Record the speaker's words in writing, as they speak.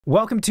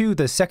Welcome to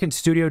the second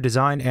studio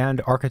design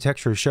and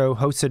architecture show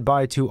hosted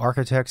by two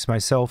architects,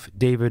 myself,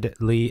 David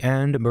Lee,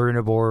 and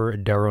Marina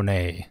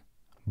Boer-Daronay.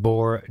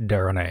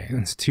 Boer-Daronay.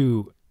 It's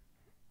two.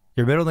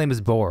 Your middle name is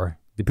Boer.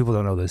 The people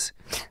don't know this.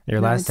 Your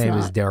last name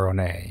is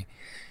Daronay.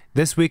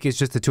 This week is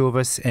just the two of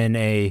us in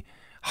a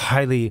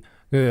highly,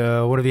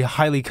 one of the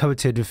highly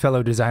coveted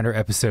fellow designer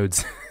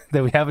episodes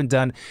that we haven't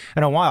done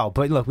in a while.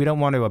 But look, we don't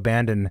want to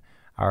abandon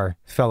our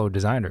fellow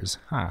designers.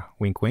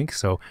 Wink, wink.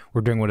 So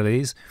we're doing one of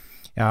these.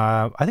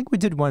 I think we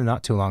did one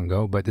not too long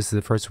ago, but this is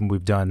the first one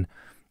we've done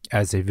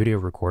as a video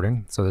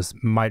recording. So this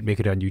might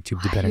make it on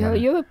YouTube depending on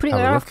You're putting a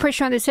lot of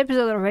pressure on this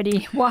episode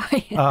already.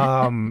 Why?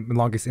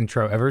 Longest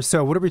intro ever.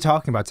 So what are we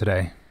talking about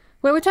today?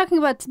 What we're talking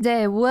about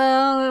today?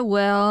 Well,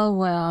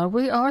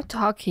 we are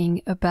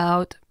talking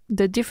about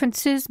the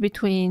differences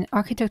between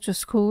architecture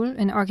school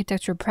and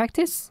architecture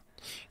practice.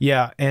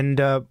 Yeah, and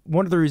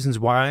one of the reasons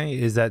why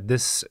is that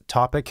this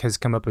topic has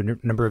come up a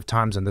number of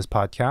times on this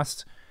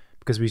podcast,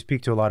 because we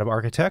speak to a lot of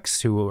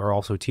architects who are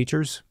also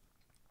teachers,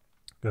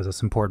 because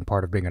that's an important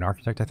part of being an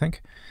architect, I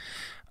think.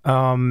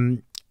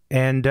 And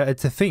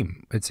it's a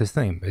theme. It's a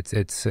theme.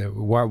 It's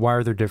why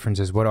are there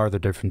differences? What are the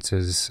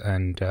differences?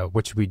 And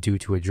what should we do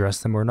to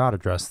address them or not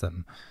address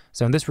them?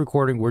 So in this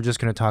recording, we're just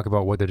going to talk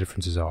about what the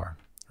differences are,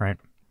 right?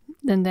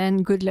 And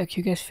then good luck,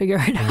 you guys figure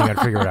it out. You got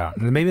to figure it out.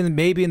 And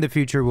maybe in the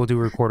future, we'll do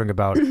a recording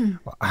about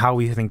how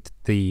we think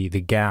the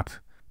gap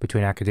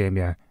between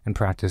academia and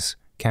practice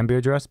can be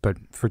addressed, but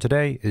for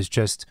today is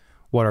just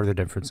what are the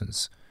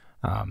differences.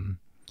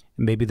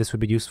 Maybe this would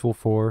be useful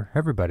for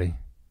everybody.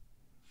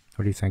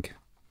 What do you think?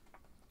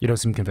 You don't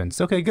seem convinced.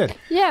 Okay, good.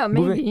 Yeah,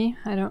 maybe.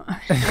 I don't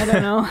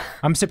know.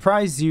 I'm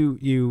surprised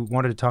you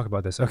wanted to talk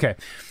about this. Okay.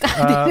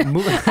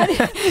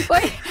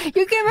 Wait,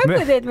 you came up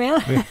with it,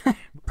 man.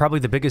 Probably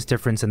the biggest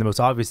difference and the most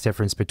obvious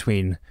difference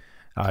between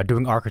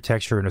doing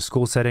architecture in a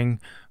school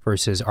setting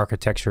versus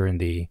architecture in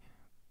the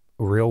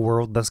real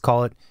world, let's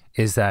call it,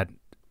 is that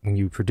when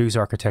you produce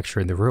architecture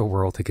in the real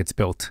world, it gets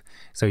built.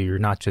 So you're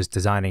not just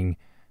designing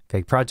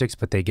fake projects,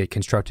 but they get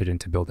constructed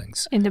into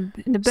buildings. In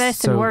the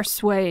best and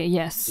worst way,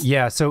 yes.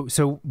 Yeah.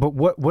 But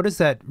what does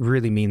that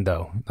really mean,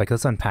 though? Like,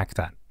 let's unpack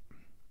that.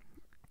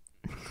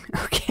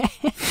 Okay.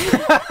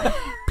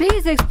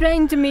 Please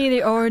explain to me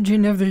the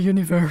origin of the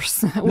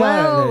universe.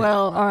 Well,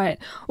 all right.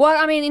 Well,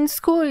 I mean, in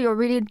school, you're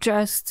really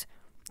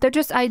they're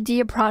just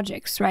idea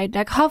projects, right?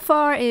 Like, how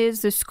far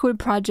is the school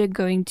project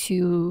going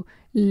to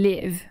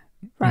live?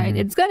 Right.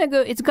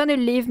 Mm-hmm. It's gonna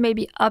live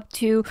maybe up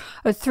to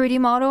a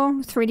 3D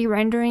model, 3D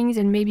renderings,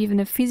 and maybe even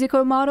a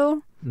physical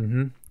model.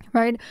 Mm-hmm.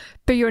 Right.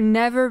 But you're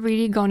never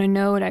really gonna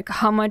know like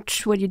how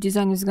much what you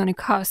design is gonna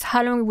cost.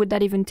 How long would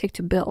that even take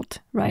to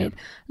build? Right. Yeah.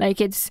 Like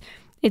it's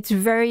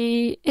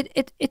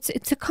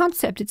a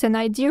concept. It's an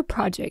idea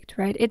project.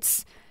 Right.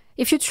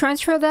 If you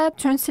translate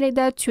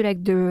that to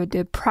like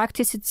the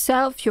practice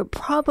itself, you're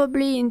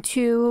probably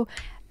into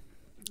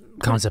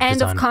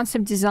end of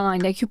concept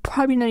design. Like you're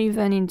probably not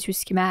even into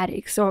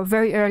schematics or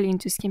very early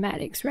into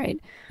schematics, right?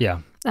 Yeah.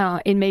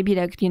 It may be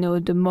like,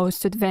 the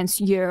most advanced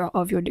year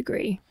of your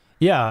degree.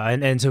 Yeah.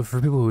 And so for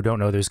people who don't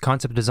know, there's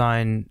concept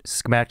design,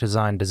 schematic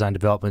design, design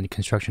development,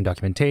 construction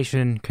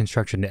documentation,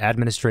 construction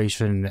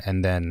administration,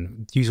 and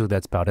then usually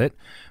that's about it.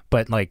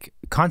 But like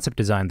concept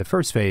design, the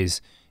first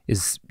phase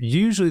is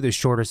usually the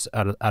shortest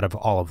out of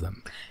all of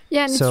them.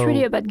 Yeah. And it's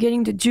really about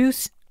getting the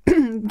juice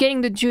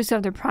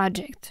of the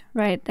project,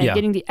 right? Like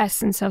getting the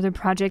essence of the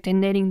project and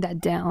nailing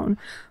that down,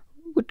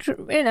 which,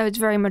 it's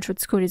very much what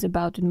school is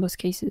about in most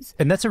cases.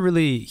 And that's a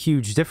really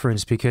huge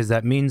difference, because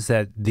that means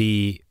that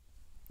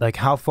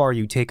how far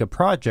you take a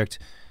project,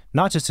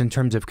 not just in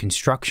terms of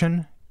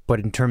construction, but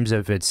in terms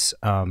of its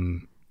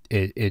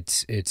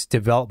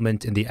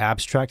development in the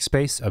abstract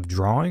space of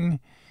drawing,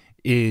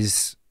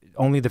 is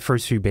only the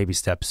first few baby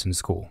steps in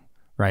school,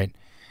 right?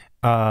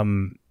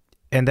 And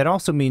that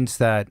also means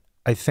that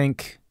I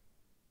think,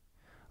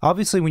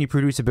 obviously, when you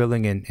produce a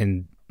building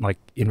in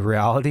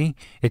reality,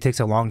 it takes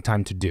a long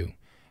time to do.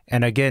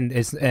 And again,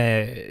 it's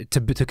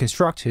to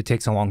construct, it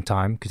takes a long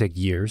time. It could take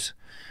years,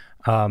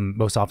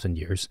 most often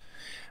years.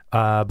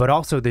 But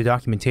also the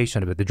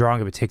documentation of it, the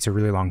drawing of it, takes a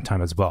really long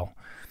time as well.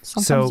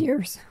 Sometimes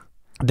years.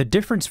 The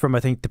difference from,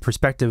 I think, the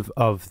perspective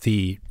of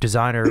the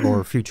designer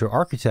or future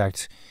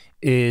architect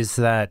is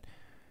that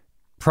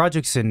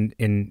projects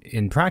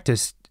in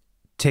practice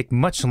take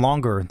much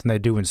longer than they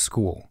do in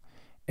school.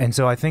 And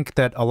so I think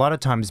that a lot of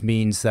times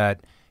means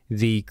that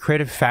the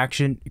creative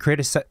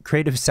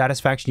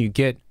satisfaction you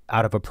get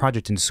out of a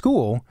project in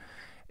school,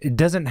 it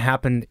doesn't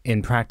happen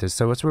in practice.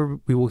 So that's where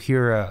we will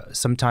hear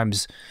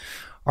sometimes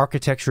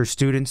architecture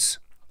students,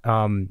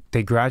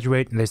 they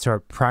graduate and they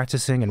start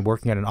practicing and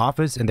working at an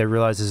office, and they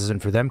realize this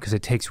isn't for them because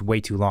it takes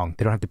way too long.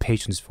 They don't have the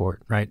patience for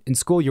it, right? In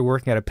school, you're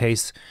working at a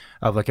pace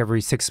of like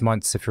every 6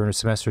 months if you're in a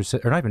semester,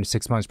 or not even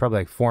 6 months, probably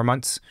like 4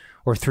 months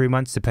or 3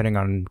 months, depending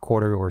on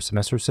quarter or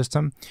semester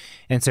system.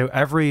 And so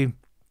every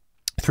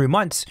 3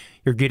 months,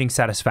 you're getting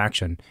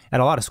satisfaction.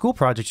 And a lot of school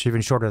projects are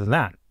even shorter than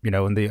that.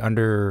 In the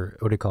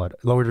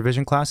lower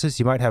division classes,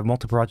 you might have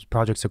multiple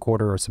projects a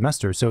quarter or a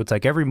semester. So it's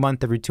like every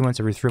month, every 2 months,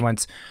 every 3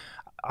 months,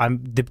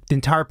 the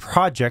entire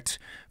project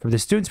from the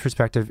student's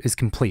perspective is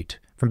complete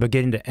from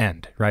beginning to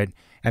end, right?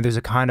 And there's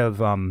a kind of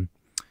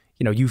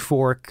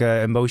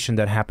euphoric emotion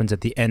that happens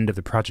at the end of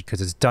the project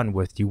because it's done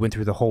with. You went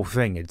through the whole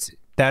thing.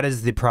 That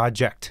is the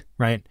project,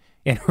 right?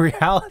 In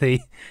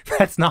reality,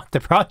 that's not the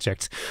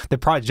project. The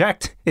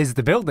project is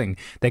the building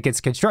that gets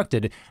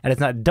constructed, and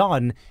it's not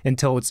done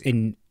until it's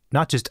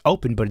not just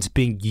open, but it's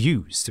being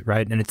used,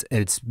 right? And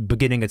it's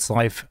beginning its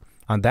life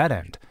on that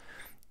end.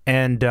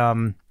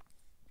 And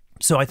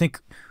so I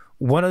think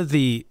one of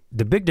the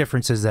big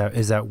differences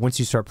is that once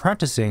you start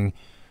practicing,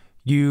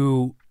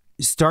 you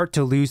start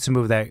to lose some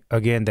of that,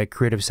 again, that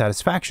creative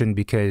satisfaction,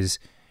 because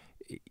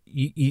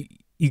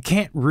you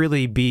can't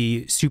really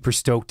be super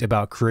stoked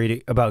about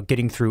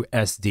getting through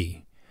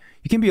SD.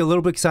 You can be a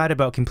little bit excited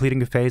about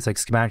completing a phase like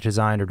schematic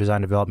design or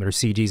design development or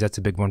CDs. That's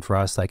a big one for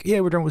us. Like, yeah,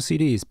 we're done with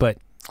CDs, but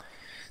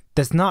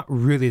that's not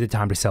really the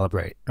time to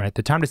celebrate, right?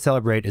 The time to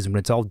celebrate is when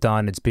it's all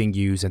done, it's being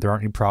used, and there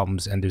aren't any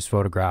problems, and there's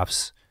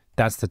photographs.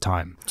 That's the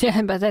time.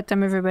 Yeah, by that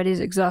time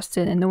everybody's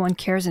exhausted and no one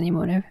cares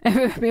anymore.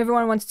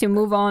 Everyone wants to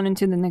move on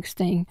into the next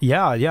thing.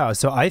 Yeah.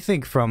 So I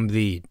think from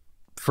the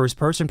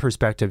first-person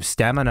perspective,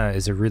 stamina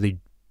is a really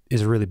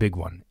big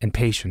one, and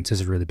patience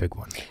is a really big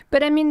one.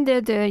 But I mean,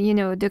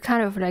 the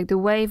kind of like the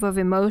wave of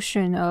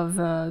emotion of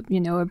a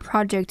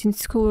project in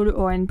school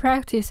or in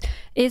practice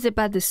is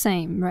about the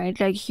same, right?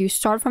 Like you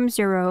start from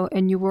zero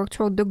and you work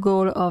toward the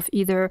goal of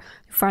either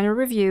final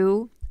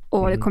review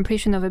or the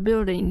completion of a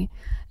building,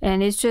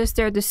 and it's just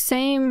they're the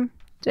same.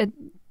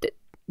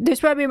 There's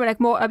probably like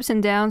more ups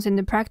and downs in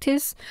the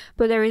practice,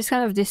 but there is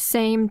kind of the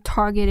same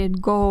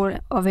targeted goal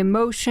of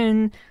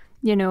emotion.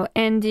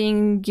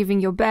 Ending,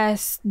 giving your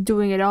best,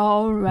 doing it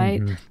all,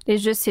 right?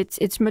 It's just,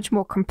 it's much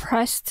more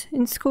compressed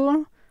in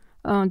school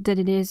than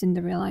it is in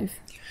the real life.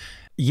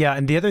 Yeah,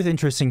 and the other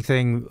interesting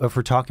thing, if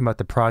we're talking about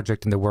the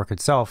project and the work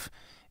itself,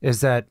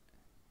 is that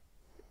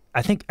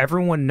I think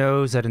everyone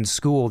knows that in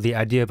school, the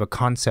idea of a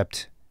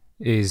concept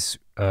is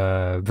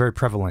very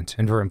prevalent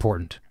and very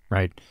important,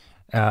 right?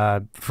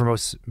 For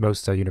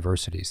most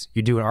universities.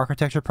 You do an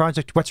architecture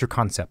project, what's your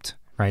concept?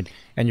 Right.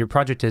 And your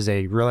project is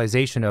a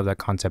realization of that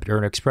concept or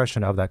an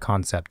expression of that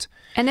concept.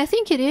 And I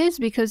think it is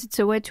because it's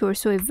a way to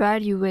also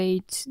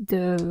evaluate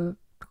the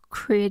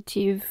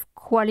creative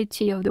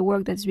quality of the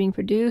work that's being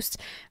produced.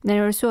 And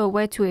then also a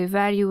way to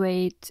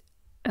evaluate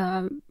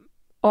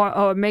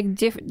or make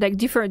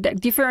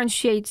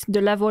differentiate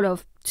the level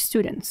of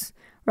students.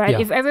 Right.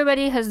 Yeah. If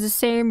everybody has the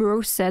same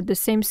rule set, the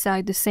same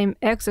site, the same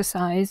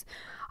exercise,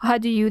 how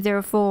do you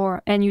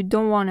therefore, and you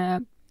don't want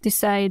to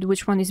decide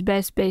which one is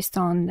best based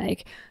on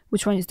like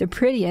which one is the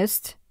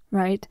prettiest,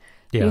 right?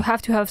 Yeah. You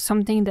have to have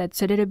something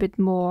that's a little bit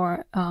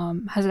more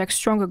has like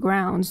stronger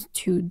grounds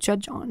to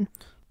judge on.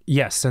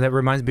 Yes, and that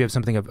reminds me of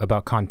something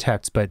about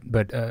context. But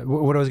what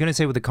I was going to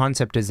say with the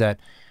concept is that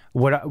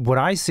what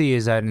I see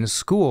is that in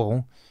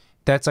school,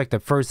 that's like the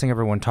first thing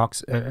everyone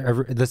talks.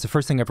 That's the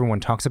first thing everyone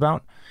talks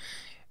about.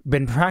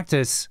 But in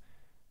practice,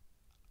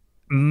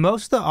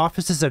 most of the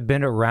offices I've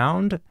been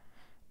around,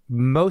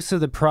 most of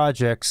the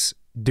projects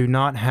do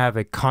not have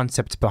a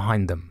concept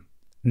behind them,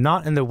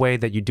 not in the way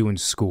that you do in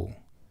school.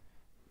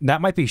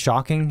 That might be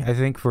shocking, I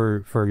think,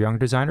 for young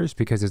designers,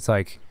 because it's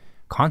like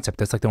concept.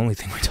 That's like the only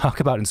thing we talk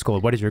about in school.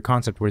 What is your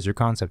concept? What is your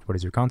concept? What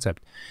is your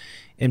concept?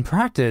 In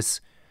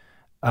practice,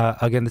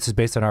 again, this is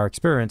based on our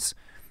experience.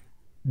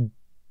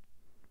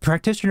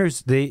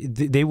 Practitioners,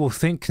 they will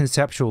think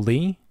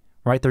conceptually,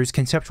 right? There's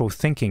conceptual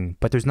thinking,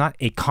 but there's not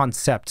a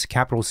concept,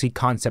 capital C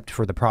concept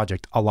for the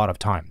project a lot of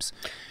times.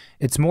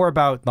 It's more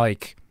about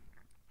like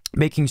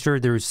making sure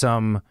there's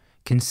some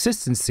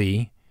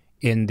consistency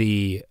in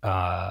the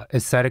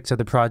aesthetics of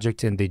the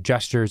project and the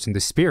gestures and the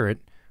spirit,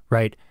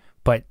 right?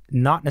 But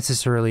not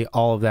necessarily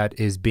all of that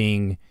is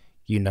being,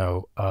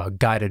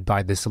 guided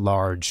by this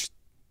large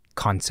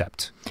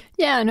concept.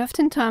 Yeah, and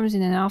oftentimes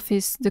in an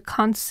office, the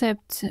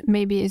concept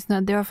maybe is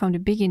not there from the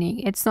beginning.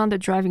 It's not the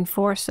driving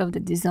force of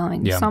the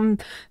design. Yeah.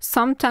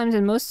 Sometimes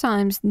and most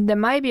times, there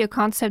might be a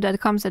concept that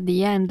comes at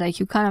the end, like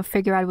you kind of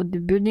figure out what the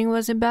building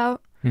was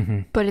about.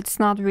 Mm-hmm. But it's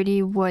not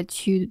really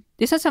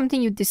it's not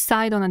something you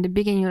decide on at the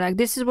beginning. You're like,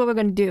 this is what we're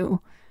going to do.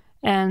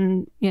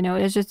 And,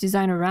 let's just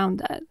design around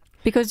that.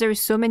 Because there is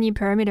so many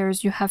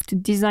parameters you have to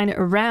design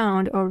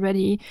around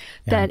already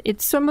that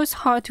it's almost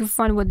hard to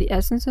find what the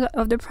essence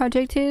of the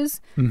project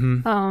is.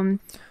 Mm-hmm.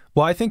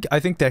 Well, I think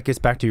that gets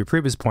back to your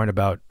previous point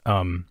about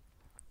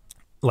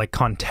like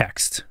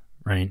context,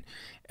 right?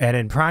 And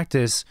in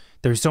practice,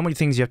 there's so many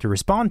things you have to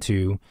respond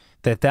to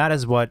that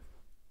is what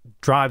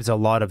drives a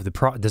lot of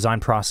the design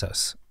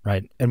process,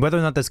 right? And whether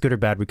or not that's good or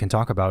bad, we can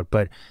talk about,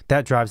 but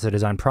that drives the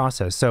design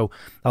process. So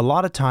a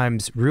lot of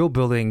times, real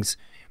buildings,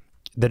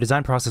 the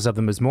design process of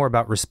them is more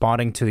about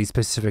responding to these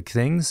specific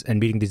things and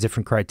meeting these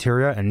different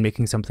criteria and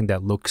making something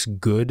that looks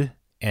good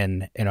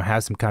and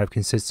has some kind of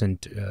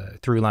consistent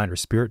through line or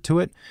spirit to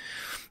it,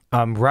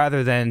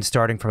 rather than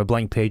starting from a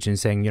blank page and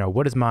saying,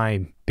 what is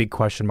my big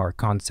question mark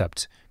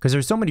concept? Because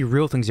there's so many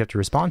real things you have to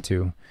respond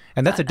to.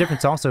 And that's a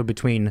difference also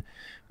between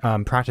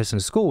practice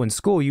and school. In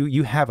school,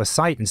 you have a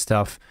site and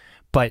stuff,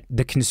 but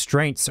the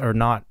constraints are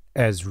not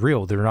as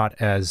real. They're not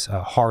as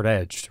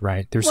hard-edged,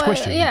 right? They're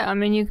squishy. Yeah, I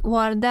mean,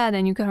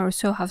 and you can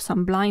also have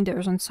some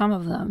blinders on some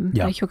of them.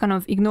 Yeah. Like you're kind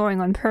of ignoring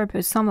on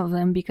purpose some of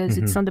them because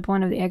it's not the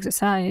point of the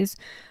exercise.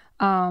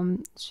 Shit, I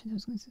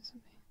was going to say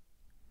something.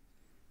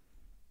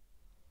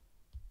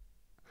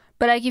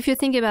 But like if you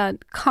think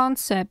about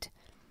concept,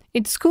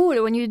 it's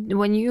school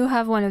when you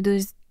have one of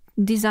those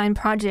design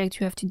projects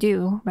you have to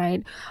do,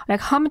 right? Like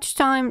how much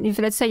time, if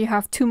let's say you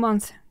have 2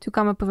 months to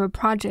come up with a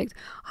project,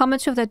 how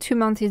much of that 2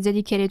 months is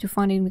dedicated to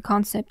finding the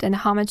concept and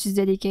how much is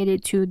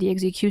dedicated to the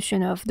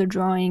execution of the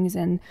drawings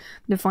and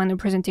the final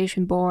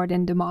presentation board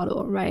and the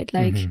model, right?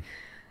 Like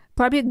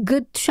probably a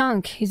good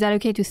chunk is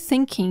allocated to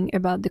thinking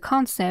about the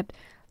concept.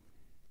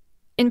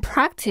 In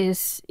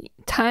practice,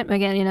 time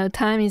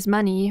is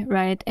money,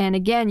 right? And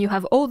again, you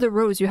have all the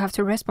roles you have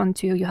to respond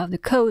to. You have the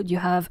code, you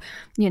have,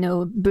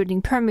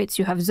 building permits,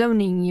 you have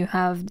zoning, you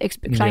have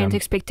client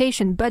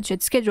expectation,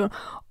 budget, schedule,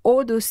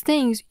 all those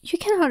things. You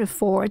cannot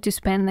afford to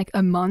spend like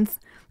a month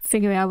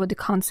figuring out what the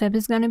concept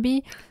is going to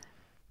be.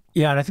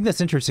 Yeah, and I think that's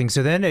interesting.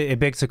 So then it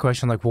begs the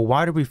question, like, well,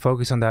 why do we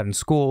focus on that in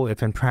school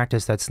if in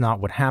practice that's not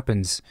what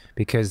happens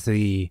because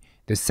the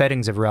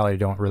settings of reality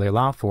don't really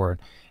allow for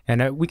it?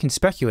 And we can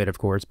speculate, of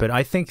course, but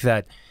I think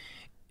that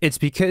it's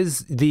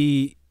because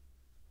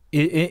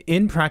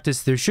in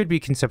practice, there should be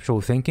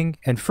conceptual thinking.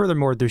 And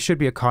furthermore, there should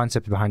be a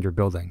concept behind your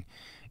building.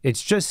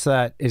 It's just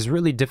that it's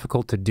really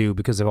difficult to do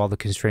because of all the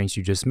constraints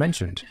you just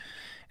mentioned.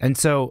 And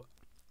so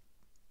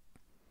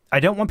I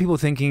don't want people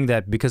thinking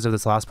that because of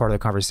this last part of the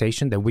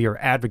conversation that we are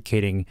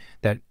advocating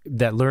that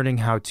learning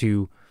how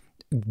to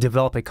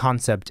develop a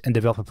concept and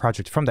develop a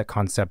project from that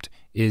concept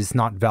is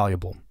not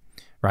valuable.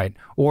 Right?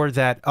 Or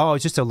that, oh,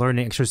 it's just a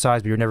learning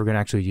exercise, but you're never going to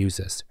actually use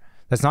this.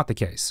 That's not the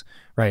case,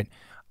 right?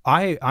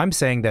 I'm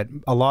saying that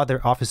a lot of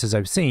their offices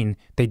I've seen,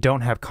 they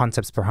don't have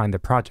concepts behind their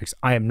projects.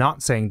 I am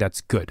not saying that's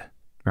good,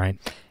 right?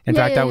 In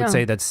fact, I would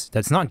say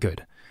that's not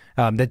good.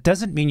 That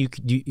doesn't mean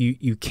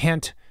you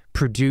can't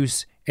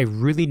produce a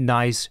really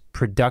nice,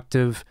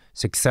 productive,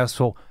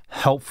 successful,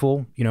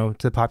 helpful, to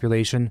the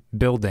population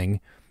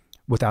building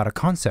without a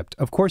concept.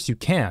 Of course you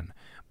can.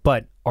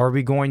 But are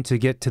we going to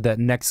get to that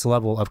next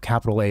level of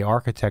capital A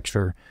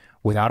architecture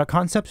without a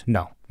concept?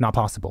 No, not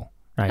possible.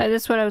 Right?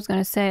 That's what I was going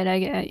to say.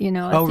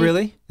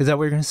 Really? Is that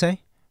what you're going to say?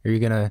 Or are you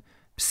going to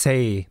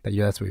say that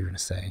that's what you're going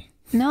to say?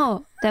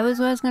 No, that was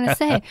what I was going to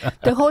say.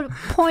 The whole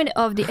point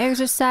of the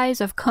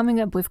exercise of coming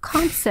up with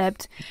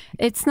concept,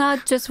 it's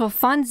not just for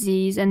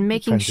funsies and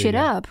making shit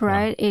up,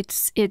 right? Yeah.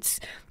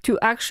 It's to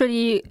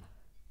actually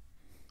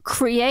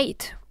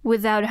create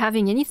without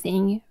having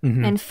anything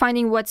and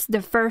finding what's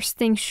the first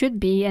thing should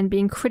be and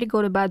being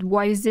critical about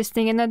why is this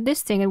thing and not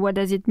this thing and what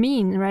does it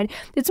mean, right?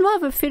 It's more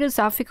of a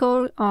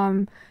philosophical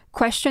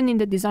question in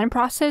the design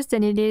process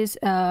than it is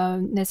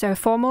necessarily a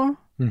formal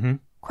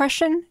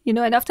question,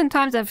 and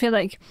oftentimes I feel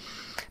like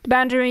the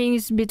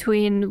boundaries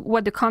between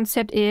what the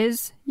concept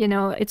is,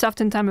 it's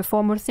oftentimes a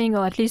formal thing,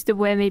 or at least the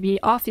way maybe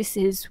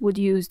offices would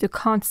use the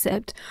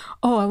concept.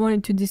 Oh, I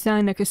wanted to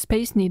design like a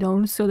space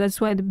needle, so that's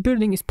why the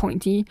building is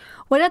pointy.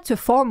 Well, that's a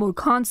formal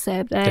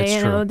concept.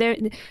 That's true.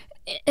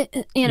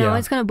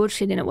 It's kind of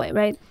bullshit in a way,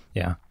 right?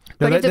 Yeah.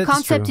 No, but if the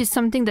concept is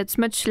something that's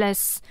much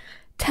less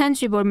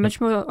tangible,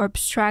 much more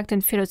abstract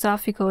and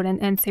philosophical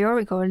and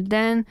theoretical,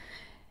 then,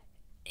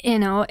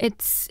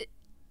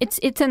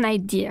 it's an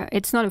idea.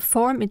 It's not a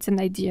form. It's an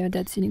idea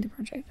that's in the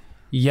project.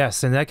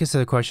 Yes, and that gets to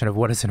the question of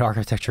what is an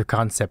architecture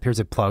concept. Here's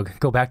a plug.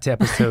 Go back to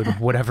episode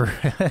whatever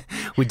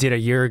we did a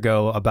year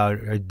ago about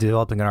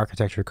developing an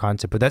architecture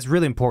concept. But that's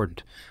really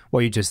important,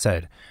 what you just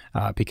said,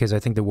 because I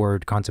think the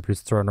word concept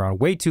is thrown around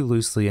way too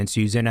loosely and it's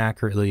used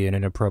inaccurately and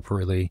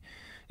inappropriately,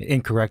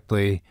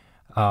 incorrectly,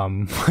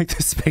 like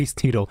the Space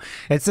Needle.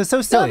 It's just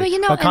so silly.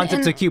 No, but, a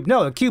concept's a cube.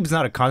 No, a cube's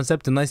not a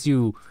concept unless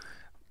you...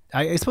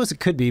 I suppose it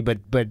could be, but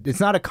it's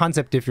not a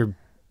concept if your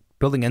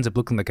building ends up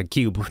looking like a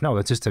cube. No,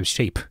 it's just a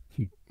shape.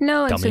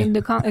 No, it's again,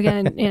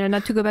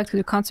 not to go back to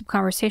the concept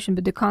conversation,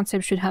 but the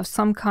concept should have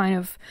some kind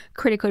of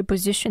critical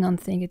position on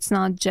things. It's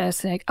not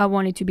just like, I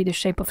want it to be the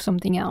shape of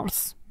something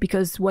else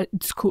because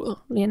it's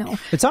cool,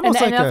 It's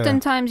almost and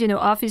oftentimes,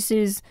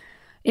 offices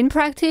in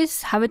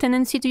practice have a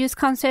tendency to use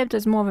concept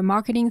as more of a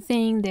marketing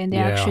thing than they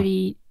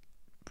actually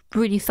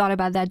really thought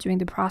about that during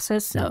the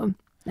process. So...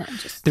 No,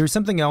 There's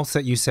something else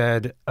that you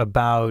said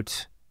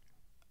about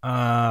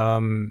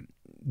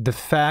the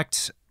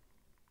fact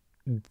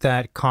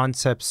that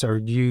concepts are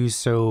used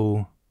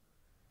so...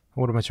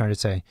 What am I trying to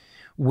say?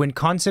 When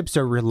concepts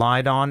are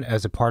relied on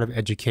as a part of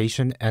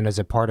education and as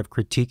a part of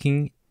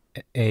critiquing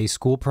a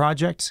school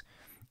project,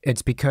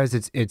 it's because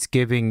it's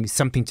giving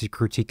something to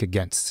critique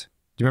against.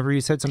 Do you remember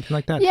you said something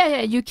like that?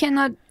 Yeah. You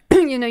cannot...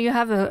 you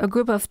have a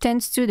group of 10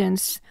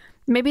 students...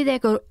 Maybe they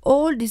could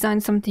all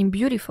design something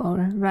beautiful,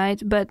 right?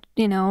 But,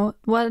 they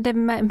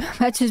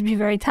might just be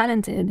very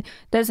talented.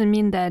 Doesn't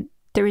mean that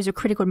there is a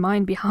critical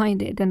mind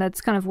behind it. And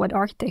that's kind of what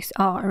architects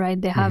are, right?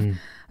 They have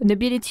an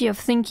ability of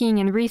thinking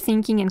and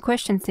rethinking and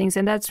question things.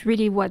 And that's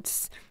really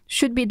what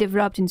should be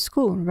developed in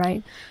school,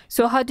 right?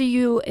 So how do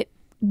you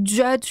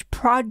judge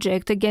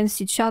project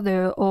against each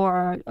other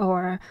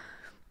or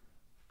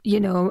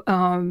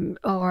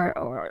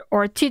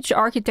teach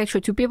architecture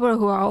to people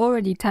who are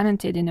already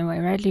talented in a way,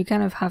 right? You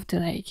kind of have to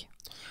like...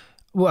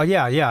 Well,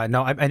 yeah.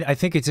 No, I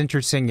think it's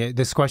interesting,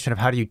 this question of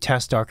how do you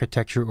test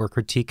architecture or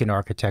critique an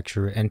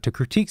architecture. And to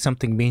critique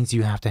something means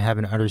you have to have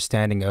an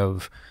understanding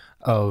of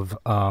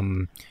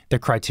the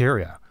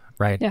criteria,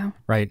 right? Yeah.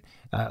 Right.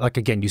 Like,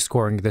 again, you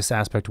scoring this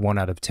aspect 1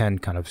 out of 10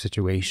 kind of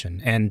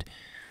situation. And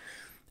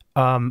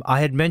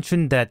I had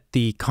mentioned that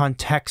the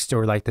context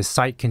or like the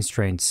site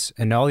constraints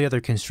and all the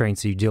other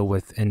constraints that you deal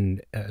with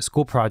in a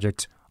school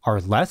project are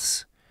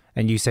less.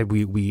 And you said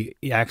we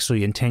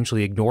actually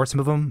intentionally ignore some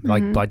of them,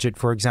 like budget,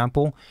 for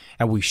example,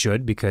 and we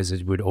should, because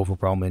it would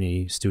overwhelm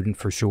any student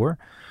for sure.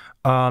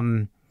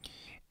 And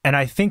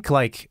I think,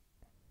 like,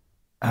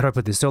 how do I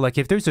put this? So, like,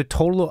 if there's a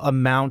total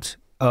amount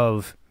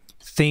of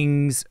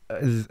things,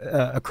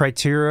 a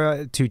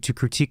criteria to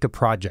critique a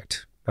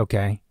project,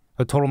 okay,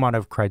 a total amount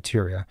of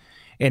criteria.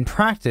 In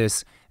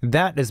practice,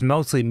 that is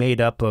mostly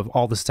made up of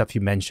all the stuff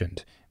you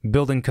mentioned.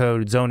 Building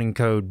code, zoning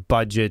code,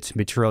 budget,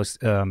 materials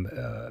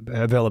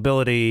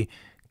availability,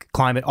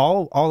 climate,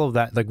 all of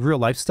that, like real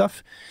life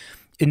stuff.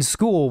 In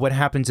school, what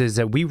happens is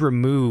that we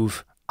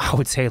remove, I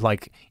would say,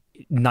 like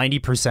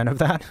 90% of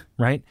that,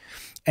 right?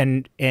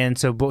 And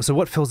so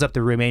what fills up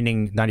the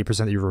remaining 90%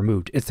 that you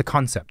removed? It's the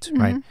concept,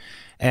 right?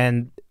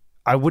 And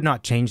I would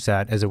not change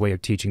that as a way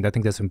of teaching. I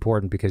think that's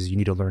important because you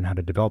need to learn how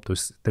to develop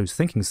those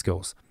thinking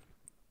skills.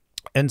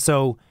 And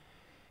so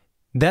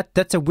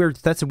that's a weird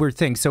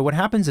thing. So what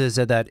happens is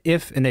that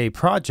if in a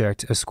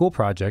school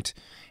project,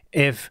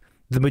 if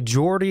the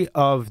majority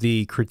of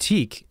the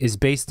critique is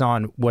based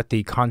on what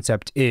the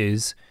concept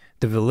is,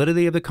 the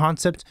validity of the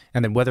concept,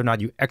 and then whether or not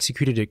you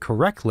executed it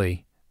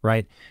correctly,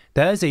 right?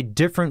 That is a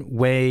different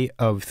way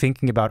of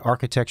thinking about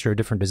architecture, a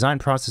different design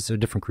process, a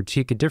different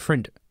critique, a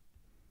different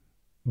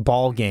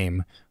ball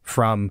game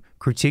from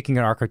critiquing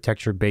an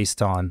architecture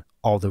based on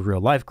all the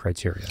real life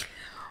criteria.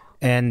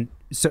 And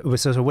so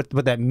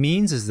what that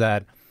means is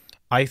that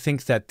I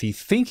think that the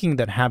thinking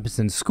that happens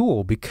in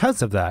school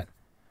because of that,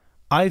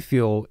 I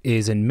feel,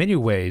 is in many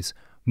ways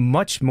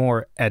much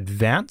more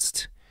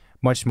advanced,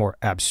 much more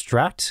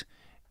abstract,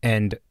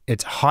 and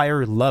it's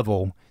higher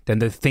level than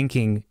the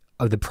thinking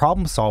of the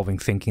problem-solving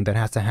thinking that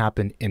has to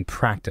happen in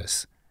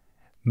practice.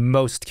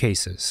 Most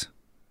cases.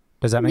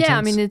 Does that make sense? Yeah,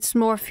 I mean, it's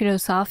more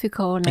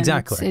philosophical. And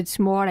exactly. It's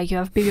more like you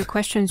have bigger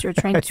questions you're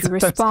trying to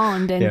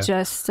respond and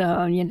just,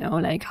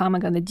 like, how am I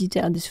going to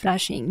detail this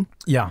flashing?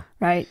 Yeah.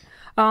 Right?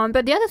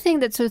 But the other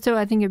thing that's also,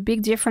 I think, a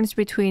big difference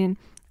between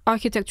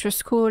architecture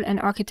school and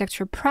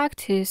architecture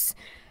practice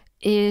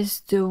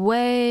is the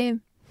way...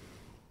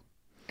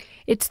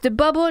 It's the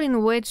bubble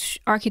in which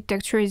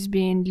architecture is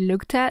being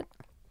looked at.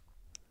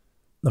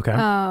 Okay.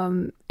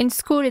 In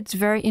school, it's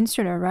very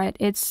insular, right?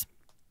 It's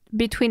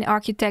between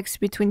architects,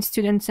 between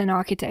students and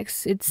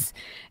architects. It's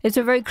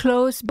a very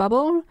close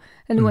bubble.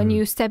 And when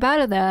you step out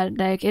of that,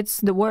 like,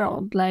 it's the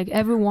world. Like,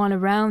 everyone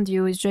around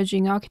you is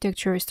judging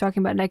architecture, is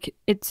talking about, like,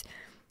 it's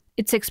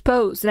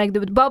exposed. Like,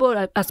 the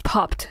bubble has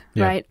popped,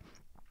 right?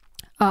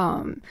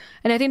 And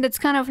I think that's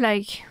kind of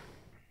like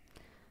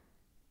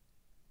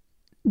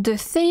the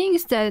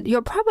things that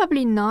you're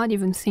probably not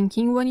even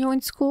thinking when you're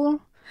in school.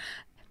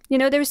 You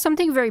know, there's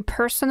something very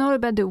personal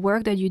about the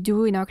work that you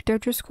do in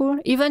architecture school.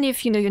 Even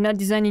if, you're not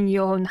designing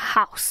your own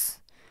house.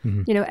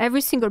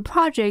 Every single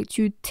project,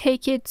 you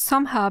take it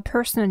somehow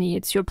personally.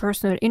 It's your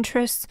personal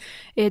interests.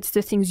 It's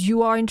the things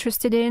you are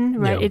interested in,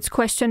 right? Yeah. It's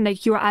questions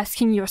like you're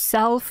asking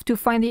yourself to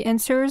find the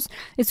answers.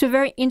 It's a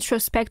very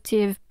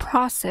introspective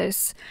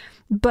process.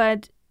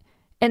 But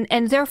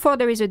And therefore,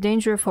 there is a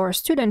danger for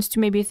students to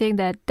maybe think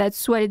that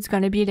that's what it's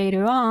going to be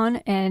later on,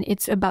 and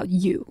it's about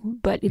you.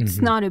 But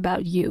it's not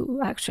about you,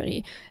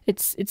 actually.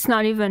 It's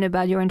not even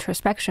about your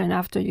introspection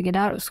after you get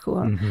out of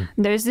school.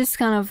 There's this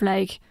kind of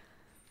like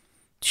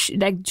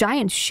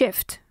giant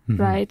shift,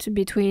 right,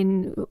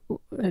 between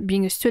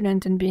being a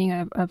student and being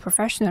a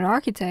professional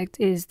architect,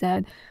 is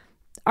that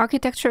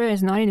architecture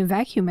is not in a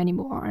vacuum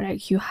anymore.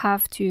 Like, you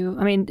have to,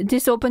 I mean,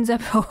 this opens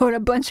up a whole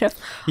bunch of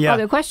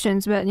other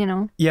questions, but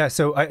Yeah.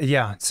 So I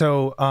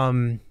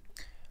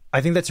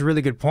think that's a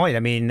really good point. I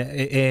mean,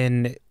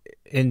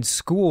 in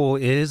school,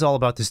 it is all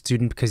about the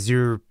student because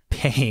you're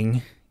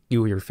paying,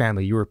 you or your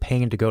family, you are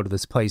paying to go to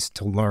this place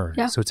to learn.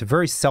 Yeah. So it's a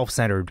very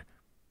self-centered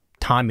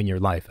time in your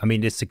life. I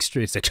mean, it's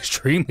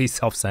extremely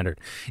self-centered.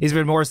 It's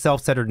been more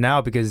self-centered now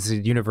because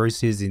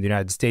universities in the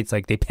United States,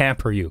 like, they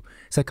pamper you.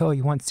 It's like, oh,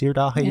 you want seared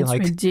ahi, it's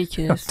like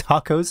ridiculous.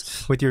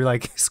 Tacos with your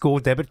like school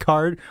debit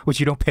card, which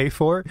you don't pay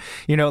for.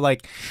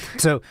 Like,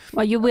 so.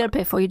 Well, you will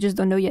pay for. You just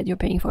don't know yet you're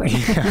paying for it.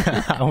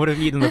 I would have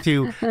eaten a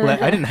few.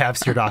 I didn't have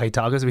seared ahi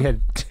tacos. We had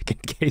chicken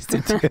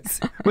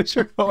quesadillas, which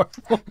are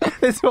horrible.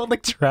 They smelled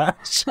like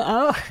trash.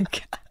 Oh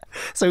God.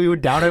 So we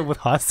would down it with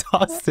hot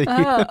sauce, and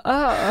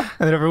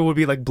then everyone would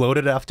be like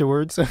bloated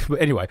afterwards.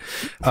 But anyway,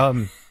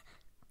 that's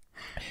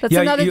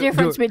another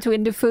difference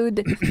between the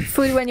food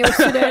when you're a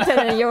student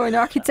and you're an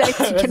architect.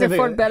 You can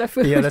afford better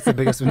food. Yeah, that's the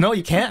biggest one. No,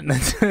 you can't.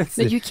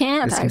 You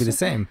can't. It's gonna be the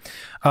same.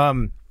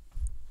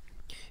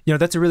 You know,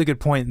 that's a really good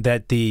point,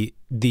 that the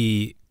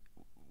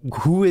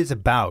who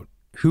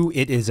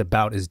it is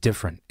about is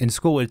different. In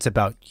school, it's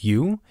about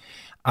you,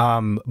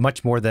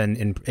 much more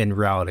than in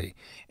reality.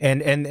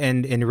 And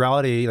in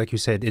reality, like you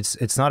said,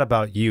 it's not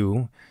about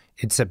you.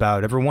 It's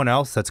about everyone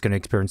else that's going to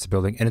experience the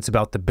building, and it's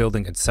about the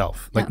building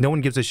itself. Like, no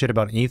one gives a shit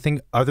about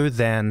anything other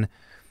than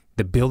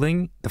the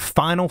building, the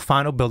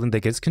final building that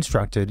gets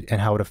constructed,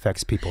 and how it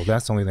affects people.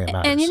 That's the only thing that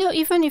matters. And, you know,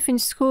 even if in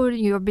school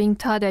you're being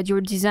taught that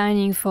you're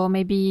designing for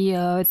maybe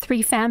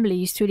 3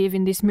 families to live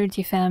in this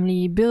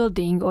multi-family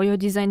building, or you're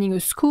designing a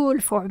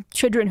school for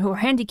children who are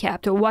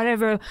handicapped, or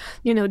whatever,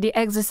 you know, the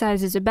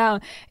exercise is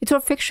about, it's all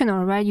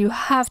fictional, right? You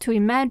have to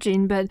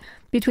imagine, but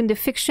between the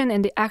fiction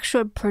and the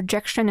actual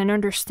projection and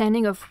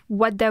understanding of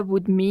what that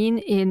would mean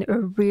in a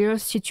real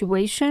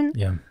situation,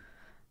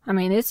 I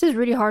mean, this is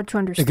really hard to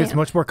understand. It gets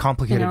much more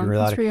complicated in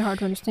reality. It's really hard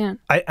to understand.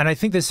 And I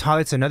think this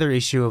highlights another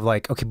issue of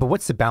like, okay, but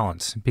what's the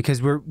balance?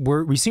 Because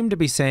we seem to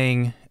be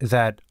saying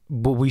that,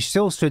 but we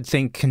still should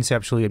think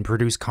conceptually and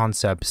produce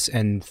concepts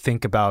and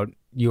think about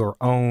your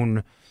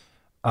own,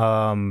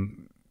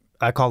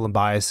 I call them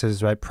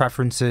biases, right?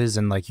 Preferences,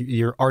 and like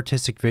your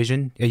artistic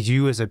vision. As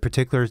you as a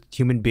particular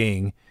human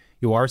being,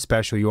 you are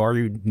special, you are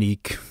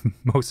unique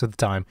most of the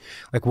time.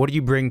 Like, what do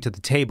you bring to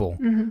the table,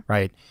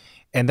 right?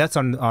 And that's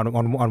on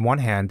one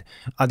hand.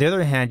 On the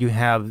other hand, you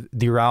have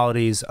the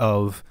realities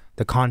of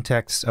the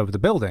context of the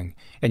building,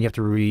 and you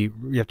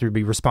have to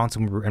be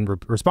responsible and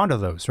respond to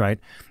those, right?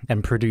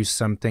 And produce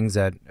some things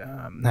that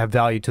have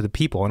value to the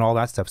people and all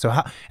that stuff.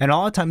 So and a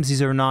lot of times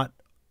these are not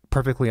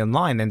perfectly in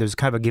line, and there's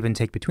kind of a give and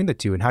take between the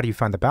two. And how do you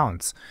find the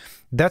balance?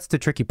 That's the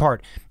tricky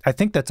part. I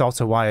think that's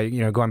also why,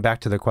 you know, going back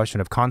to the question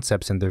of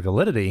concepts and their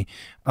validity,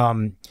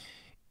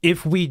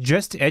 if we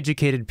just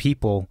educated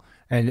people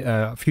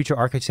and future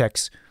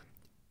architects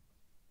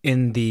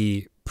in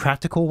the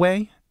practical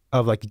way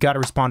of like, you got to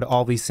respond to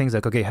all these things,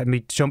 like, okay,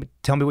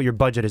 tell me what your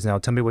budget is now,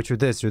 tell me what you're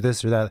this or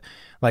this or that.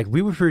 Like,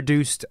 we would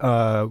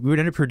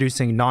end up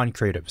producing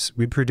non-creatives.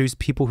 We produce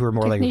people who are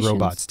more like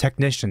robots,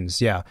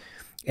 technicians, yeah.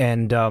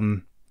 And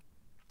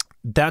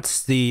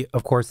that's the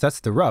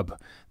rub.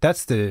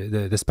 That's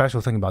the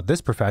special thing about this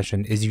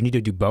profession, is you need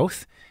to do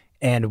both.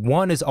 And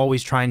one is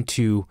always trying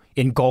to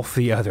engulf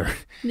the other.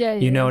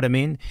 You know what I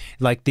mean?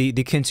 Like the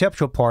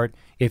conceptual part,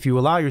 if you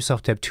allow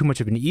yourself to have too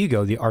much of an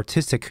ego, the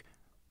artistic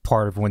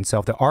part of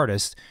oneself, the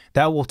artist,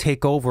 that will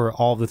take over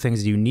all the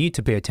things that you need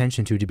to pay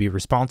attention to be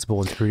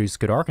responsible and to produce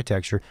good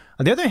architecture.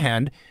 On the other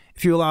hand,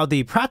 if you allow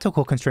the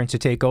practical constraints to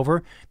take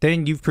over,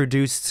 then you've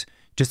produced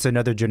just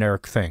another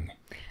generic thing.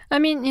 I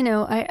mean, you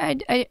know,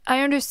 I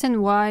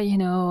understand why, you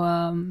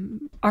know,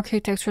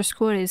 architecture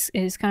school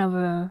is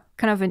kind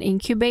of an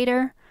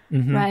incubator.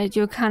 Right,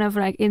 you're kind of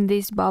like in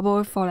this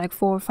bubble for like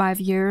 4 or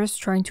 5 years,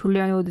 trying to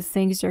learn all the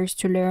things there's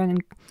to learn,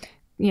 and,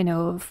 you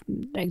know,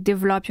 like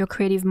develop your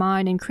creative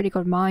mind and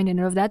critical mind and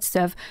all of that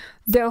stuff.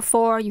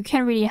 Therefore, you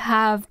can't really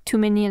have too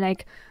many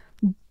like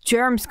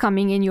germs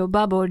coming in your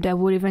bubble that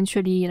would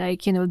eventually,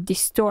 like, you know,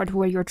 distort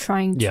where you're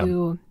trying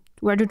to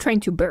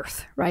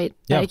birth, right?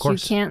 Yeah, like, of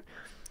course.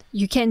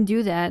 You can't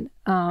do that.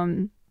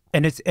 And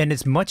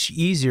it's much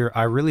easier,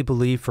 I really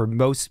believe, for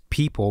most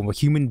people,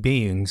 human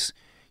beings,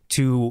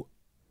 to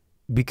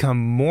become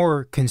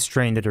more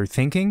constrained in their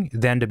thinking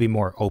than to be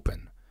more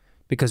open,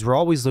 because we're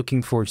always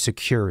looking for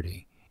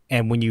security.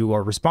 And when you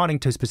are responding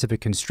to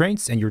specific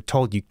constraints and you're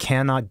told you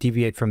cannot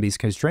deviate from these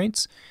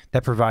constraints,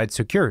 that provides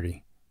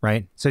security,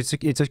 right? So it's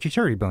a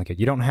security blanket.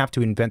 You don't have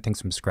to invent things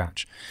from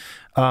scratch.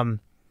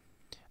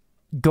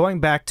 Going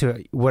back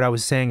to what I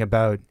was saying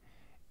about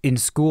in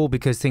school,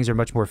 because things are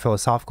much more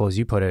philosophical, as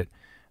you put it,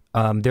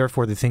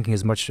 therefore the thinking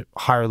is much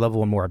higher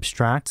level and more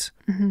abstract.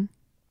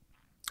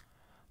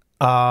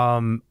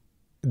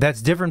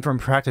 That's different from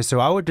practice. So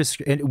I would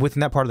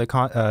within that part of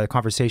the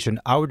conversation,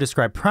 I would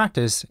describe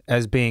practice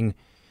as being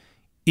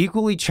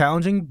equally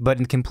challenging, but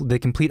in the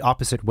complete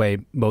opposite way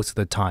most of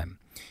the time.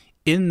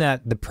 In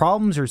that the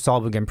problems you're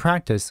solving in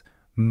practice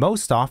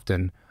most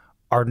often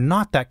are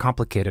not that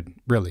complicated,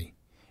 really.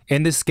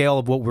 In this scale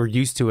of what we're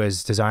used to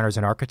as designers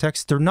and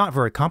architects, they're not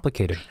very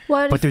complicated.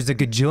 But there's a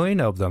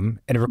gajillion of them,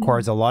 and it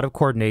requires a lot of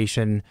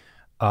coordination,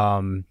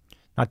 not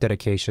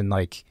dedication,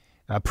 like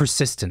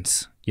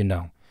persistence, you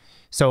know.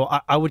 So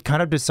I would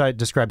kind of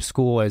describe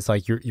school as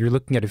like you're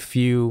looking at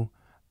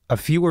a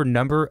fewer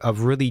number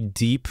of really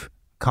deep,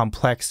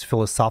 complex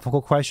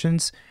philosophical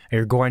questions, and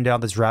you're going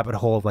down this rabbit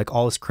hole of like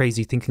all this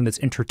crazy thinking that's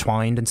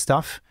intertwined and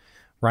stuff,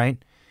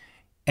 right?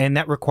 And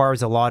that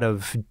requires a lot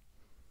of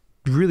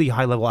really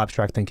high-level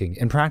abstract thinking.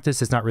 In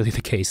practice, it's not really the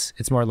case.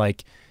 It's more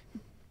like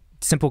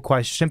simple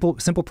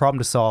problem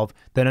to solve,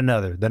 then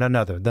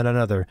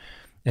another,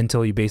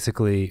 until you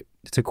basically,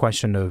 it's a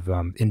question of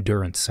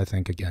endurance, I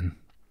think, again.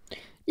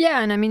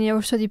 Yeah, and I mean, it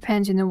also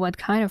depends, you know, what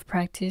kind of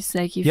practice.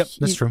 Like, if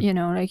that's true. You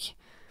know, like,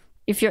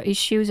 if your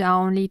issues are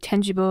only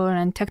tangible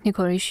and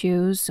technical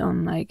issues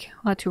on like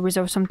how to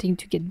resolve something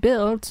to get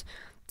built,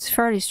 it's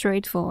fairly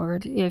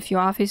straightforward. If your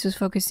office is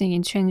focusing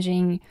in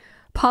changing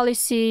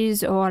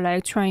policies or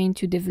like trying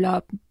to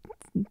develop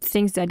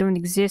things that don't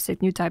exist,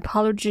 like new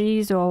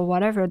typologies or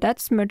whatever.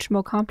 That's much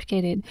more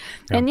complicated.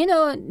 Yeah. And, you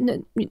know,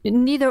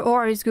 neither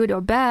or is good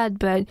or bad,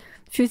 but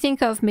if you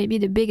think of maybe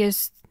the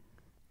biggest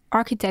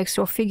architects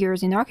or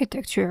figures in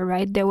architecture,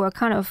 right, they were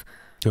kind of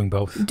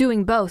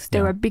doing both.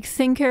 They were big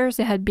thinkers,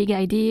 they had big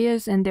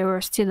ideas, and they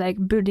were still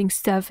like building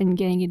stuff and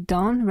getting it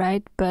done,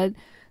 right? But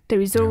there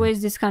is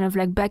always this kind of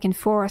like back and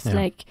forth.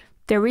 Like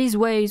there is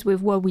ways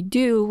with what we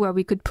do where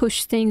we could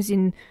push things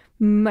in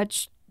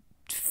much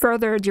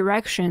further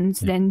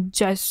directions than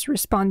just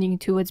responding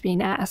to what's being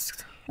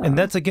asked. And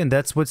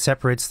that's what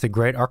separates the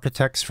great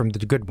architects from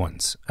the good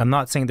ones. I'm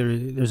not saying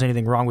there's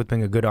anything wrong with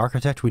being a good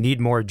architect. We need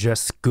more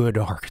just good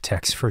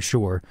architects for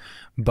sure.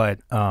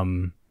 But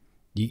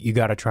you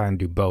got to try and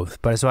do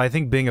both. But so I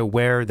think being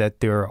aware that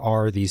there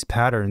are these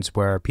patterns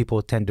where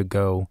people tend to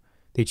go,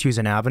 they choose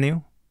an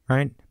avenue,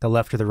 right? The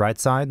left or the right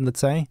side, let's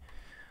say.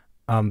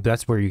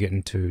 That's where you get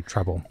into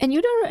trouble. And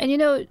you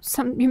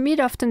meet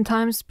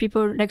oftentimes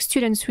people like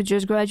students who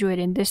just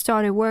graduated and they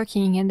started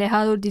working and they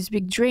had all these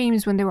big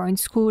dreams when they were in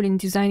school and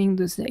designing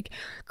those like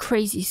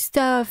crazy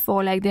stuff,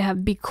 or like they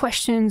have big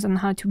questions on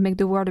how to make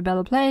the world a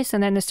better place,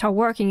 and then they start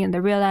working and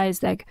they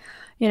realize like,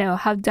 you know,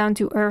 how down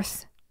to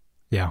earth.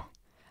 Yeah.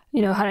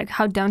 You know,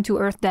 how down to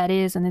earth that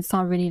is, and it's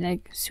not really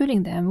like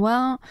suiting them.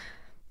 Well,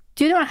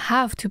 you don't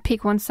have to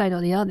pick one side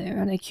or the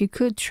other. Like you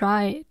could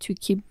try to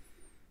keep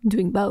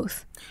doing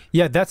both.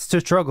 Yeah, that's the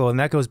struggle, and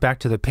that goes back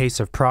to the pace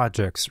of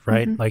projects,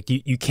 right? Like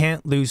you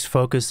can't lose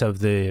focus of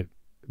the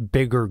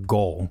bigger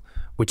goal,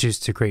 which is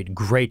to create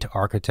great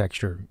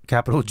architecture,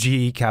 capital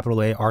G,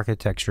 capital A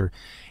architecture.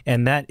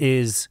 And that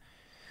is,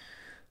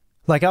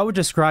 like I would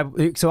describe,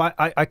 so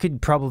I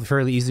could probably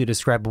fairly easily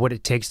describe what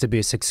it takes to be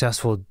a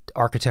successful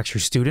architecture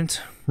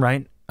student,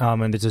 right?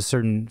 And there's a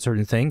certain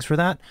things for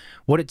that.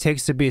 What it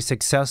takes to be a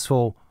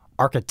successful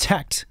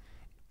architect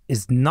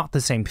is not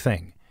the same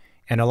thing.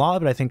 And a lot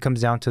of it, I think, comes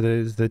down to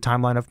the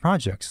timeline of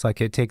projects. Like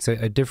it takes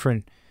a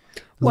different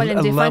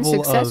define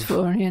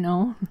successful, you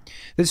know.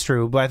 It's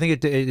true, but I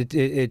think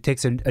it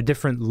takes a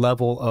different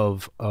level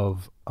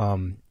of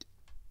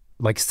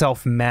like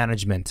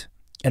self-management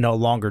in a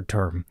longer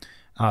term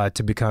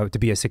to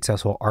be a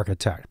successful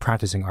architect,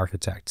 practicing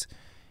architect.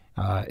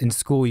 In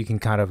school, you can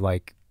kind of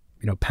like,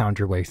 you know, pound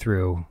your way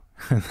through.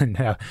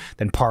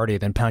 then party,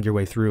 then pound your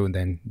way through, and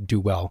then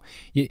do well.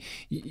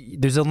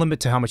 There's a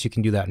limit to how much you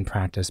can do that in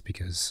practice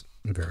because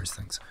of various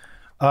things.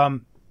 I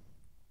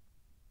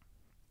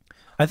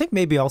think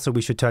maybe also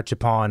we should touch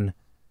upon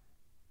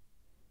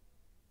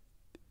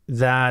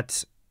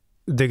that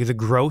the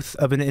growth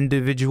of an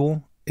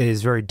individual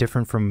is very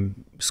different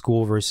from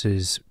school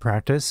versus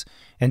practice.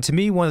 And to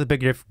me, one of the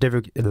big I'm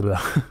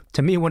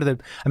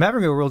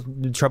having a real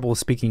trouble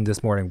speaking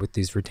this morning with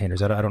these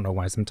retainers. I don't know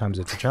why. Sometimes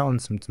it's a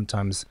challenge.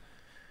 Sometimes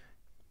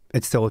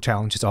it's still a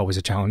challenge. It's always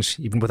a challenge,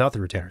 even without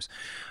the retainers.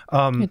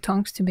 Your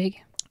tongue's too big.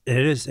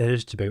 It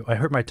is too big. I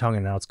hurt my tongue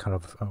and now it's kind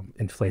of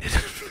inflated.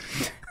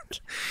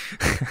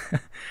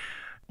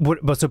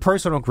 But so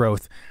personal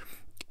growth,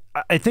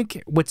 I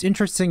think what's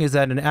interesting is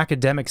that in an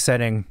academic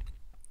setting,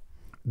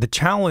 the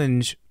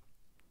challenge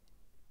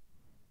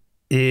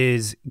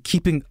is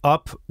keeping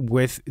up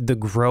with the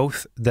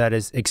growth that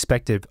is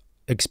expected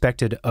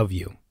of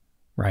you,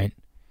 right?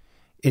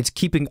 It's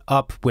keeping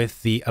up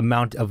with the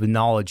amount of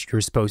knowledge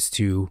you're supposed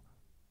to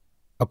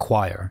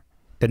acquire,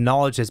 the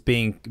knowledge that's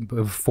being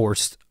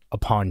forced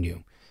upon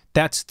you.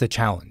 That's the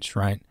challenge,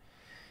 right?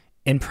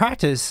 In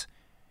practice,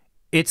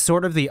 it's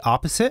sort of the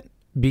opposite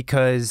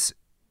because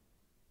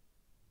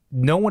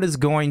no one is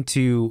going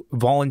to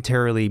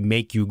voluntarily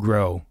make you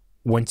grow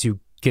once you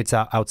get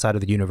outside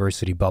of the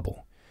university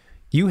bubble.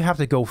 You have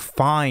to go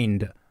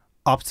find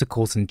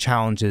obstacles and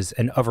challenges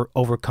and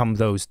overcome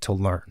those to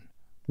learn,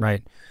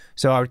 right?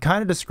 So I would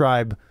kind of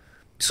describe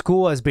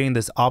school as being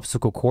this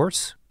obstacle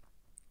course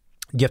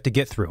you have to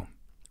get through,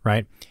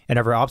 right? And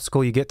every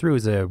obstacle you get through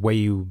is a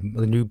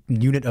new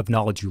unit of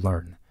knowledge you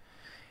learn.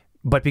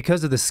 But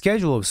because of the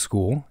schedule of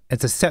school,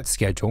 it's a set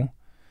schedule,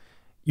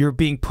 you're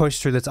being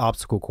pushed through this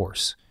obstacle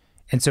course.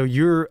 And so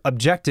your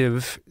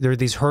objective, there are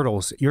these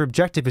hurdles. Your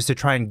objective is to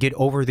try and get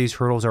over these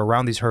hurdles or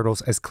around these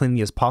hurdles as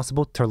cleanly as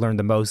possible to learn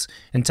the most.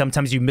 And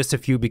sometimes you miss a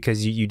few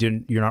because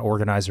you're not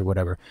organized or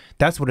whatever.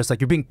 That's what it's like.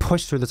 You're being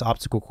pushed through this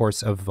obstacle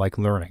course of like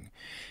learning.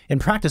 In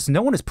practice,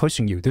 no one is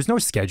pushing you. There's no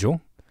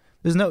schedule.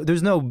 There's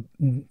no,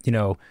 you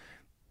know,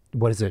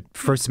 what is it?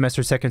 First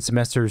semester, second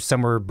semester,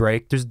 summer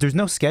break. There's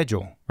no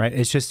schedule, right?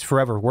 It's just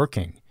forever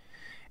working.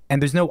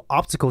 And there's no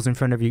obstacles in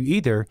front of you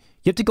either.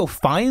 You have to go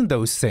find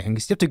those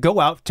things. You have to go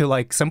out to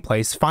like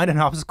someplace, find an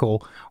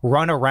obstacle,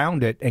 run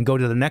around it, and go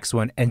to the next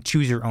one and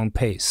choose your own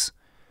pace.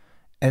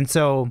 And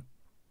so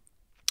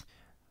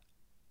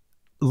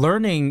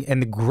learning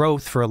and the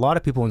growth for a lot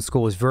of people in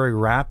school is very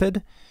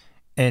rapid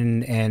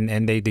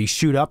and they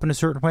shoot up in a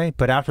certain way,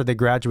 but after they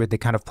graduate, they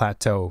kind of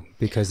plateau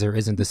because there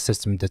isn't the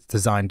system that's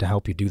designed to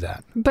help you do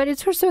that. But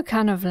it's also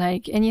kind of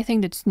like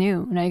anything that's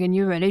new, like a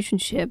new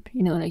relationship,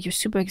 you know, like you're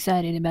super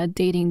excited about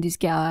dating this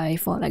guy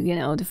for like, you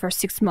know, the first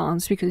 6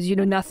 months because you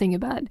know nothing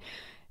about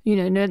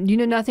you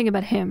know nothing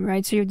about him,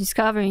 right? So you're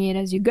discovering it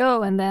as you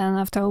go, and then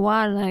after a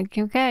while, like,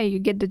 okay, you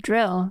get the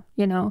drill,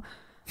 you know.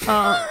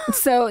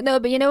 So no,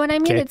 but you know what I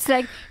mean? Okay. It's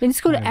like in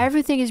school,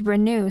 everything is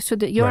brand new, so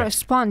that you're a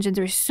sponge, and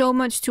there's so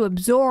much to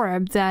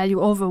absorb that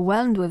you're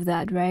overwhelmed with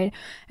that, right?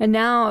 And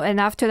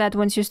after that,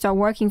 once you start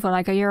working for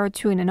like a year or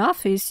two in an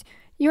office,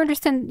 you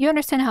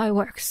understand how it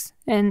works,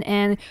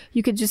 and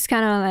you could just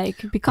kind of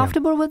like be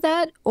comfortable with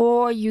that,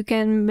 or you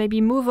can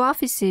maybe move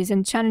offices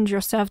and challenge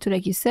yourself to,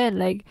 like you said,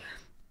 like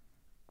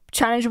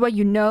challenge what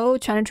you know,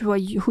 challenge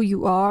who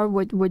you are,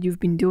 what you've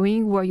been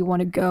doing, where you want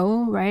to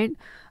go, right?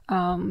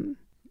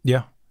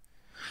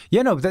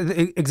 Yeah, no,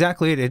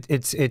 exactly.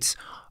 It's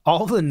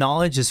all the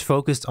knowledge is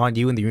focused on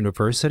you in the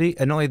university,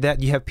 and not only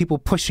that, you have people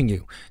pushing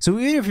you. So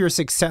even if you're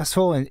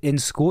successful in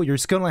school, you're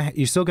still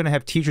gonna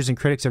have teachers and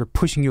critics that are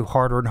pushing you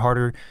harder and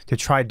harder to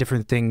try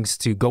different things,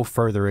 to go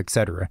further,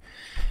 etc.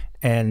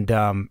 And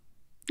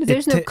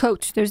there's no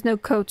coach. There's no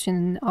coach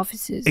in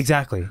offices.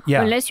 Exactly.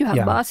 Yeah. Unless you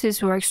have bosses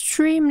who are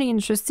extremely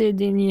interested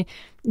in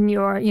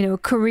your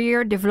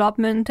career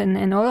development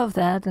and all of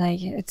that.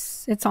 Like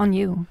it's on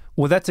you.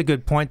 Well, that's a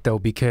good point though,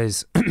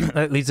 because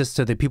that leads us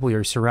to the people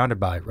you're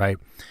surrounded by, right?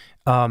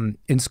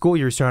 In school,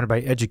 you're surrounded by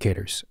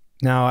educators.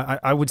 Now,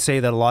 I would say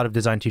that a lot of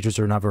design teachers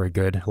are not very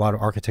good. A lot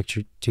of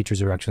architecture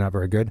teachers are actually not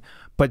very good.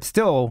 But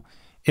still,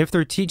 if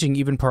they're teaching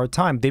even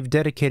part-time, they've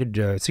dedicated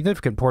a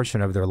significant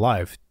portion of their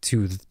life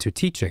to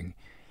teaching.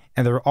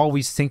 And they're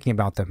always thinking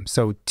about them.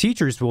 So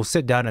teachers will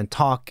sit down and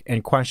talk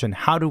and question,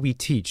 how do we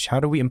teach?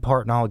 How do we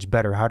impart knowledge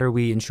better? How do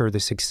we ensure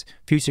the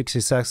future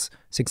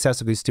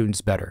success of these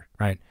students better,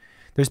 right?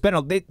 There's been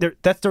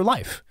that's their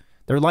life.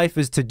 Their life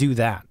is to do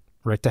that,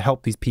 right? To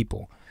help these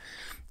people.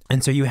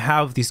 And so you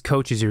have these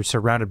coaches you're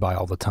surrounded by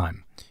all the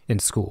time in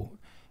school.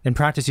 In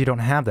practice, you don't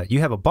have that.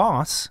 You have a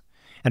boss,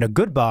 and a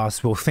good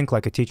boss will think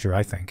like a teacher,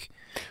 I think.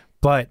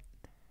 But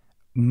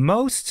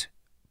most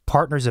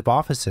partners of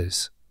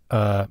offices,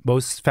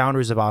 most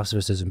founders of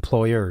offices,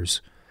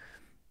 employers,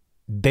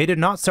 they did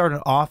not start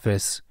an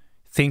office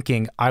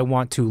thinking, I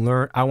want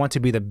to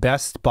be the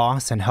best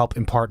boss and help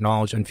impart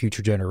knowledge on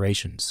future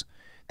generations.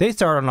 They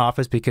started an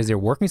office because they're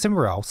working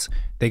somewhere else.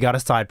 They got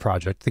a side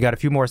project. They got a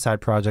few more side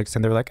projects,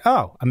 and they're like,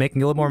 oh, I'm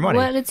making a little more money.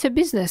 Well, it's a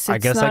business. I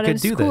guess I could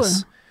do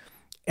this.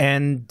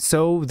 And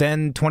so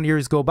then 20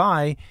 years go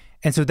by.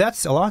 And so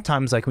that's a lot of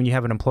times, like when you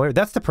have an employer,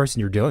 that's the person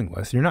you're dealing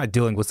with. You're not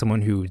dealing with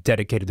someone who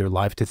dedicated their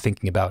life to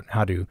thinking about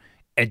how to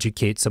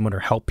educate someone or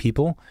help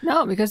people.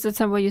 No, because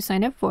that's not what you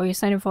sign up for. You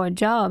sign up for a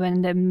job,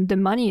 and the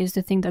money is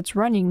the thing that's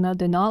running, not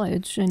the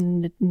knowledge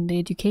and the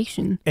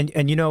education.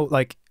 And you know,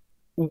 like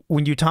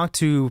when you talk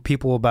to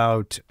people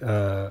about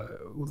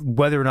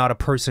whether or not a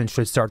person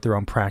should start their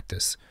own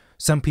practice,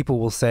 some people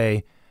will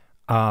say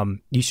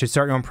you should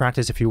start your own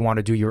practice if you want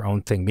to do your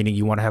own thing, meaning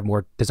you want to have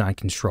more design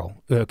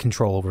control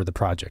over the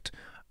project.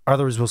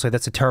 Others will say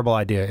that's a terrible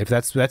idea. If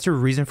that's your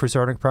reason for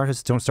starting a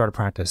practice, don't start a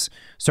practice.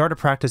 Start a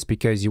practice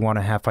because you want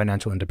to have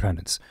financial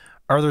independence.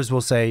 Others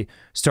will say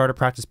start a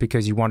practice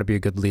because you want to be a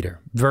good leader.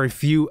 Very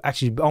few,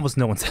 actually almost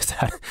no one says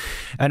that.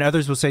 And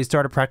others will say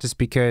start a practice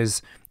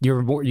because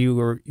you're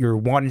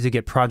wanting to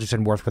get projects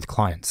and work with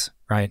clients,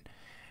 right?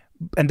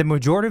 And the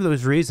majority of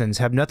those reasons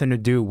have nothing to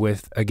do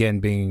with, again,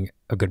 being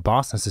a good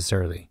boss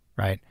necessarily,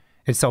 right?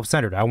 It's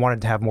self-centered. I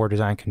wanted to have more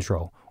design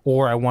control,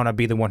 or I want to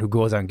be the one who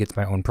goes out and gets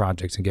my own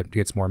projects and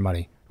gets more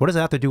money. What does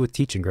that have to do with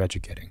teaching or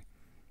educating,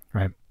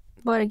 right?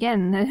 But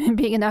again,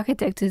 being an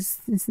architect is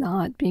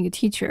not being a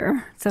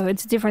teacher, so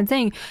it's a different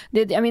thing.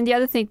 The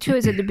other thing too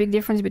is that the big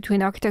difference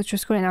between architecture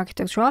school and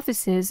architecture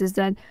offices is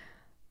that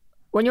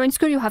when you're in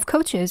school, you have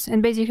coaches,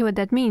 and basically what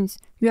that means,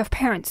 you have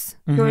parents.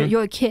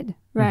 You're a kid,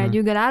 right?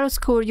 You get out of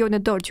school, you're an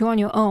adult, you're on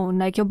your own.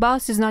 Like your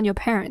boss is not your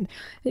parent.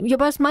 Your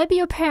boss might be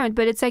your parent,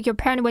 but it's like your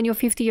parent when you're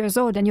 50 years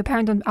old, and your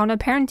parents are not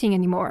parenting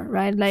anymore,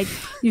 right? Like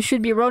you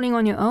should be rolling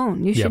on your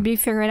own. You should be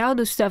figuring out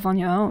this stuff on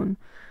your own.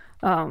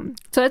 So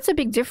that's a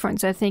big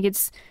difference. I think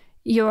it's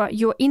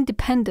you're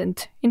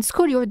independent. In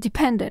school, you're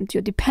dependent.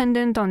 You're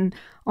dependent on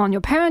your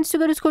parents to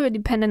go to school. You're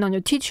dependent on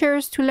your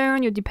teachers to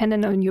learn. You're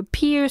dependent on your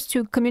peers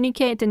to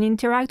communicate and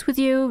interact with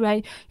you,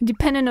 right? You're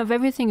dependent of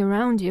everything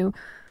around you.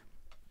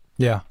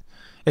 Yeah.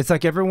 It's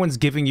like everyone's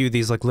giving you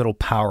these like little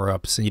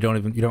power-ups, and you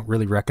don't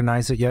really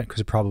recognize it yet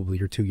because probably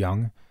you're too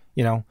young.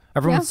 You know,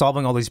 everyone's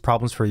solving all these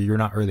problems for you. You're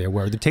not really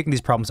aware. They're taking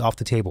these problems off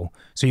the table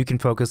so you can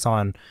focus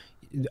on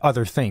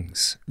other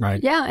things,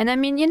 right? Yeah, and I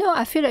mean,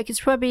 I feel like it's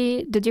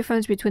probably the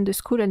difference between the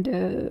school and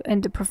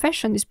the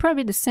profession is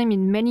probably the same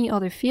in many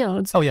other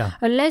fields. Oh yeah.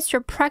 Unless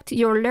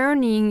you're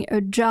learning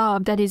a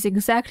job that is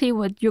exactly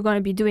what you're going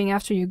to be doing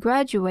after you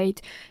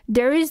graduate,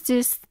 there is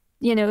this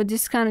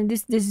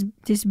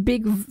this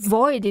big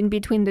void in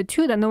between the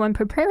two that no one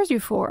prepares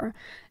you for,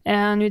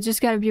 and you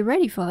just got to be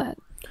ready for that.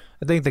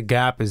 I think the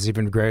gap is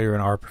even greater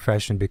in our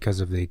profession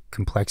because of the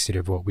complexity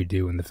of what we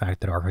do and the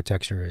fact that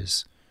architecture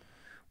is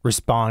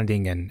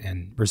responding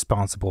and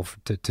responsible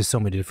to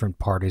so many different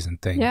parties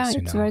and things. Yeah,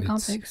 it's very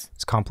complex.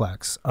 It's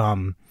complex.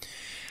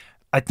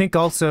 I think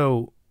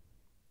also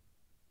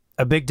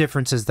a big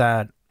difference is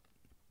that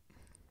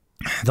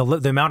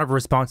the amount of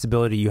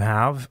responsibility you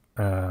have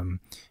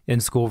in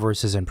school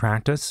versus in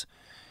practice.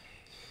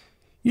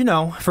 You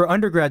know, for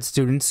undergrad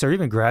students or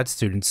even grad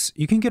students,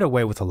 you can get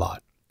away with a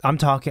lot.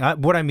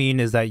 What I mean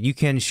is that you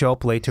can show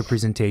up late to a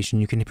presentation,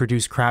 you can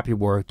produce crappy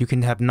work, you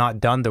can have not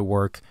done the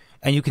work,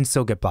 and you can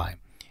still get by.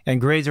 And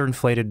grades are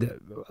inflated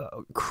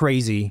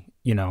crazy,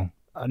 you know,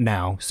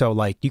 now. So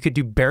like you could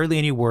do barely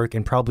any work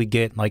and probably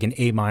get like an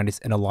A-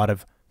 in a lot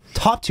of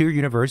top tier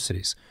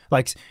universities.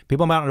 Like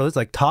people might not know this,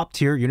 like top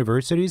tier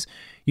universities,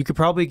 you could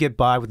probably get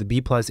by with a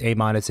B+,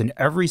 A- in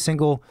every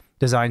single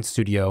design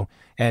studio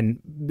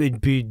and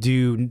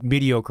do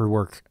mediocre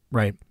work,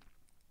 right?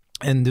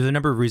 And there's a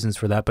number of reasons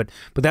for that, but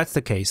that's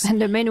the case.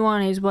 And the main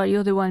one is, well,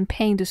 you're the one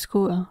paying the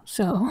school,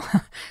 so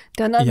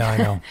they're not. Yeah, I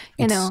know.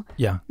 You know.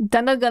 Yeah.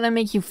 They're not gonna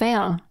make you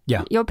fail.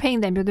 Yeah. You're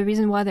paying them. You're the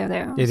reason why they're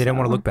there. Yeah, they don't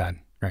want to look bad,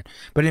 right?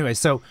 But anyway,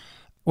 so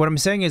what I'm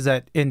saying is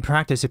that in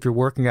practice, if you're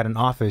working at an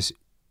office,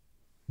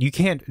 you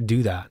can't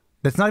do that.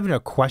 That's not even a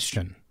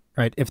question,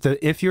 right?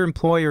 If your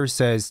employer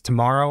says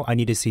tomorrow I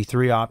need to see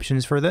 3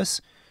 options for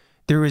this,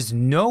 there is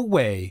no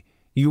way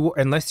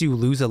unless you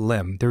lose a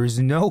limb, there is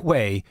no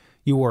way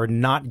you are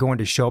not going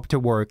to show up to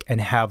work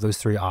and have those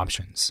 3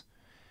 options.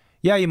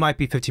 Yeah, you might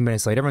be 15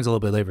 minutes late. Everyone's a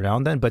little bit later now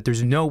and then, but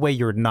there's no way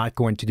you're not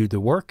going to do the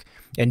work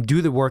and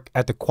do the work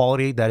at the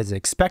quality that is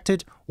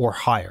expected or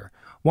higher.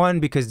 One,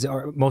 because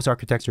most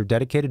architects are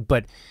dedicated,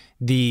 but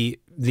the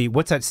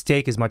what's at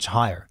stake is much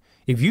higher.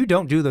 If you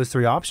don't do those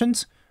 3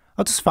 options,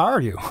 I'll just fire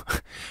you.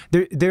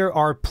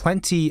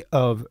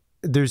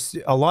 There's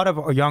a lot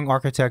of young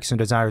architects and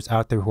designers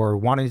out there who are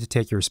wanting to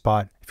take your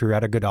spot if you're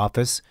at a good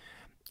office.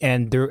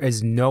 And there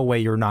is no way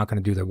you're not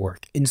going to do the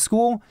work. In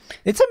school,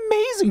 it's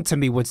amazing to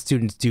me what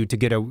students do to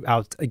get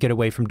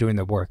away from doing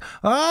the work.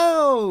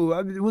 Oh,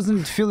 I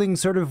wasn't feeling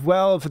sort of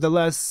well for the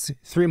last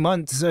 3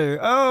 months.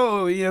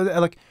 Oh, you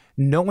know, like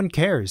no one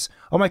cares.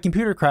 Oh, my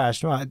computer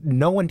crashed.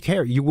 No one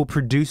cares. You will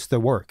produce the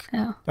work.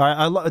 Yeah.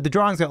 The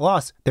drawings got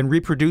lost. Then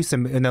reproduce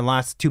them in the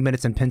last 2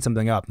 minutes and pin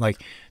something up.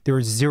 Like there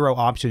are 0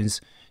 options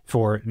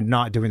for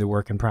not doing the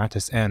work in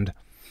practice. And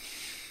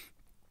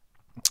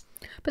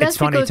but that's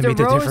because the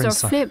roles are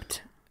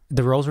flipped.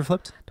 The roles are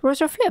flipped? The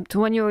roles are flipped.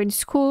 When you're in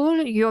school,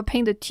 you're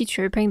paying the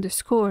teacher, you're paying the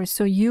school.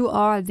 So you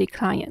are the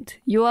client.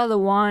 You are the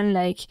one,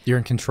 like... You're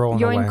in control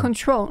You're in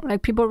control.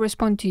 Like people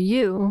respond to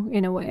you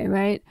in a way,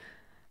 right?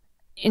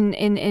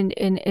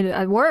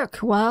 At work,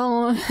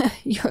 well,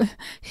 you're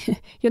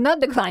not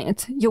the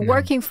client. You're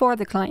working for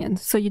the client.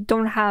 So you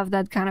don't have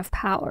that kind of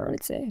power,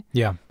 let's say.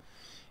 Yeah.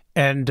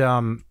 And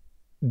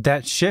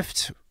that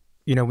shift...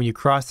 You know, when you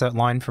cross that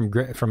line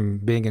from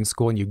being in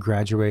school and you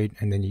graduate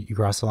and then you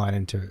cross the line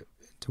into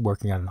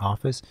working at an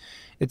office,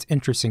 it's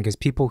interesting because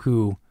people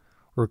who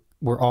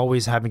were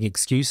always having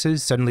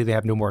excuses, suddenly they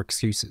have no more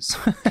excuses.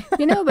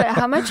 You know, but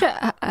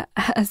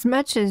as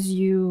much as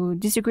you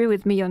disagree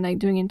with me on like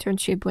doing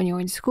internship when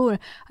you're in school,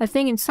 I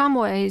think in some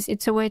ways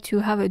it's a way to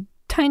have a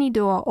tiny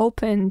door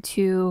open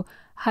to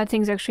how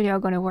things actually are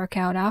going to work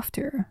out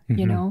after,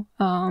 you know,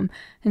 and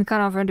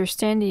kind of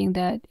understanding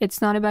that it's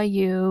not about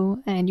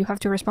you and you have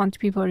to respond to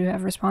people who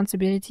have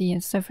responsibility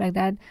and stuff like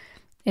that.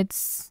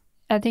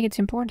 I think it's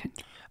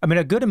important. I mean,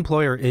 a good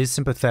employer is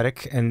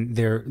sympathetic and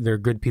they're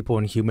good people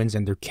and humans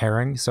and they're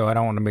caring. So I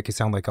don't want to make it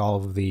sound like all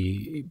of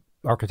the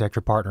architecture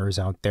partners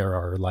out there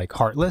are like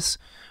heartless,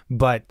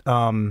 but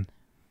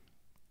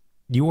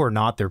you are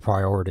not their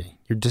priority.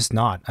 You're just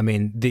not. I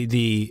mean,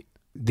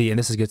 and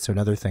this gets to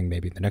another thing,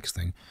 maybe the next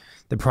thing.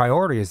 The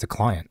priority is the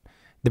client.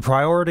 The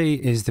priority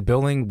is the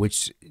building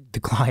which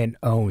the client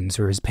owns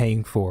or is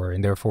paying for,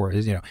 and therefore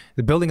is, you know,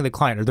 the building and the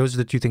client. Or those are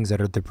the 2 things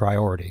that are the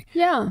priority.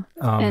 Yeah,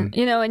 and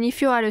you know, and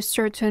if you're at a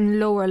certain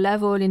lower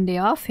level in the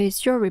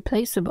office, you're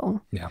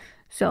replaceable. Yeah.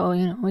 So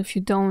you know, if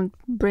you don't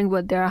bring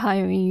what they're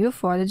hiring you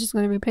for, they're just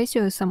going to replace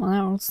you with someone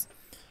else.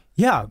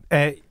 Yeah,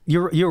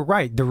 you're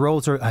right. The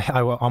roles are. I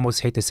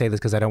almost hate to say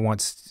this because I don't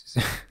want.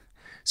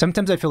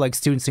 Sometimes I feel like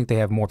students think they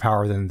have more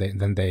power than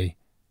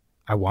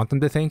I want them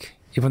to think,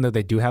 even though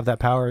they do have that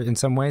power in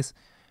some ways.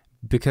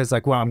 Because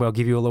like, well, I'm going to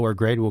give you a lower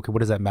grade. Well, what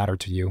does that matter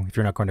to you if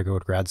you're not going to go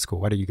to grad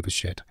school? Why do you give a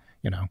shit?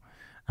 You know.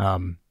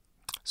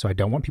 So I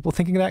don't want people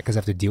thinking that because I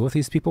have to deal with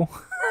these people.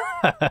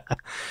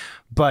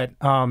 But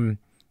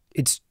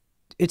it's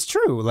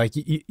true. Like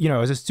you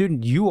know, as a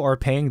student, you are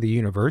paying the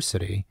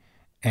university,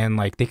 and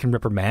like they can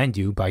reprimand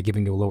you by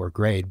giving you a lower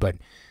grade, but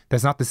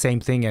that's not the same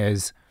thing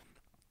as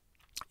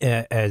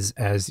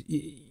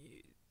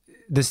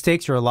the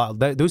stakes are a lot.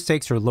 Those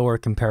stakes are lower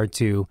compared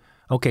to,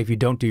 okay, if you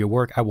don't do your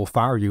work, I will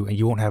fire you and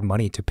you won't have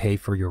money to pay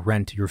for your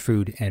rent, your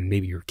food, and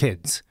maybe your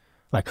kids.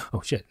 Like, oh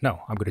shit,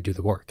 no, I'm going to do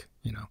the work,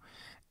 you know?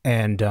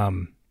 And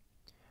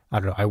I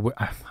don't know,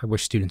 I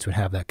wish students would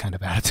have that kind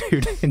of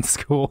attitude in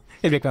school.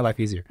 It'd make my life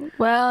easier.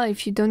 Well,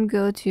 if you don't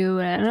go to,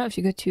 I don't know, if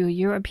you go to a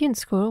European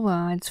school,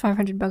 well, it's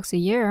 $500 a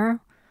year.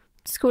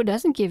 School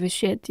doesn't give a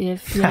shit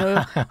if you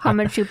know how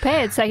much you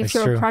pay. It's like if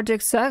your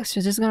project sucks,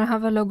 you're just gonna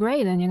have a low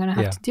grade and you're gonna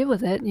have to deal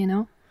with it. You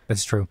know.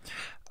 That's true.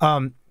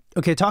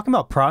 Okay, talking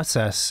about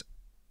process.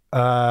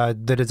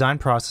 the design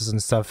process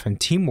and stuff, and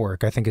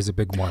teamwork, I think, is a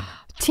big one.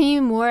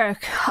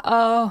 Teamwork.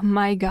 Oh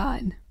my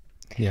God.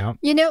 Yeah.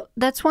 You know,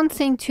 that's one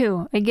thing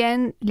too.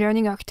 Again,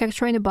 learning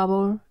architecture in a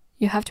bubble,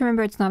 you have to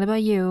remember it's not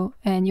about you,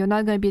 and you're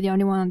not going to be the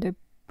only one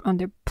on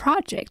the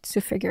project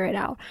to figure it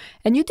out.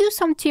 And you do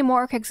some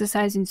teamwork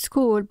exercise in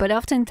school, but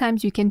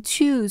oftentimes you can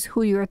choose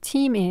who your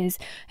team is,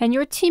 and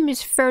your team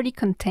is fairly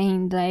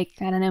contained. Like,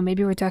 I don't know,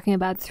 maybe we're talking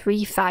about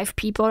 3-5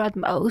 people at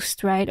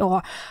most, right?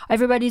 Or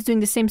everybody's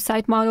doing the same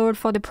site model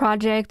for the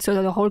project, so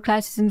that the whole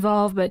class is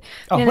involved. But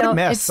what a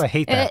mess! I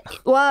hate that.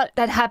 Well,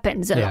 that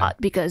happens a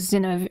lot because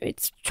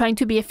it's trying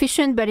to be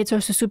efficient, but it's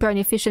also super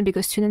inefficient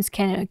because students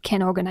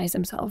can't organize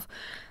themselves.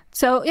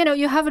 So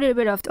you have a little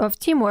bit of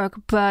teamwork,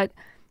 but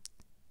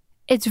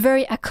it's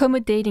very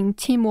accommodating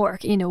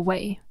teamwork in a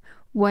way.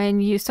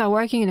 When you start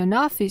working in an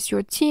office,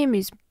 your team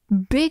is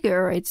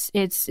bigger. It's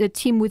a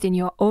team within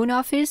your own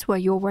office where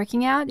you're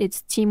working at. It's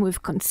a team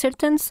with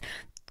consultants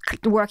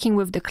working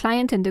with the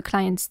client and the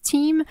client's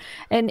team.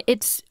 And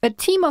it's a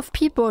team of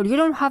people you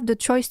don't have the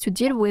choice to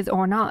deal with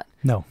or not.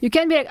 No. You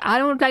can't be like, I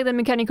don't like the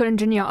mechanical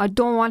engineer. I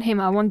don't want him.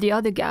 I want the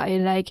other guy.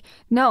 Like,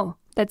 no,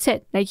 that's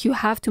it. Like, you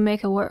have to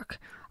make it work.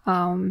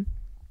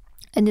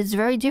 And it's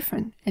very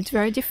different. It's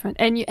very different.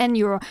 And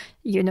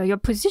your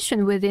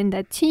position within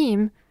that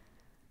team,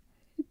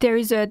 there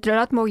is a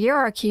lot more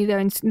hierarchy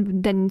there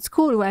than in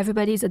school, where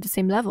everybody's at the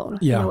same level.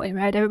 In a way,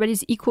 right?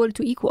 Everybody's equal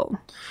to equal.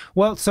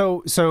 Well,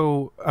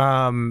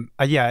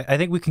 I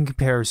think we can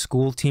compare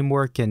school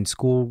teamwork and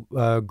school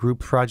group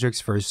projects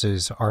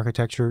versus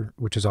architecture,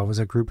 which is always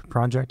a group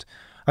project.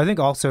 I think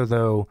also,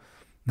 though,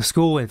 the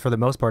school, and for the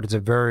most part, it's a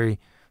very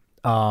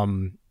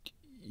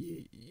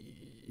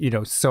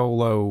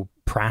solo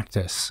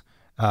practice.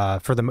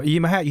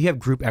 You have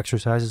group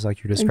exercises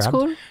like you described. In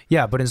school?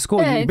 Yeah, but in school,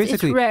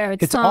 basically, it's rare.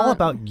 It's all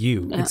about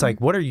you. Yeah. It's like,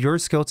 what are your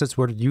skill sets?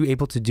 What are you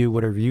able to do?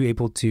 What are you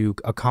able to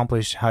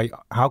accomplish?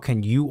 How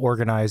can you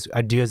organize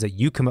ideas that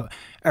you come up?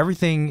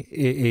 Everything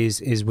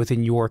is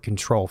within your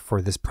control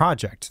for this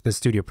project, the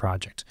studio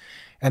project,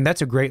 and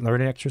that's a great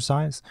learning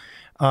exercise.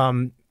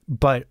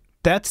 But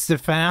that's the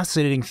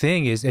fascinating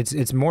thing, is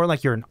it's more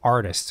like you're an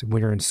artist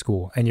when you're in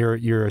school and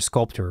you're a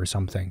sculptor or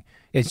something.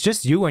 It's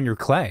just you and your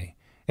clay.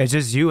 It's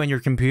just you and your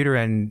computer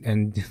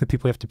and the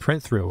people you have to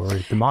print through, or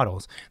the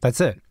models.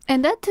 That's it.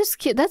 And that's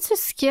a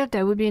skill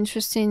that would be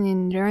interesting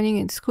in learning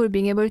in school,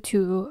 being able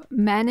to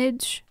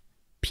manage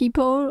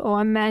people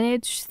or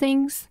manage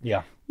things.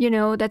 Yeah.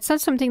 That's not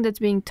something that's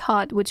being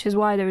taught, which is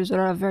why there's a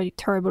lot of very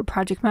terrible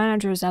project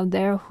managers out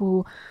there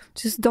who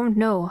just don't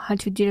know how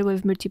to deal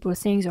with multiple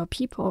things or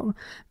people.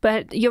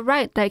 But you're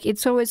right. Like,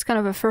 it's always kind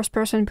of a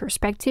first-person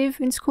perspective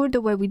in school, the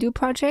way we do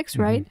projects,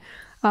 right?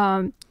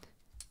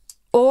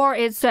 Or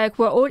it's like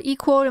we're all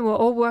equal and we're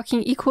all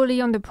working equally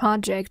on the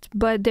project,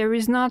 but there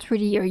is not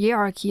really a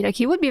hierarchy.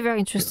 Like, it would be very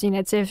interesting,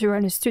 let's say, if you were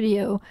in a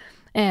studio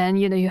and,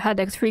 you had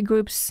like 3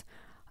 groups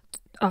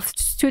of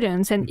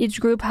students, and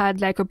each group had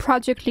like a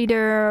project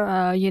leader,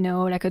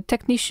 like a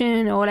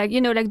technician, or like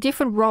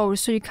different roles.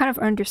 So you kind of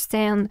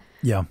understand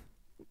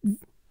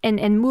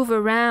and move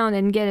around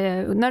and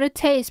get not a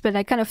taste, but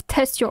like kind of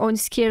test your own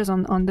skills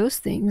on those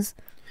things.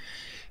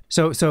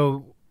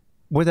 So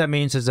what that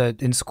means is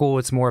that in school,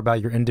 it's more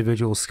about your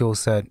individual skill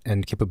set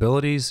and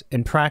capabilities.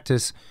 In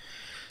practice,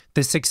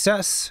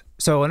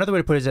 so another way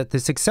to put it is that the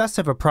success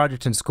of a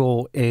project in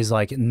school is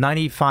like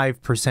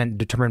 95%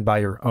 determined by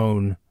your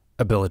own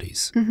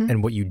abilities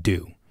and what you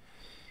do.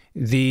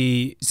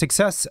 The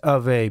success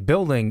of a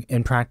building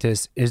in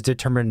practice is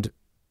determined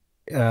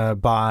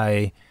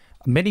by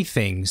many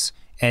things,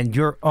 and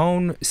your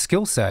own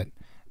skill set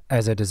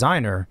as a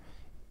designer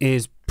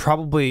is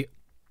probably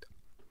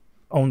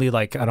only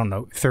like, I don't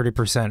know,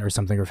 30% or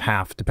something, or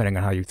half, depending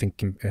on how you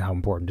think how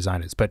important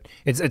design is. But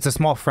it's a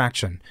small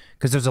fraction,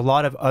 because there's a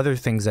lot of other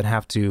things that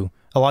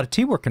a lot of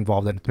teamwork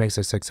involved that makes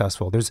us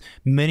successful. There's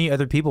many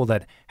other people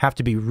that have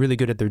to be really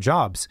good at their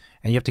jobs,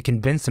 and you have to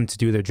convince them to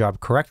do their job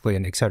correctly,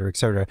 and et cetera,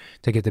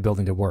 to get the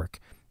building to work.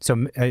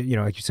 So,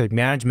 like you said,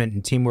 management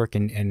and teamwork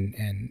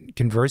and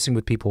conversing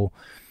with people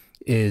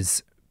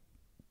is,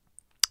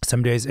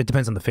 some days, it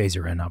depends on the phase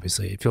you're in,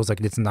 obviously. It feels like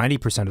it's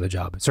 90% of the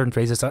job. Certain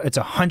phases, it's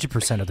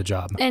 100% of the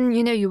job. And,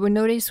 you will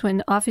notice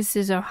when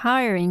offices are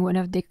hiring, one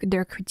of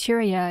their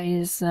criteria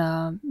is,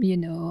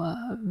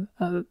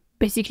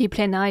 basically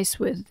play nice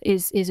with,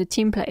 is a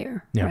team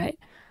player, right?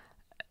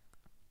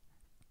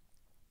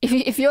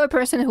 If you're a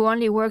person who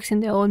only works in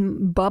their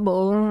own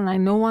bubble, like,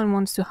 no one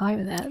wants to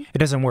hire that. It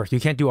doesn't work. You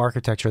can't do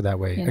architecture that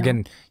way.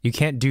 Again, you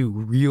can't do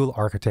real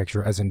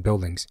architecture as in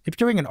buildings. If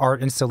you're doing an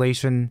art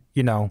installation,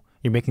 you're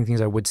making things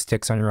out of wood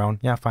sticks on your own,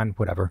 yeah, fine,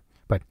 whatever.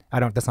 But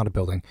that's not a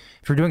building.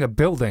 If you're doing a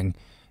building,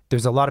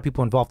 there's a lot of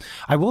people involved.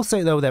 I will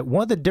say, though, that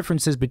one of the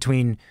differences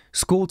between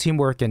school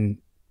teamwork and,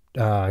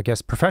 I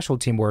guess, professional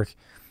teamwork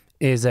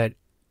is that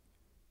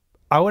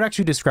I would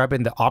actually describe it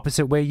in the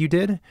opposite way you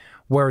did,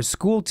 where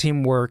school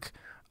teamwork,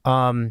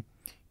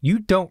 you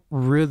don't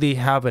really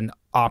have an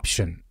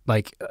option.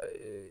 Like,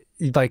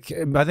 like,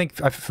 I think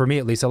for me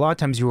at least, a lot of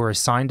times you are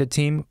assigned a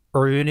team,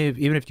 or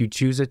even if you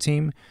choose a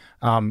team,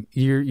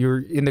 you're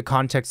in the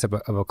context of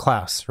a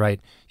class, right?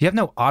 You have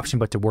no option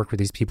but to work with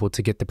these people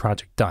to get the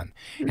project done.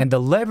 And the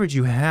leverage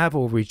you have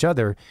over each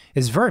other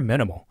is very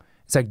minimal.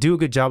 It's like, do a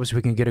good job so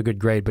we can get a good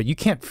grade, but you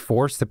can't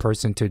force the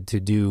person to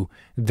do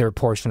their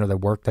portion of the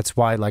work. That's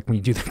why, like, when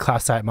you do the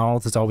class site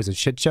models, it's always a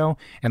shit show,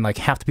 and like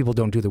half the people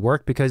don't do the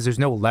work because there's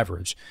no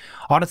leverage.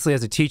 Honestly,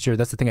 as a teacher,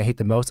 that's the thing I hate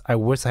the most. I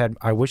wish I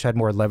had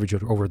more leverage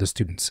over the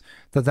students.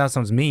 That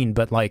sounds mean,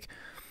 but like,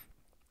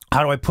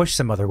 how do I push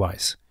them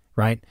otherwise,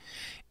 right?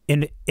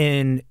 In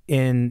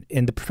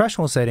the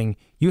professional setting,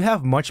 you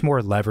have much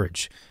more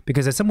leverage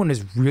because if someone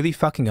is really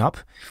fucking up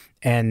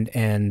and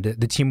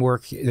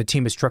the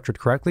team is structured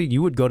correctly,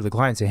 you would go to the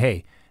client and say,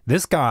 hey,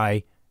 this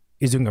guy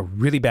is doing a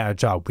really bad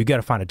job. We got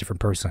to find a different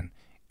person.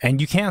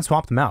 And you can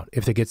swap them out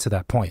if it gets to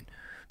that point,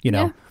 you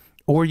know, yeah.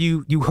 Or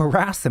you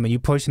harass them and you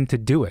push them to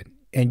do it.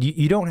 And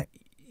you don't,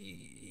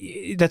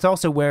 that's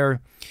also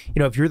where, you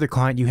know, if you're the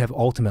client, you have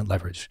ultimate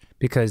leverage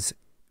because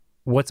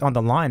what's on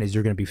the line is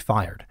you're going to be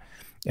fired.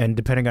 And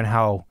depending on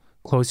how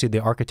closely the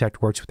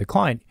architect works with the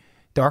client,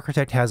 the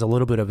architect has a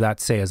little bit of that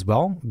say as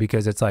well,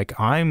 because it's like,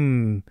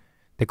 I'm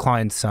the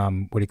client's,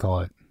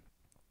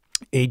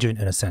 agent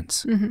in a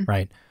sense,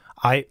 right?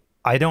 I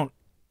don't,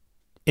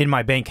 in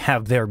my bank,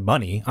 have their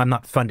money. I'm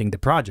not funding the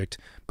project,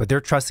 but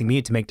they're trusting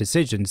me to make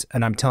decisions.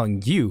 And I'm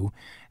telling you,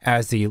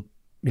 as the,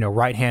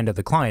 right hand of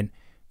the client,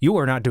 you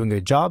are not doing a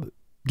good job.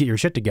 Get your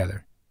shit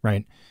together,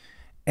 right?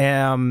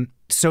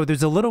 So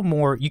there's a little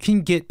more, you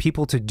can get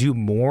people to do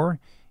more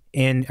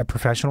in a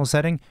professional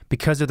setting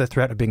because of the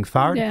threat of being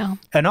fired,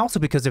 and also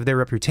because of their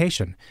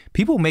reputation.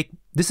 People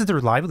this is their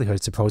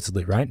livelihood,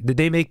 supposedly, right?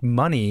 They make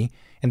money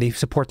and they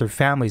support their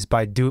families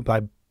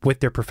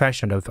with their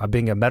profession of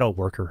being a metal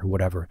worker or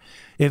whatever.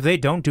 If they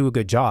don't do a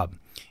good job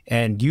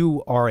and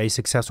you are a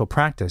successful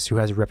practice who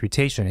has a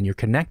reputation and you're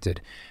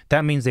connected,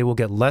 that means they will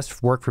get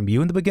less work from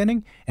you in the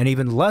beginning, and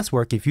even less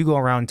work if you go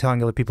around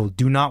telling other people,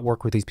 do not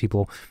work with these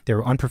people,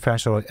 they're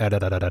unprofessional,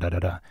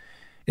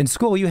 In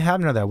school, you have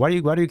none of that. Why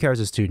do you care as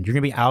a student? You're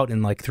going to be out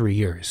in like 3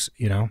 years,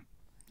 Yeah.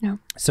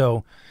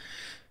 So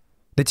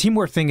the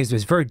teamwork thing is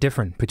very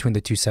different between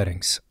the two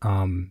settings.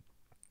 I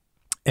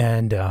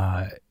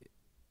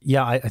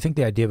think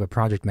the idea of a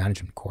project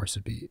management course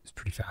is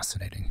pretty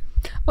fascinating.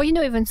 Well,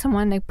 even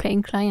someone like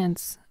paying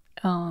clients,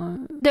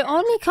 the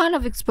only kind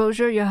of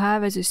exposure you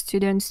have as a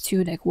student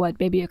to like what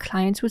maybe a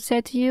client would say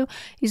to you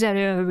is at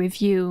a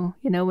review,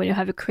 when you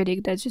have a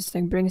critic that just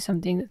like brings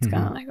something that's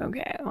kind of like,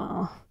 okay,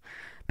 well...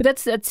 But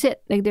that's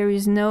it. Like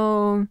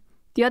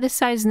the other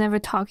side is never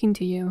talking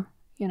to you,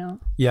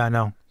 Yeah, I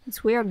know.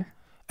 It's weird.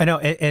 I know.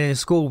 And in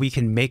school, we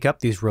can make up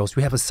these rules.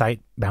 We have a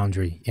site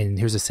boundary, and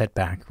here's a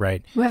setback,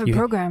 right? We have a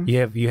program.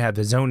 You have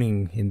the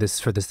zoning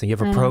for this thing. You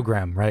have a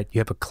program, right? You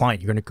have a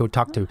client. You're going to go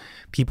talk to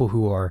people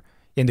who are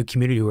in the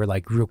community who are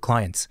like real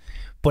clients.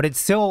 But it's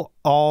still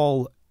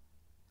all...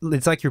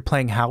 It's like you're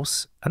playing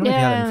house. I don't know if you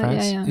have that in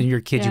France. And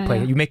your kids,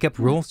 you make up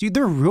rules.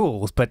 They're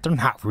rules, but they're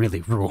not really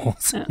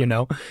rules,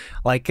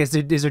 Like, is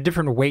there a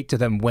different weight to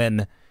them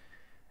when,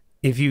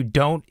 if you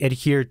don't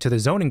adhere to the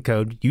zoning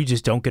code, you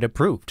just don't get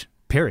approved,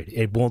 period.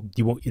 It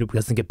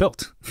doesn't get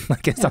built.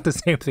 Like, it's not the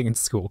same thing in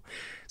school.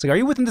 It's like, are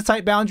you within the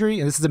site boundary?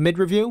 And this is a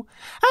mid-review?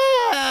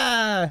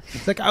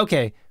 It's like,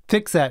 okay,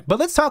 fix that. But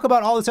let's talk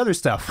about all this other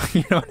stuff.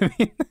 You know what I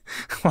mean?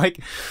 Like,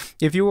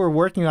 if you were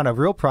working on a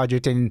real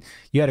project and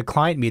you had a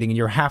client meeting and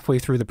you're halfway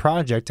through the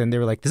project and they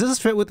were like, does this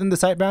fit within the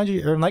site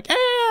boundary? Or I'm like,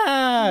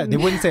 they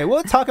wouldn't say, well,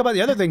 let's talk about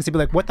the other things. They'd be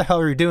like, what the hell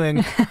are you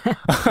doing?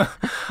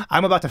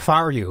 I'm about to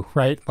fire you,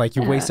 right? Like,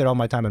 you wasted all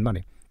my time and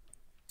money.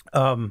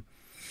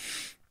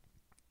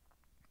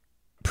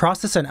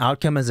 Process and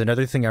outcome is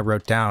another thing I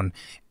wrote down.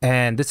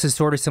 And this is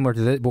sort of similar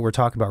to what we're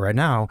talking about right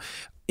now.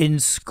 In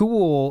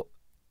school,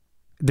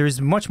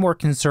 there's much more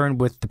concern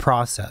with the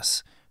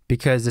process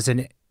because it's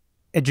an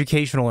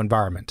educational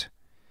environment.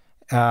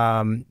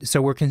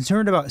 So we're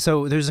concerned about,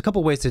 so there's a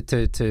couple ways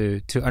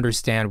to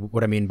understand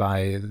what I mean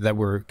by that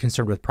we're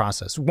concerned with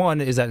process.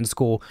 One is that in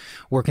school,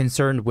 we're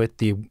concerned with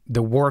the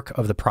work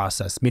of the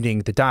process, meaning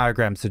the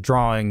diagrams, the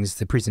drawings,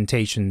 the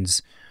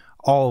presentations,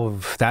 all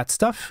of that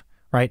stuff,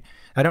 right?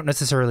 I don't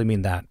necessarily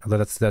mean that, although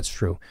that's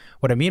true.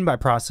 What I mean by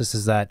process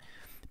is that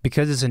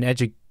because it's an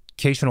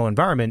educational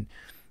environment,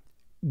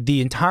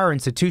 the entire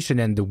institution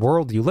and the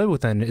world you live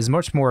within is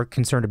much more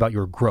concerned about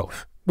your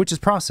growth, which is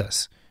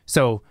process.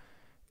 So,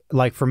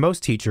 like for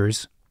most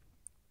teachers,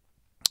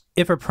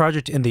 if a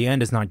project in the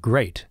end is not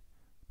great,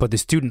 but the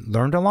student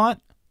learned a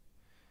lot,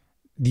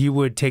 you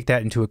would take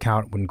that into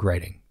account when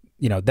grading.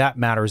 That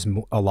matters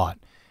a lot.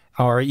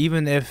 Or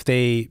even if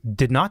they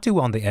did not do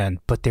well in the end,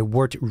 but they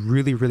worked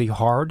really, really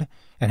hard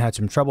and had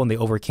some trouble and they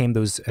overcame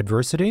those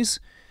adversities,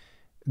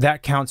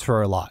 that counts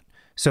for a lot.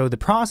 So the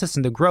process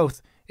and the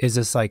growth is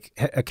this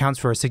accounts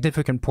for a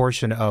significant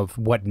portion of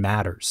what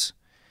matters.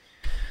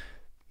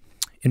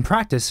 In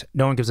practice,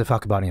 no one gives a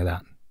fuck about any of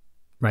that,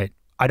 right?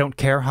 I don't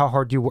care how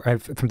hard you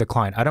work from the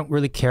client. I don't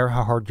really care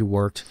how hard you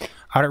worked.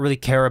 I don't really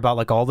care about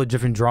like all the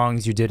different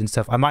drawings you did and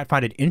stuff. I might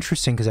find it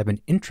interesting because I have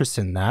an interest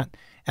in that,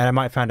 and I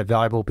might find it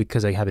valuable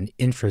because I have an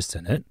interest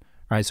in it,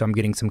 right? So I'm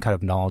getting some kind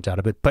of knowledge out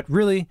of it. But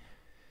really,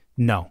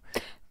 no.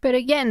 But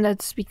again,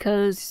 that's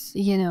because,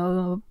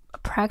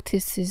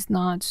 practice is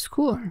not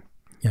school.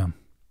 Yeah.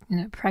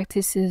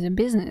 Practice is a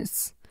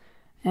business.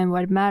 And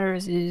what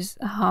matters is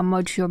how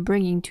much you're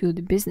bringing to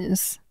the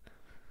business.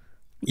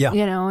 Yeah.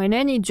 In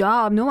any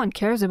job, no one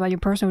cares about your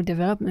personal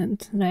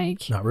development.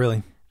 Like, not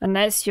really.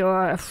 Unless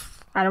you're,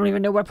 I don't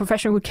even know what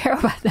profession would care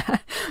about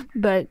that.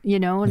 But,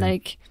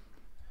 like...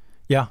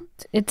 Yeah.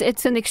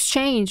 It's an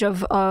exchange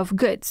of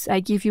goods. I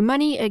give you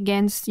money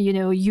against,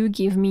 you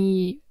give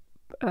me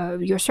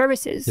your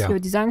services, your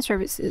design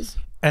services.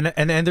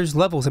 And there's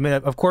levels. I mean,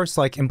 of course,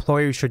 like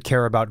employers should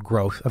care about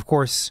growth. Of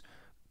course,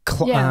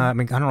 I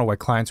mean, I don't know why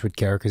clients would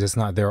care because it's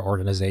not their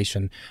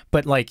organization.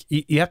 But like,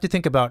 you have to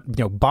think about,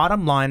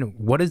 bottom line,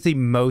 what is the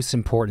most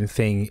important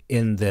thing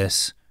in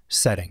this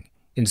setting?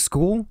 In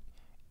school,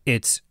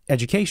 it's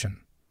education,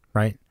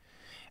 right?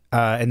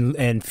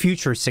 And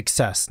future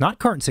success, not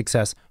current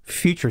success,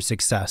 future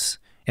success.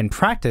 In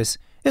practice,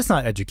 it's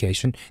not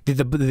education.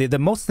 The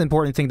most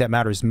important thing that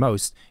matters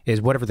most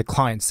is whatever the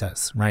client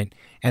says, right?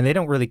 And they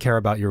don't really care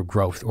about your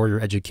growth or your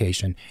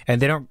education.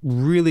 And they don't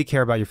really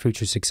care about your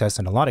future success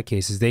in a lot of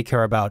cases. They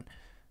care about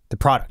the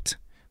product,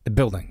 the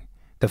building,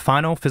 the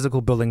final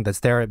physical building that's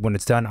there. When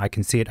it's done, I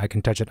can see it, I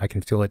can touch it, I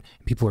can feel it.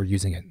 People are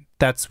using it.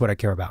 That's what I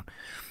care about.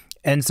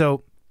 And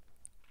so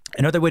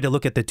another way to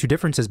look at the two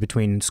differences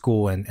between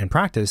school and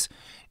practice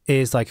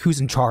is like who's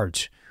in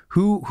charge.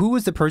 Who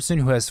is the person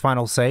who has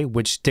final say,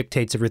 which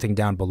dictates everything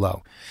down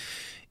below?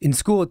 In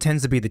school, it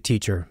tends to be the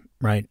teacher,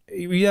 right?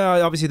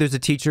 Yeah, obviously there's a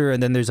teacher,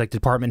 and then there's like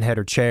department head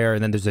or chair,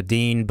 and then there's a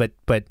dean. But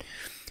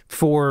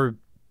for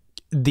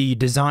the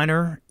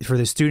designer, for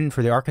the student,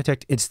 for the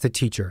architect, it's the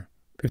teacher.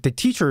 If the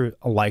teacher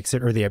likes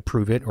it or they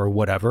approve it or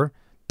whatever,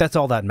 that's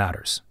all that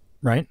matters,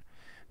 right?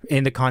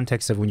 In the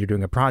context of when you're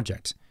doing a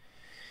project.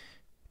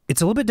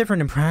 It's a little bit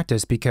different in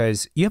practice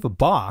because you have a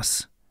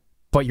boss,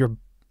 but your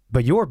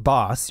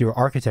boss, your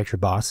architecture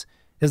boss,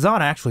 is not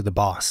actually the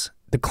boss.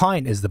 The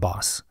client is the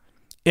boss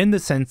in the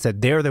sense that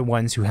they're the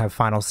ones who have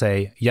final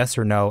say, yes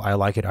or no, I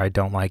like it, I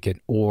don't like it,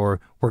 or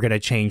we're going to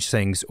change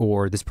things,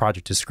 or this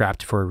project is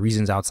scrapped for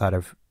reasons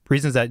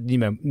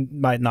that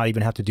might not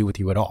even have to do with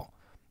you at all,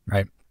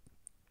 right?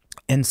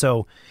 And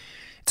so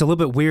it's a little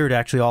bit weird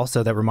actually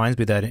also that reminds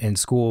me that in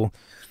school,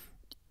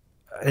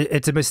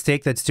 it's a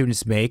mistake that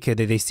students make.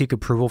 They seek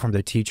approval from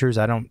their teachers.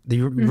 They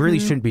really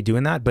shouldn't be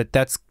doing that, but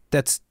that's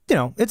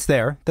it's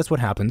there. That's what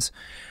happens.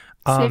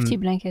 Safety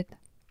blanket.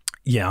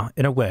 Yeah,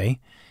 in a way.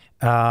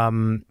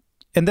 And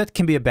that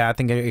can be a bad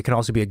thing. It can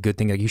also be a good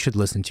thing. Like you should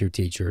listen to your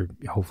teacher,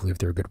 hopefully if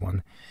they're a good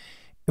one.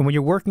 And when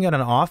you're working at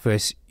an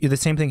office, the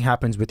same thing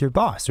happens with your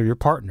boss or your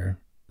partner,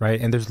 right?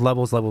 And there's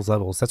levels.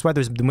 That's why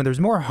when there's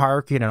more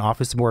hierarchy in an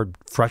office, the more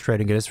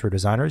frustrating it is for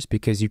designers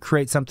because you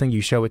create something,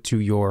 you show it to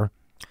your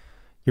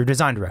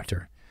design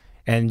director,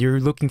 and you're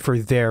looking for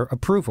their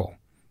approval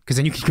because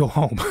then you can go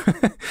home,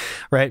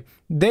 right?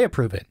 They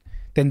approve it.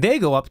 Then they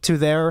go up to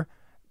their,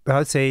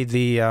 let's say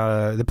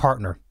the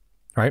partner,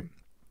 right?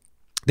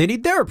 They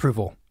need their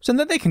approval. So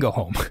then they can go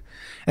home.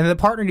 And then the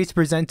partner needs to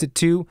present it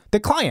to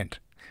the client,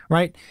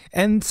 right?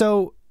 And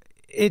so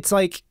it's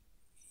like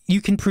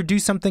you can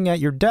produce something at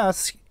your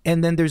desk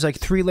and then there's like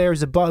 3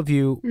 layers above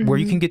you where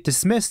you can get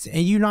dismissed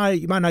and you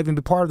might not even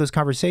be part of those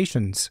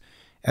conversations.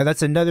 And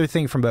that's another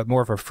thing from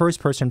more of a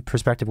first-person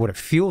perspective, what it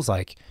feels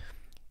like.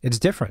 It's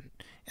different.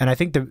 And I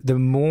think the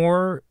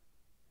more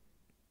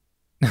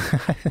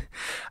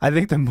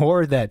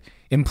that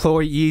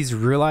employees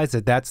realize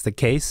that that's the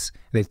case,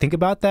 they think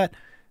about that,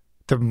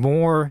 the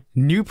more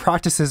new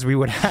practices we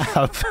would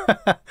have.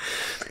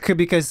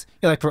 Because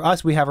like for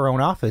us, we have our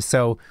own office.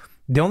 So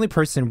the only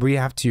person we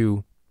have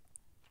to,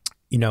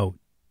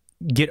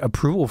 get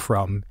approval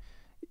from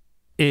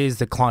is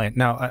the client.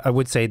 Now, I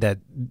would say that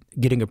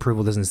getting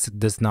approval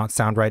does not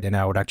sound right, and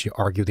I would actually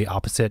argue the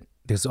opposite.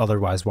 Because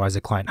otherwise, why is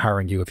the client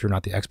hiring you if you're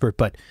not the expert?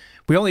 But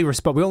we only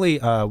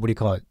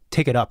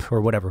take it up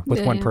or whatever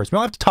with one person. We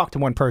don't have to talk to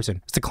one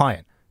person. It's the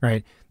client,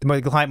 right?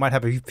 The client might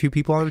have a few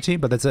people on their team,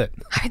 but that's it.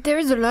 There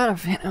is a lot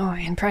of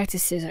in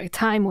practices like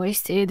time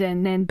wasted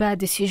and then bad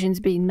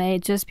decisions being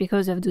made just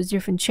because of those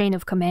different chain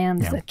of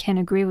commands that can't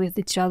agree with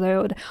each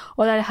other,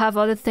 or that have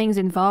other things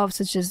involved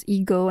such as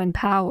ego and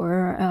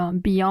power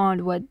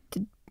beyond what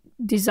the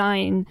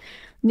design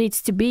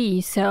needs to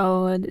be.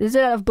 So there's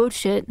a lot of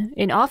bullshit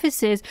in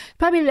offices,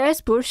 probably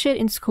less bullshit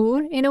in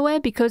school in a way,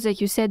 because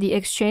like you said, the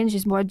exchange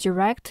is more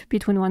direct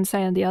between one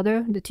side and the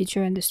other, the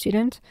teacher and the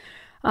student.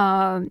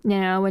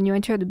 When you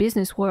enter the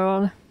business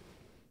world,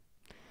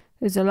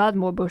 there's a lot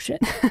more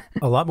bullshit.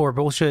 A lot more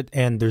bullshit,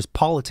 and there's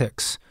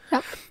politics.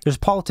 Yep. There's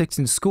politics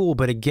in school,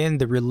 but again,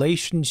 the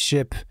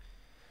relationship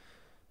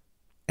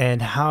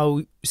and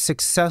how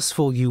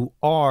successful you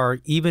are,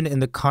 even in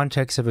the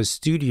context of a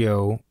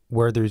studio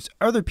where there's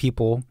other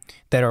people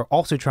that are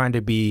also trying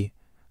to be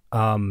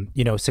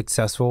you know,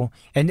 successful.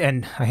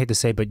 And I hate to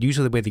say, but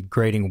usually the way the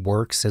grading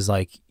works is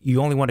like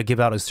you only want to give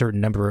out a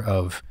certain number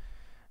of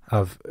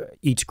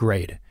each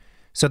grade.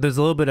 So there's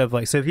a little bit of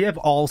like, so if you have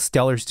all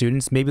stellar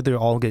students, maybe they're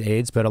all get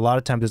A's, but a lot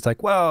of times it's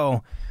like,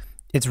 well,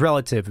 it's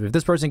relative. If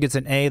this person gets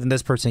an A, then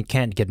this person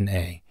can't get an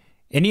A.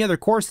 Any other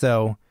course,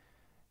 though,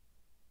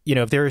 you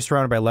know, if they were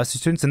surrounded by lesser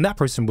students, then that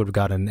person would have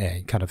gotten an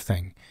A, kind of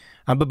thing.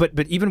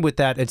 But even with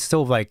that, it's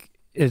still like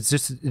it's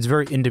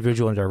very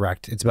individual and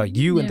direct. It's about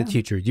you and the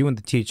teacher, you and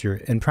the teacher.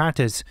 In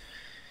practice,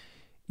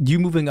 you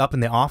moving up in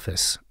the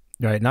office,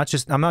 right?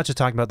 I'm not just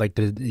talking about like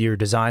your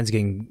designs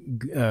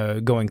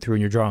getting going through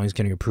and your drawings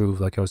getting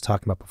approved, like I was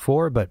talking about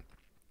before, but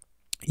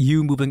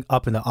you moving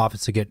up in the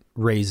office to get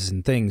raises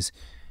and things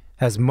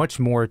has much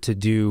more to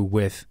do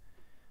with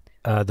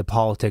the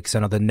politics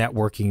and the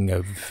networking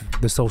of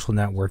the social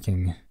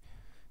networking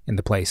in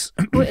the place.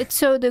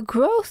 So the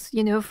growth,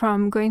 you know,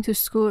 from going to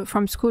school,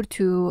 from school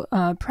to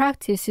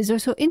practice is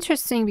also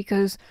interesting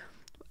because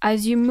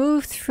as you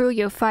move through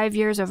your 5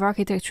 years of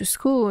architecture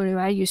school,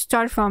 right, you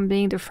start from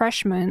being the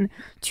freshman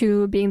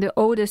to being the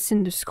oldest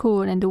in the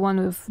school and the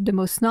one with the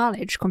most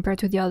knowledge compared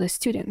to the other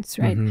students,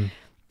 right? Mm-hmm.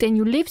 Then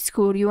you leave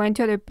school, you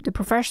enter the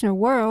professional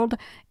world,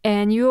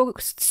 and you're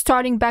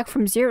starting back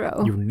from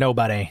zero. You're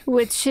nobody.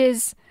 Which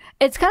is,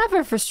 it's kind of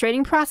a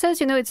frustrating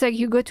process. You know, it's like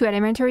you go to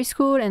elementary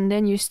school and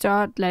then you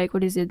start like,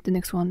 what is it, the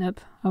next one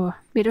up? Oh,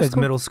 middle school? It's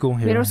middle school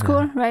here. Middle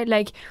school, right?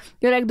 Like,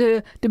 you're like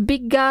the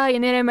big guy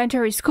in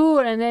elementary school,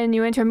 and then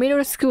you enter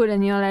middle school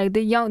and you're like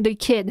the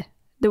kid,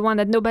 the one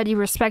that nobody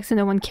respects and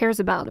no one cares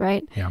about,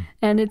 right? Yeah.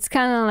 And it's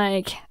kind of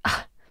like,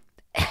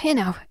 you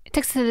know, it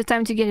takes a little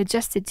time to get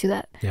adjusted to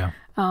that. Yeah.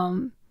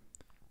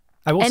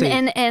 I will say,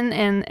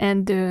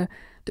 and the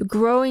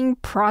growing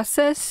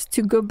process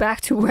to go back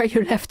to where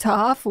you left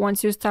off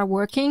once you start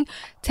working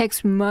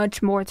takes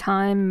much more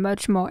time,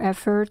 much more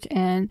effort,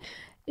 and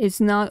it's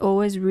not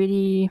always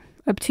really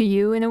up to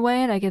you in a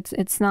way. Like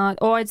it's not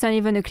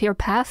even a clear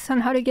path on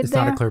how to get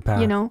there. It's not a clear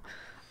path. You know,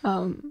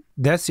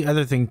 that's the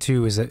other thing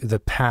too, is that the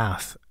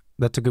path.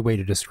 That's a good way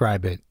to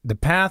describe it. The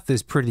path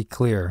is pretty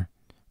clear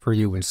for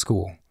you in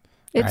school.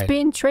 It's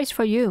been traced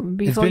for you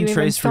before it's been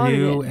traced for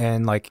you, it.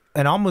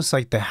 and almost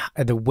like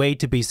the way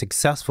to be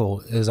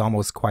successful is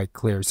almost quite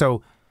clear.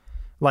 So,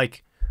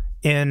 like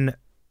in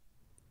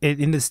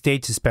the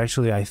States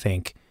especially, I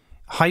think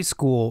high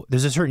school,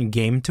 there's a certain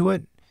game to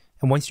it,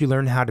 and once you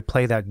learn how to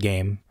play that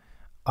game,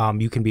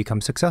 you can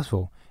become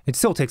successful. It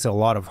still takes a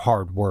lot of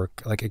hard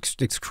work. Like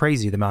it's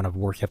crazy the amount of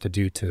work you have to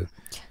do to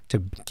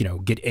you know,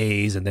 get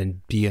A's and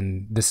then be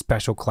in this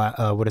special class.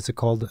 What is it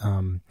called?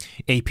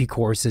 AP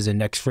courses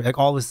and extra, like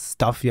all this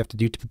stuff you have to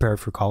do to prepare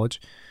for college.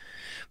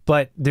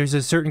 But there's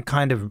a certain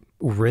kind of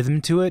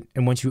rhythm to it,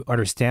 and once you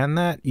understand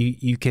that,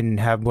 you can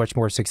have much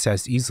more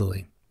success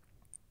easily.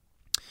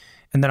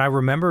 And then I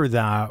remember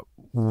that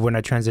when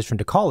I transitioned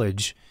to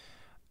college,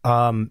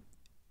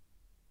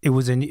 it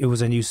was a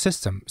new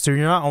system. So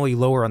you're not only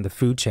lower on the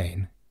food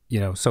chain, you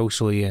know,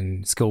 socially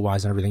and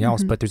skill-wise and everything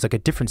else, but there's like a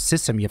different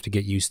system you have to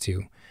get used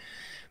to.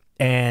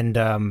 And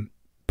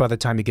by the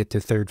time you get to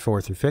 3rd,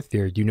 4th, or 5th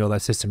year, you know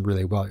that system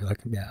really well. You're like,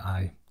 yeah,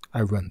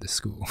 I run this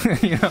school,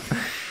 you know.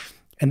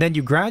 And then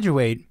you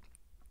graduate,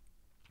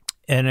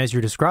 and as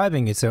you're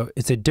describing, it's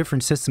a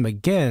different system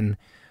again,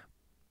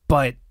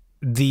 but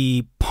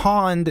the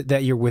pond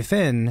that you're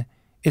within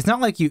is not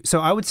like you.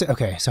 So I would say,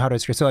 okay, so how do I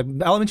describe? So like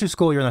elementary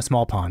school, you're in a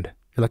small pond.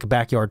 You're like a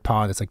backyard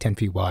pond that's like 10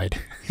 feet wide.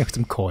 You have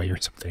some koi or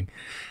something.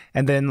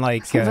 And then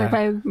like... Sounds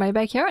like my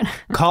backyard.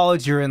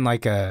 College, you're in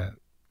like a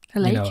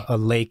lake? You know, a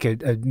lake, a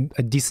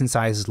decent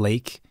sized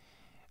lake.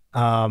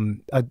 A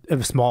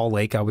small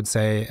lake, I would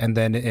say. And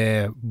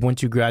then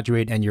once you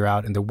graduate and you're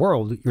out in the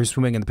world, you're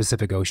swimming in the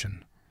Pacific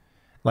Ocean.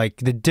 Like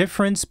the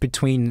difference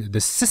between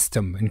the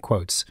system, in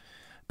quotes,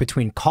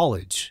 between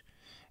college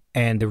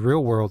and the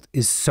real world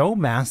is so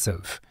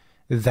massive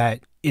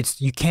that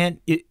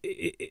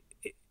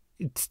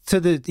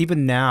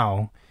even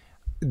now,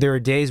 there are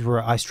days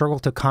where I struggle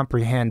to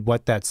comprehend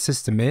what that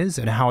system is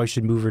and how I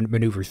should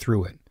maneuver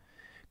through it.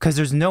 Because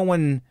there's no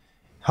one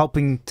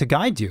helping to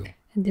guide you.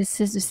 And this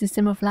is the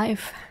system of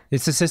life.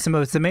 It's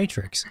the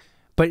matrix.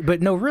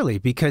 But no, really,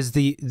 because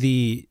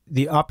the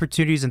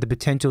opportunities and the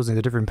potentials and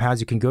the different paths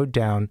you can go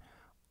down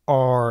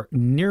are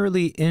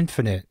nearly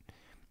infinite.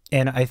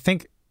 And I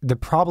think the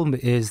problem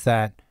is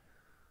that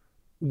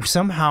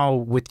somehow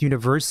with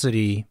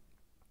university,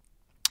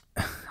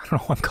 I don't know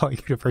why I'm calling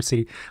it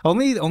university.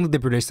 Only the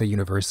British say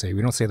university.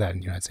 We don't say that in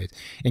the United States.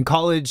 In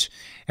college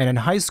and in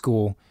high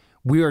school,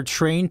 we are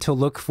trained to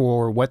look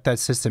for what that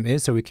system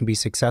is so we can be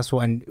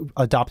successul and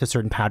adopt a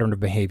certain pattern of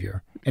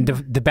behavior. And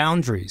the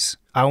boundaries.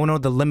 I want to know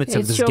the limits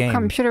of this game. It's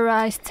your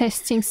computerized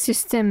testing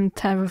system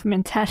type of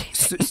mentality.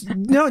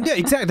 No, yeah,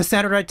 exactly. The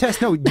standardized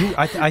test. No,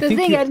 I think...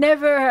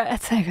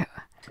 It's like...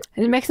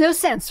 It makes no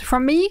sense. For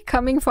me,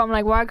 coming from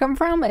like where I come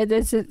from, it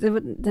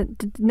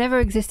never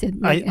existed.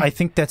 I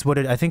think that's what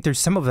it... I think there's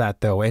some of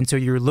that, though. And so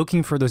you're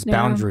looking for those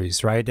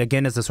boundaries, right?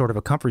 Again, as a sort of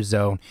a comfort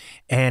zone.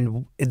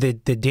 And the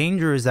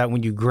danger is that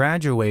when you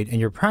graduate and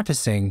you're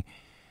practicing,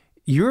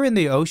 you're in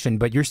the ocean,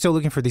 but you're still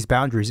looking for these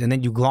boundaries, and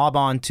then you glob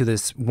on to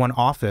this one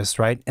office,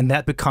 right? And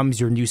that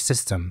becomes your new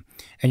system.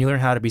 And you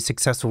learn how to be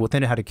successful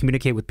within it, how to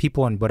communicate with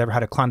people and whatever, how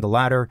to climb the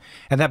ladder,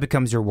 and that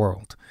becomes your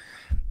world.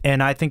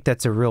 And I think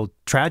that's a real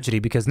tragedy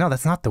because no,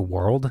 that's not the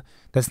world.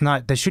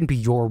 That shouldn't be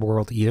your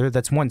world either.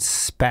 That's one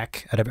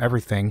speck out of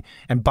everything.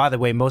 And by the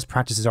way, most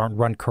practices aren't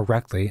run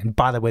correctly. And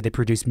by the way, they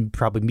produce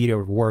probably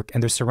mediocre work,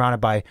 and they're surrounded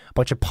by a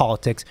bunch of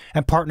politics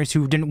and partners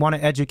who didn't want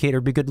to educate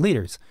or be good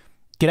leaders.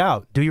 Get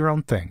out, do your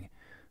own thing.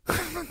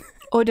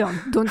 Or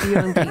don't do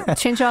your own thing.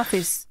 Change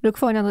office, look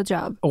for another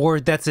job. Or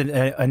that's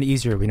an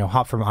easier,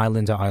 hop from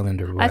island to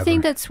island or whatever. I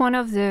think that's one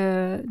of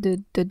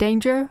the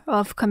danger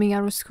of coming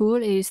out of school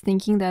is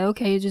thinking that,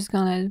 okay, you're just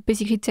going to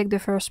basically take the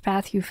first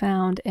path you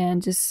found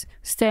and just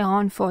stay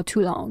on for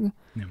too long.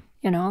 Yeah.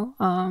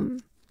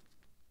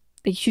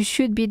 Like you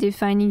should be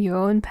defining your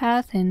own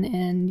path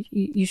and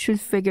you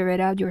should figure it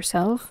out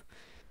yourself.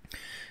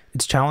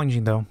 It's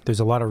challenging though. There's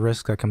a lot of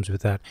risk that comes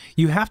with that.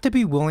 You have to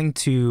be willing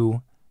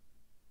to...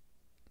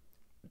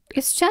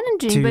 It's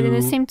challenging, but at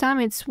the same time,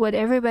 it's what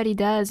everybody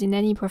does in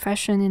any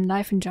profession in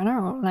life in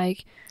general.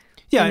 Like,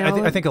 yeah,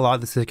 I think a lot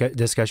of this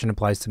discussion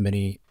applies to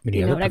many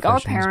other like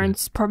our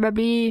parents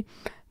probably,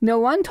 no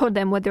one told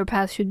them what their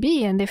path should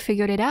be, and they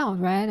figured it out,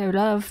 right? A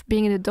lot of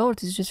being an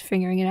adult is just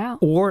figuring it out.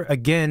 Or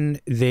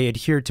again, they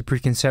adhere to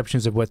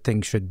preconceptions of what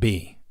things should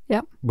be.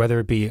 Yep. Whether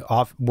it be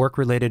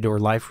work-related or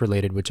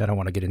life-related, which I don't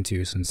want to get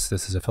into since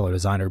this is a fellow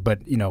designer, but,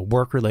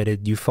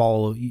 work-related, you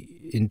fall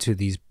into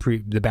the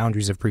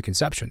boundaries of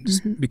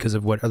preconceptions because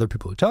of what other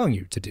people are telling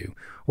you to do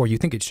or you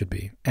think it should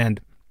be.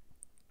 And,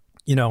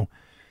 the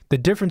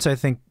difference, I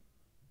think,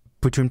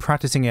 between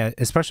practicing it,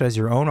 especially as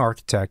your own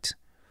architect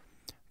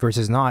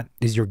versus not,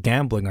 is you're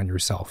gambling on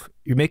yourself.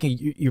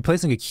 You're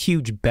placing a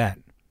huge bet,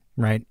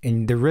 right?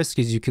 And the risk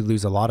is you could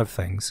lose a lot of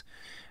things.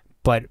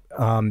 But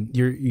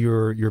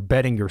you're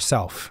betting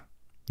yourself.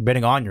 You're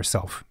betting on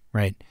yourself,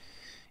 right?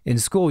 In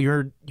school,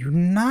 you're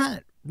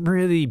not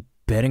really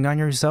betting on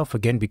yourself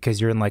again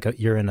because you're in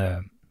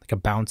a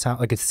bounce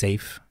out, like it's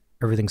safe.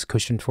 Everything's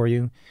cushioned for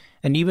you,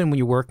 and even when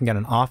you're working at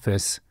an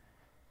office,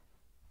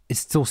 it's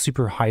still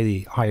super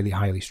highly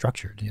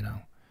structured.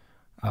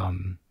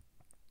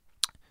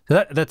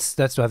 So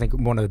that's I think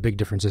one of the big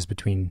differences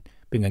between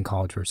being in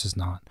college versus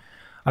not.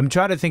 I'm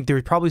trying to think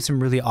there's probably some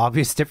really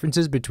obvious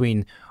differences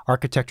between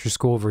architecture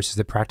school versus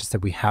the practice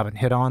that we haven't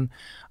hit on.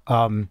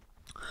 Well,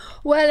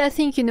 I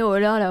think, a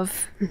lot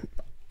of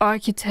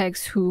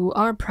architects who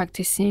are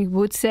practicing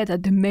would say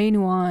that the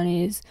main one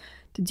is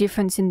the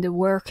difference in the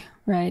work,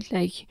 right?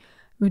 Like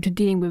we're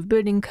dealing with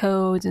building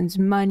codes and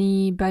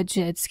money,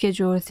 budget,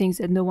 schedule, things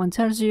that no one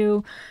tells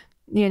you.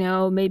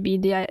 Maybe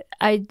the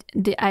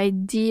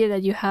idea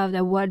that you have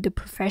that what the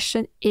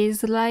profession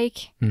is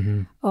like,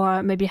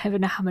 or maybe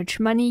having how much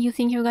money you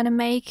think you're gonna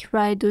make,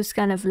 right? Those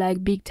kind of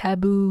like big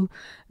taboo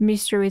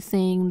mystery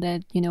thing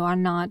that are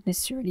not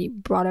necessarily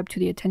brought up to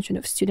the attention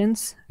of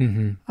students.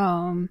 One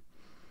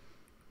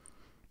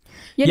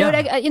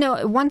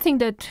thing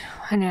that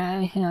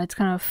I know it's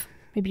kind of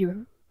maybe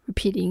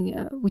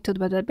repeating. We talked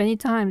about that many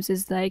times.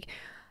 Is like.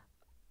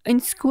 In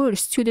school,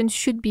 students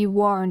should be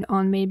warned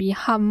on maybe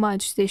how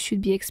much they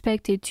should be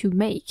expected to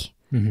make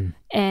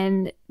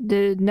and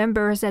the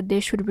numbers that they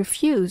should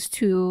refuse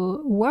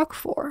to work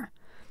for.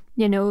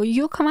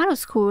 You come out of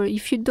school,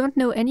 if you don't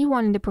know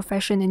anyone in the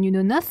profession and you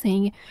know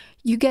nothing,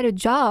 you get a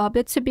job.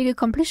 That's a big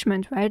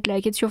accomplishment, right?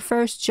 Like it's your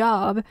first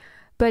job.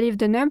 But if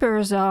the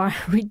numbers are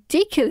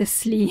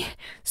ridiculously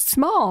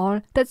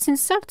small, that's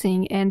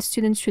insulting, and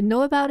students should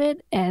know about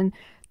it, and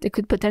they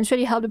could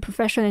potentially help the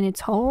profession in its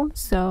whole.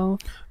 So,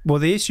 well,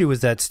 the issue is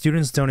that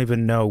students don't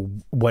even know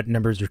what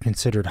numbers are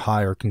considered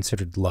high or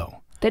considered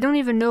low. They don't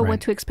even know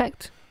what to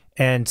expect.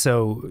 And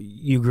so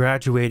you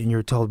graduate and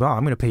you're told,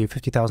 I'm going to pay you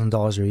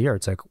 $50,000 a year.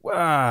 It's like,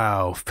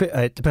 wow.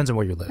 It depends on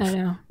where you live. I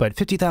know. But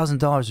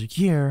 $50,000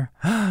 a year,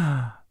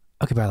 I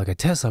could buy like a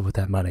Tesla with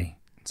that money.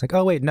 It's like,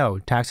 oh, wait, no.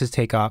 Taxes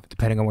take off,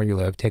 depending on where you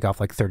live, take off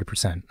like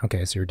 30%.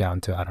 Okay, so you're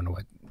down to, I don't know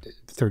what,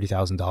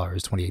 $30,000,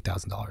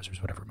 $28,000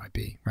 or whatever it might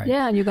be, right?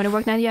 Yeah, and you're going to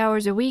work 90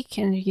 hours a week,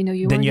 and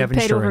you then you have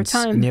paid insurance,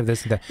 overtime. And you have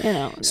this and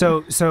that.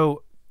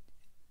 So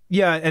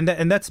yeah,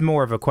 and that's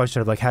more of a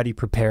question of like, how do you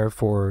prepare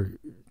for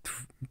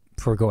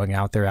going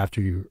out there after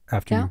you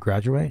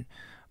graduate?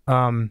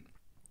 I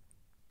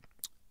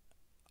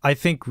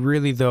think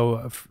really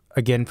though,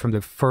 again, from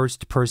the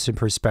first person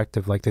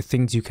perspective, like the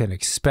things you can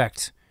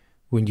expect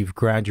when you've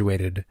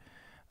graduated,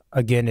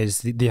 again, is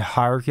the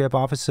hierarchy of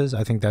offices.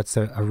 I think that's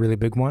a really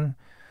big one.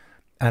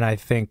 And I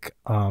think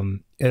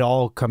it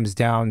all comes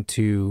down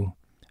to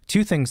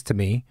two things to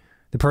me: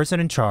 the person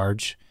in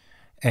charge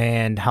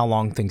and how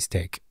long things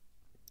take.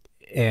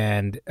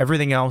 And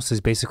everything else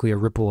is basically a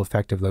ripple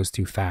effect of those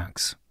two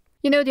facts.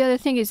 The other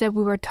thing is that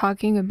we were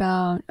talking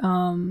about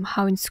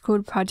how in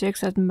school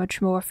projects are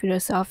much more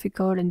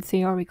philosophical and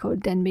theoretical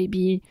than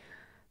maybe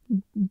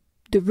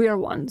the real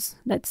ones,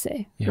 let's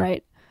say,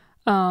 right?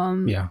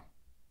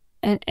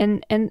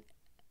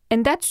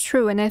 And that's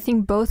true. And I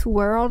think both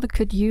worlds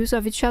could use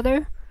of each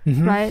other,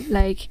 right?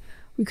 Like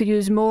We could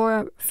use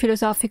more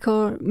philosophy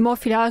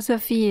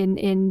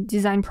in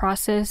design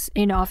process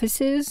in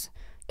offices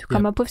to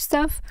come up with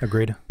stuff.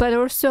 Agreed. But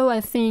also,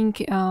 I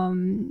think,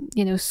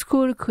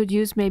 school could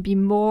use maybe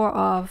more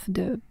of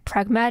the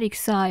pragmatic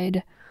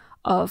side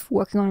of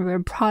working on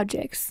real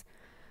projects.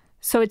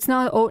 So it's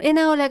not all,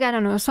 I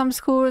don't know, some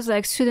schools,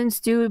 like students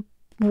do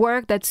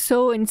work that's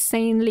so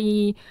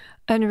insanely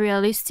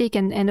unrealistic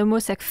and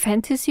almost like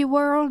fantasy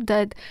world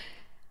that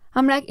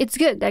I'm like, it's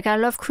good. Like, I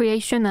love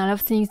creation. I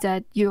love things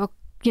that you're,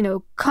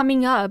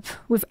 coming up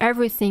with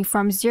everything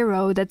from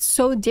zero that's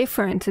so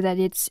different that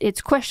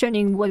it's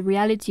questioning what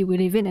reality we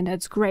live in, and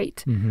that's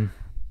great. Mm-hmm.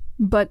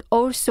 But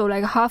also,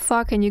 like, how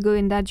far can you go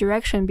in that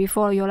direction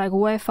before you're like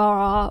way far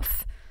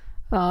off,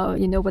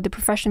 what the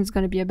profession is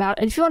going to be about?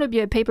 And if you want to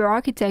be a paper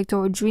architect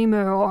or a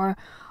dreamer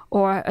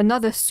or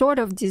another sort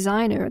of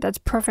designer, that's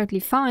perfectly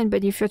fine.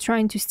 But if you're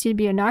trying to still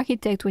be an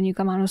architect when you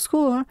come out of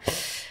school,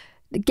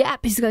 the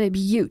gap is going to be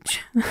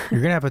huge. You're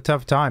going to have a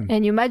tough time.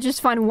 And you might just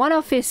find one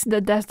office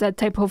that does that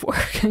type of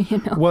work,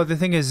 Well, the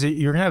thing is,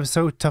 you're going to have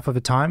so tough of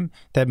a time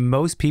that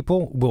most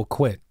people will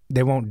quit.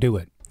 They won't do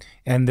it.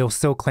 And they'll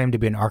still claim to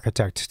be an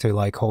architect to,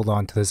 like, hold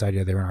on to this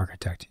idea they're an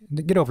architect.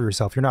 Get over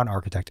yourself. You're not an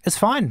architect. It's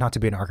fine not to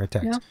be an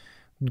architect.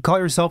 Yeah. Call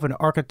yourself an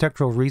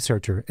architectural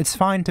researcher. It's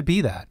fine to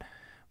be that.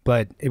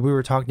 But we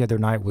were talking the other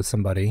night with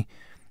somebody,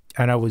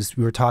 and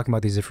we were talking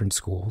about these different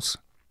schools.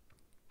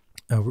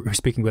 We were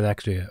speaking with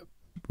actually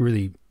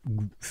really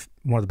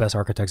one of the best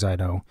architects I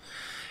know.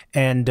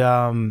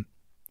 And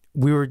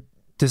we were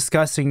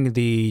discussing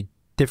the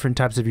different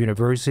types of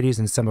universities,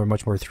 and some are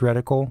much more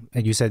theoretical.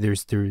 And you said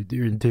they're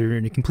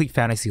in a complete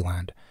fantasy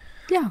land.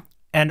 Yeah.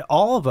 And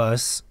all of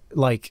us,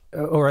 like,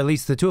 or at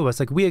least the two of us,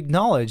 like, we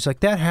acknowledge,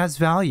 like, that has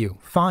value.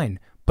 Fine.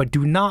 But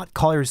do not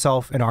call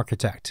yourself an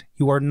architect.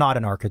 You are not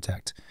an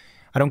architect.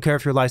 I don't care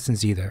if you're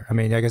licensed either. I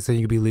mean, I guess then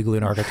you could be legally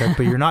an architect,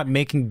 but you're not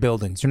making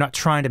buildings. You're not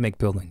trying to make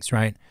buildings,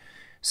 right?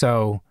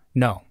 So,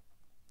 no.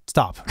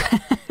 Stop.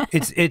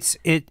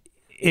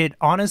 It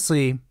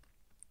honestly,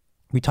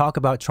 we talk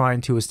about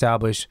trying to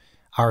establish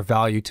our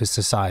value to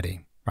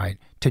society, right?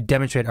 To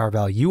demonstrate our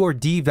value. You are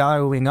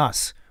devaluing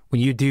us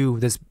when you do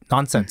this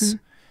nonsense.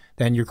 Mm-hmm.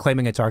 Then you're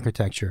claiming it's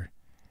architecture.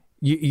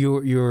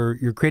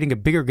 You're creating a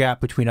bigger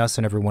gap between us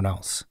and everyone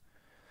else.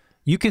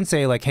 You can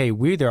say, like, hey,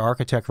 we're the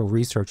architectural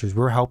researchers.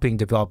 We're helping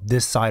develop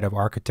this side of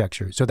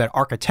architecture so that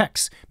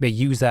architects may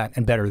use that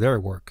and better their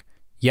work.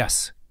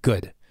 Yes,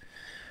 good.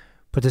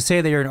 But to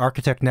say that you're an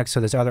architect next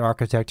to this other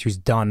architect who's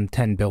done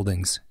 10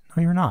 buildings,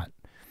 no, you're not.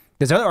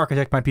 This other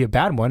architect might be a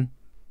bad one,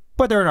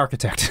 but they're an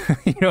architect.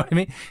 You know what I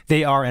mean?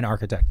 They are an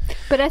architect.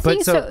 But I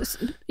think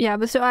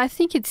so I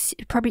think it's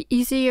probably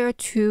easier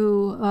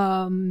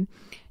to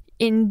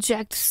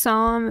inject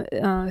some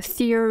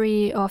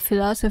theory or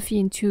philosophy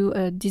into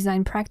a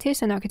design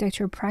practice, an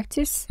architecture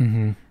practice,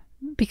 mm-hmm.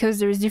 because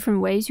there's different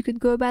ways you could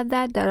go about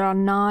that are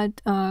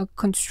not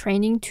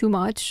constraining too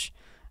much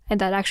and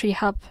that actually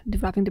help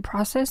developing the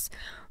process.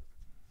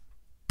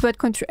 But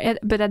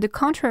at the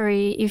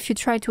contrary, if you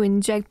try to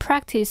inject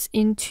practice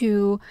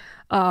into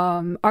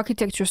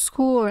architecture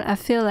school, I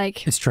feel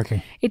like it's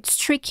tricky. It's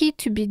tricky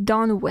to be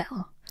done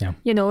well. Yeah.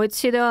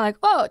 It's either like,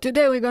 oh,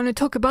 today we're going to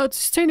talk about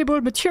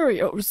sustainable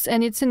materials,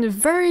 and it's in a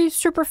very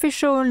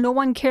superficial, no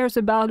one cares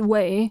about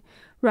way,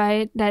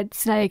 right?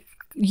 That's like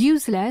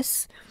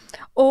useless.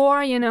 Or,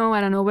 I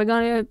don't know, we're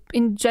going to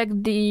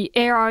inject the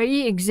ARE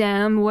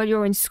exam while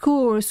you're in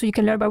school so you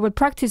can learn about what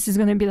practice is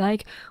going to be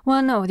like.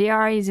 Well, no, the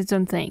ARE is its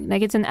own thing.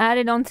 Like, it's an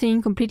added on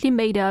thing, completely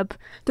made up.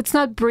 That's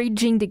not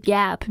bridging the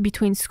gap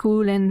between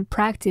school and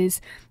practice.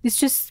 It's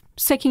just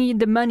sucking in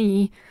the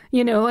money,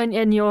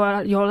 and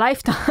your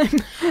lifetime.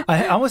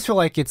 I almost feel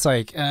like it's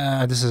like,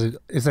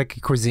 it's like a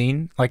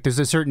cuisine. Like, there's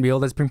a certain meal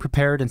that's been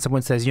prepared and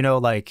someone says,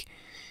 like,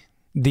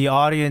 the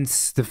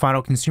audience, the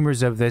final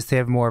consumers of this, they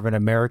have more of an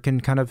American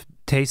kind of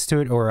taste to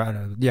it, or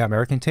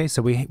American taste.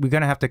 So we're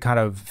going to have to kind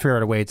of figure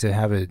out a way to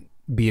have it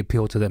be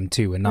appeal to them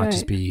too, and not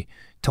just be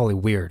totally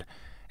weird.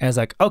 And it's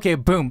like, okay,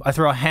 boom, I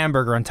throw a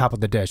hamburger on top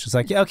of the dish. It's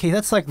like, yeah, okay,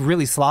 that's like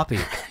really sloppy.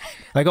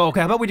 Like, oh, okay,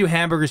 how about we do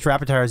hamburgers for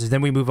appetizers,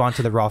 then we move on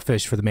to the raw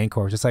fish for the main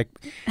course. It's like,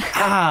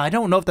 I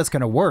don't know if that's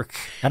going to work.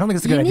 I don't think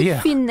it's a good idea.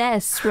 You need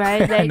finesse,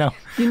 right? Like, know.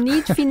 You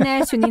need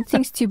finesse. You need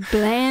things to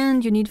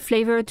blend. You need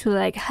flavor to,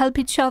 like, help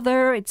each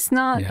other. It's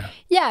not,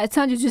 it's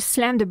not you just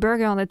slam the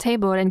burger on the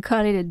table and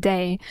call it a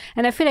day.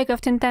 And I feel like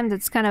oftentimes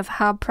that's kind of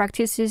how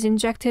practice is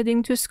injected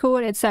into school.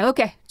 It's like,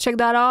 okay, check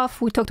that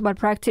off. We talked about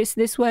practice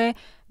this way.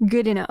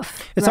 Good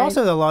enough. It's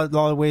also a lot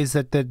of ways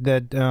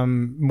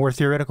that more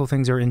theoretical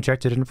things are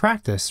injected into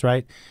practice,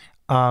 right?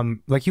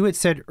 Like you had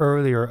said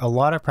earlier, a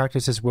lot of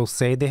practices will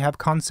say they have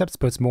concepts,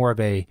 but it's more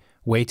of a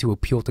way to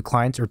appeal to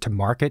clients or to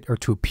market or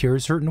to appear a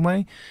certain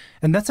way.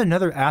 And that's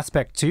another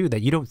aspect too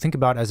that you don't think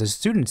about as a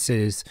student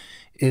is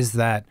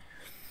that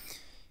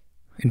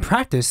in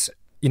practice,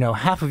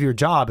 half of your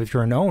job, if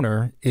you're an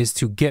owner, is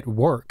to get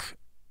work.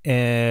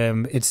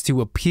 It's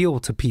to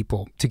appeal to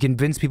people, to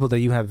convince people that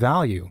you have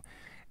value.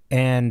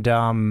 And,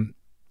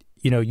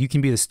 you can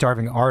be the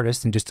starving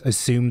artist and just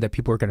assume that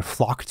people are going to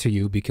flock to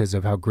you because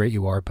of how great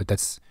you are, but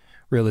that's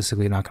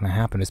realistically not going to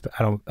happen.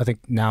 I think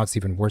now it's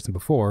even worse than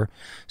before.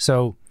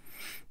 So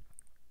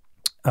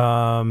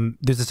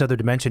there's this other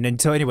dimension. And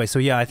so anyway, so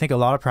yeah, I think a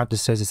lot of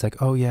practice says it's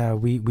like, oh yeah,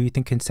 we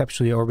think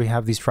conceptually, or we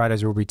have these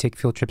Fridays where we take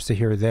field trips to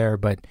here or there,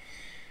 but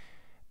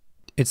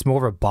it's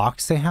more of a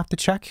box they have to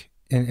check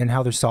in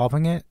how they're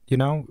solving it, you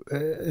know?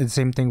 And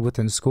same thing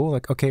within school.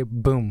 Like, okay,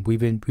 boom,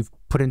 we've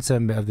put in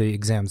some of the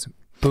exams.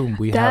 Boom,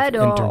 we have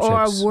internships.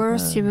 Or a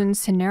worse even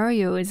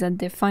scenario is that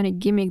they find a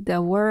gimmick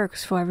that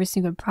works for every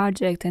single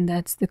project, and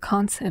that's the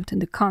concept.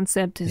 And the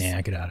concept is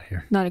get out of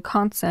here. Not a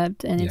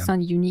concept, and it's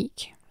not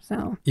unique.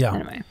 So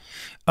anyway.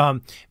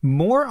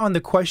 More on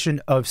the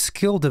question of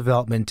skill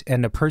development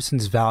and a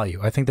person's value.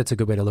 I think that's a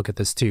good way to look at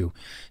this too.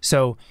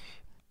 So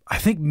I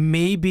think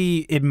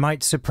maybe it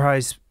might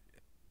surprise.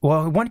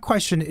 Well, one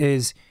question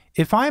is,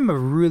 if I'm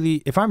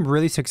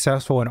really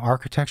successful in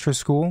architecture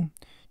school,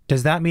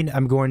 does that mean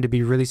I'm going to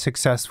be really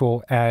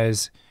successful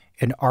as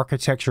an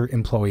architecture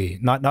employee?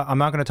 I'm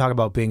not going to talk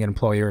about being an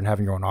employer and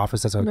having your own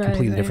office. That's a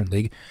completely different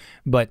league.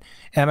 But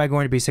am I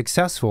going to be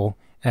successful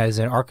as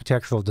an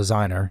architectural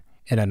designer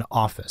in an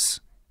office?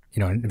 You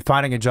know, and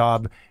finding a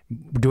job,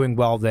 doing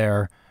well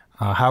there,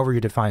 however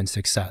you define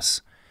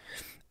success.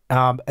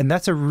 And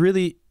that's a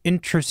really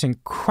interesting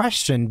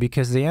question,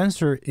 because the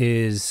answer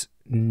is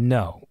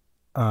no.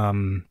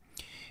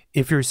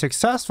 If you're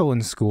successful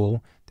in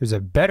school, there's a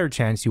better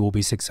chance you will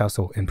be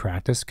successful in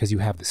practice because you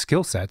have the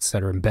skill sets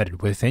that are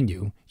embedded within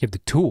you. You have the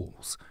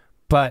tools.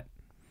 But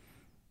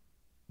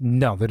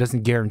no, that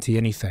doesn't guarantee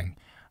anything.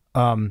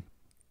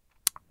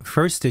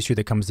 First issue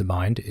that comes to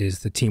mind is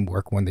the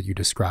teamwork one that you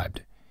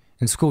described.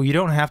 In school, you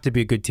don't have to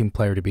be a good team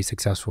player to be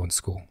successful in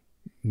school,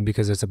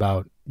 because it's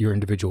about your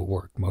individual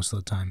work most of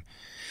the time.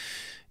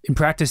 In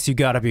practice, you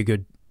got to be a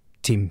good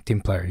team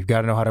player. You've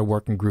got to know how to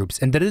work in groups.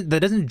 And that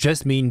doesn't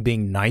just mean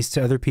being nice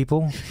to other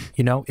people.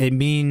 You know, it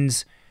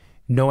means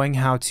knowing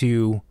how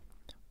to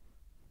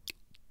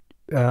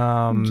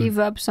give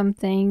up some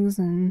things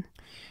and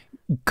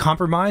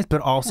compromise,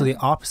 but also the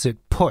opposite,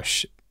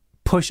 push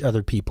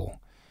other people.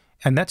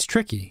 And that's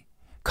tricky.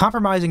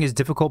 Compromising is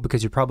difficult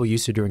because you're probably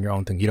used to doing your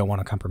own thing. You don't want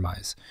to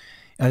compromise.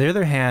 On the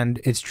other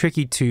hand, it's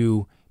tricky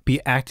to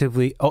be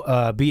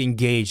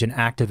engaged and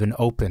active and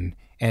open,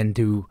 and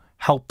to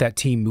help that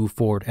team move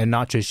forward and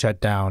not just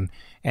shut down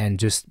and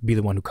just be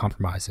the one who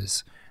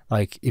compromises.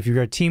 Like, if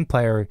you're a team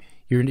player,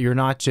 you're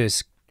not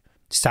just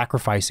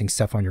sacrificing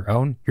stuff on your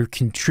own. You're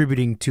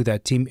contributing to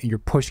that team, and you're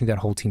pushing that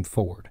whole team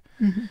forward.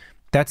 Mm-hmm.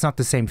 That's not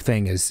the same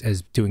thing as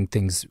doing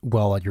things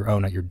well at your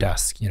own at your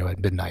desk, you know, at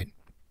midnight.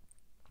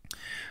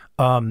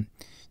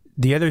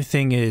 The other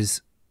thing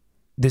is,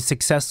 the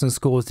success in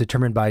school is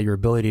determined by your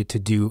ability to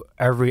do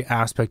every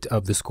aspect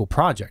of the school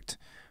project,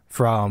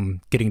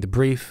 from getting the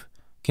brief,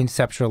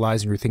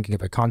 conceptualizing or thinking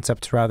of a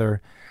concept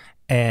rather,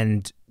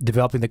 and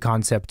developing the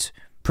concept,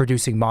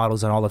 producing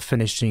models and all the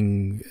finished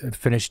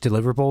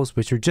deliverables,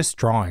 which are just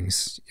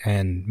drawings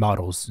and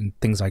models and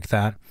things like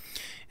that,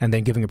 and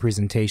then giving a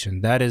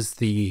presentation. That is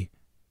the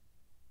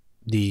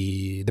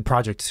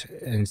project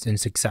in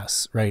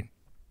success, right?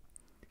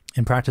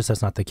 In practice,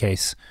 that's not the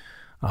case.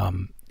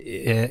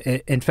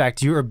 In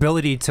fact, your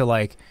ability to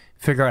like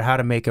figure out how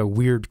to make a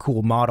weird,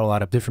 cool model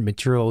out of different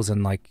materials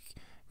and like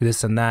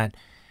this and that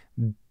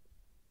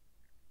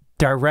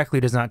directly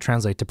does not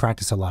translate to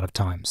practice a lot of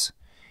times.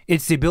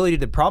 It's the ability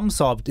to problem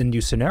solve in new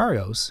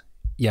scenarios.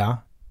 Yeah,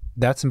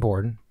 that's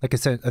important. Like I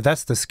said,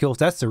 that's the skill.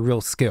 That's the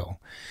real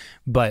skill.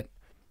 But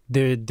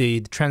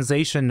the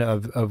translation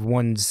of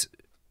one's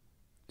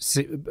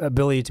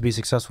ability to be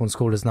successful in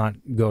school does not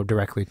go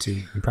directly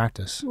to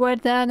practice.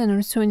 With that, and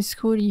also in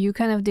school, you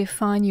kind of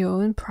define your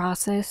own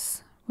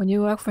process. When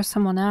you work for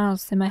someone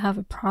else, they might have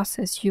a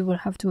process you will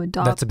have to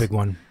adopt. That's a big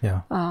one,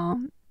 yeah.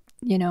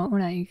 You know,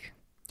 like...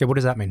 Yeah, what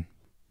does that mean?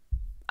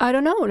 I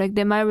don't know, like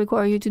they might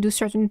require you to do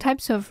certain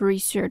types of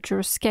research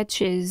or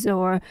sketches,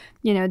 or,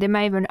 you know, they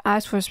might even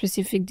ask for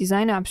specific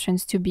design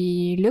options to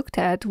be looked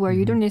at where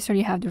you don't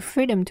necessarily have the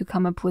freedom to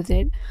come up with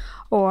it.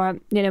 Or,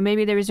 you know,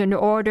 maybe there is an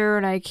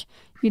order, like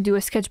you do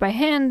a sketch by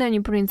hand, then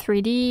you put in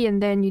 3D,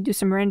 and then you do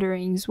some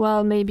renderings.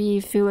 Well, maybe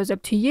if it was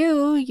up to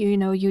you, you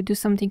know, you do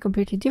something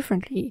completely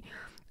differently.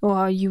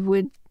 Or you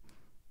would,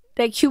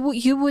 like,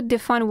 you would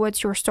define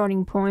what's your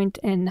starting point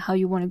and how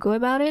you want to go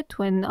about it,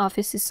 when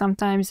offices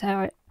sometimes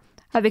have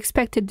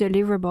expected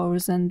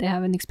deliverables and they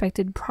have an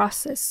expected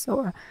process,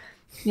 or,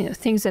 you know,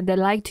 things that they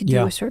like to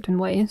do a certain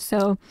way.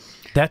 So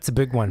that's a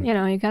big one. You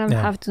know, you kind of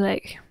have to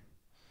like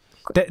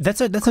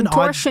that's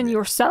contortion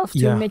yourself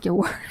to make it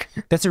work.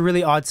 That's a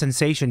really odd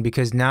sensation,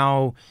 because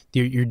now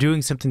you're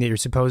doing something that you're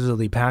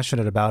supposedly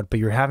passionate about, but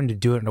you're having to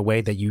do it in a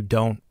way that you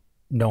don't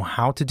know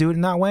how to do it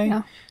in that way.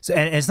 Yeah. So,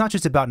 and it's not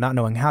just about not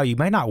knowing how. You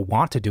might not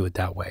want to do it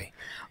that way.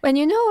 And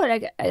you know,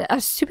 like,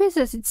 as stupid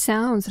as it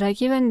sounds,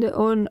 like even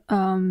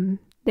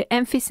the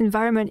office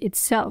environment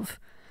itself,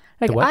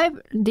 like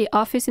the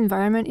office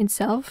environment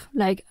itself,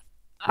 like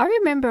I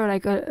remember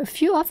like a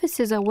few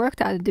offices I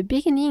worked at the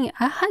beginning,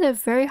 I had a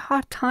very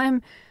hard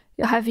time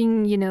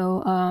having, you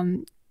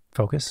know,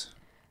 focus.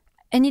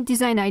 any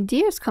design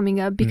ideas coming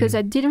up because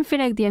I didn't feel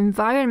like the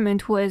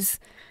environment was.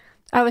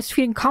 I was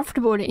feeling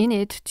comfortable in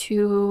it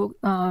to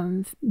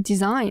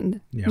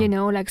design, you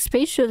know, like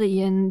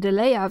spatially and the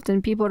layout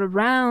and people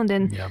around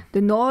and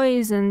the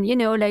noise and, you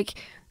know, like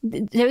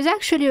there was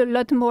actually a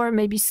lot more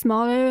maybe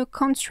smaller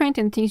constraint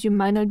and things you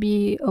might not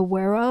be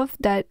aware of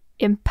that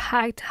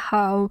impact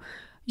how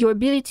your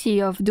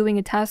ability of doing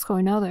a task or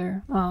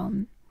another.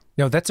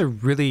 No, that's a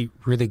really,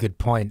 really good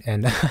point.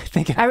 And I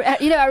think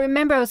I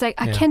remember I was like,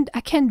 I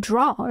can't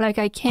draw, like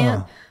I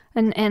can't,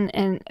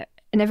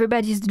 and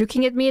everybody's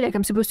looking at me like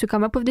I'm supposed to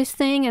come up with this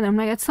thing. And I'm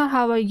like, that's not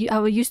how I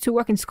used to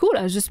work in school.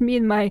 I was just me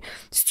in my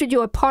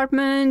studio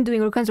apartment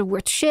doing all kinds of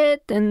weird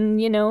shit.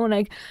 And, you know,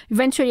 like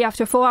eventually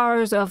after 4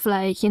 hours of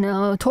like, you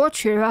know,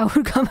 torture, I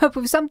would come up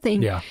with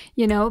something,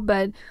 you know.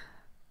 But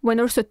when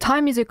also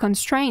time is a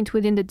constraint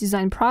within the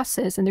design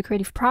process and the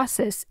creative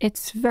process,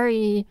 it's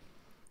very...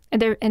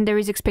 And there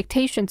is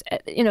expectations,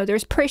 you know,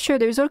 there's pressure,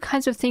 there's all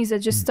kinds of things that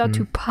just start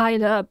to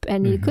pile up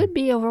and it could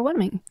be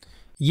overwhelming.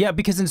 Yeah,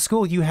 because in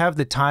school you have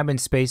the time and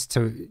space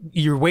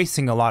you're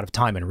wasting a lot of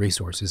time and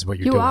resources what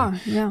you're doing.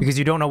 You are, because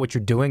you don't know what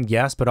you're doing,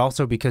 yes, but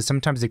also because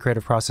sometimes the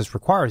creative process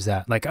requires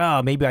that. Like,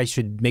 oh, maybe I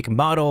should make a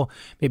model,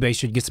 maybe I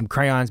should get some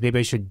crayons, maybe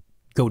I should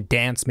go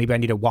dance, maybe I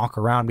need to walk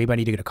around, maybe I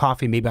need to get a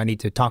coffee, maybe I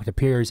need to talk to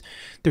peers.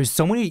 There's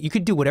so many, you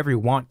could do whatever you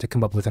want to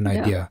come up with an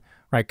idea,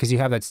 right? Because you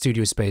have that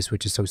studio space,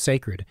 which is so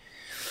sacred.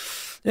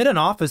 In an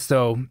office,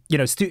 though, you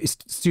know,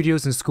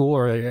 studios in school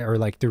are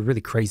like, they're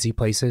really crazy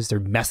places. They're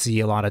messy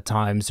a lot of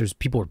times. There's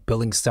people are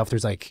building stuff.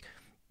 There's like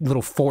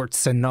little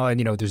forts and,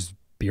 you know, there's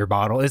beer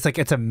bottle. It's like,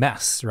 it's a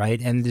mess, right?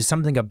 And there's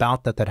something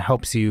about that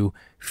helps you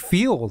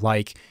feel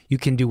like you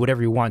can do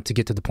whatever you want to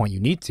get to the point you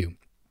need to.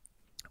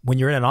 When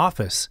you're in an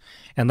office,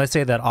 and let's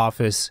say that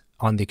office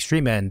on the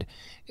extreme end,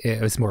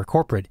 it's more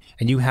corporate,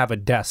 and you have a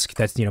desk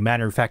that's, you know,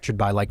 manufactured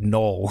by like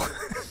Knoll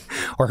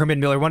or Herman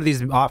Miller, one of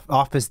these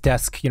office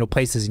desk, you know,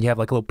 places, and you have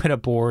like a little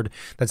pinup board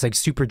that's like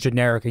super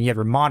generic, and you have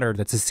your monitor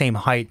that's the same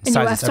height and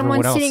size as everyone else. And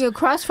you have someone sitting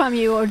across from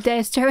you or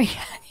there staring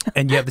at you.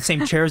 And you have the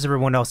same chairs as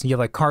everyone else, and you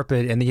have like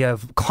carpet, and then you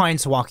have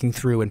clients walking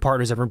through and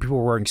partners, people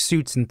are wearing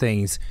suits and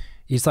things.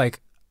 It's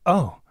like,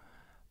 oh,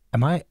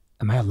 am I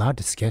allowed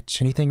to sketch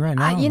anything right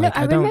now? You know, like,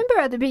 I remember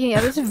at the beginning,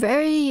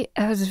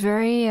 I was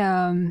very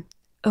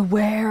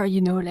aware,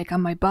 you know, like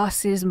my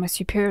bosses, my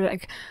superior,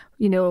 like,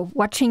 you know,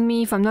 watching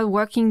me. If I'm not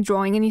working,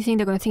 drawing anything,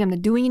 they're going to think I'm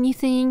not doing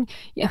anything.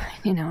 Yeah,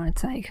 you know,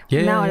 it's like,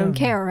 I don't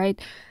care, right?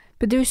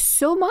 But there's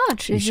so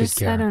much. It's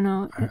just, I don't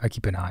know. I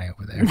keep an eye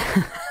over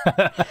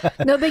there.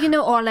 No, but you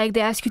know, or like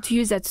they ask you to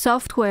use that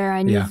software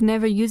and you've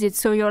never used it.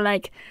 So you're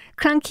like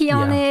clunky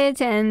on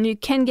it and you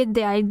can't get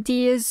the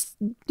ideas,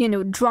 you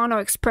know, drawn or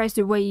expressed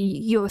the way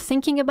you're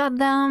thinking about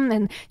them.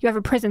 And you have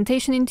a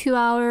presentation in 2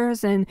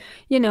 hours and,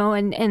 you know,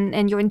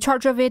 and you're in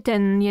charge of it.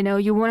 And, you know,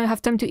 you want to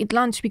have time to eat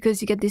lunch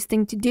because you get this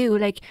thing to do.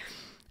 Like,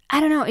 I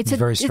don't know. It's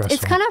very stressful.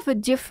 It's kind of a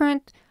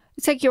different,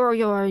 it's like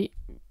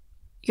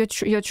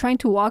you're trying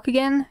to walk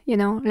again, you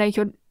know, like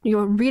you're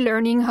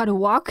relearning how to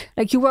walk.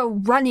 Like you were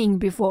running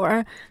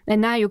before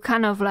and now you're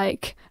kind of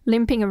like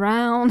limping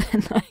around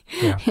and like,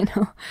 you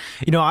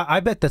know. I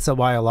bet that's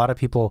why a lot of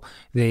people,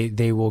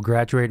 they will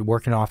graduate,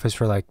 work in an office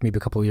for like maybe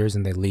a couple of years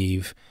and they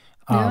leave.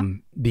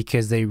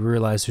 Because they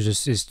realize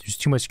there's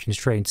too much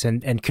constraints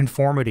and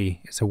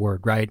conformity is a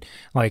word, right?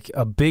 Like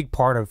a big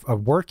part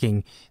of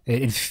working,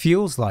 it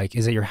feels like,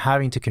 is that you're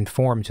having to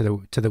conform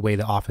to the way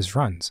the office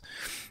runs.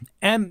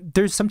 And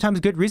there's sometimes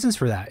good reasons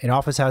for that. An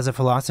office has a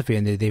philosophy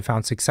and they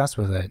found success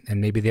with it, and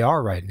maybe they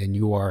are right and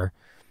you are,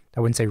 I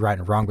wouldn't say right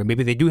or wrong, but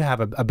maybe they do have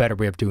a better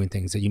way of doing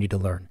things that you need to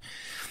learn.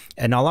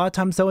 And a lot of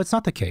times though, it's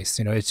not the case.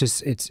 You know, it's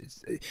just,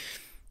 it's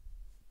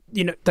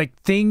you know, like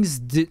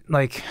things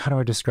like, how do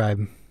I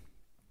describe?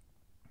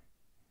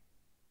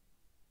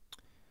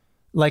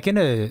 Like in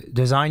a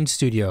design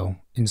studio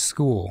in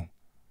school,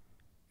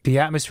 the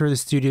atmosphere of the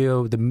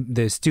studio,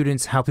 the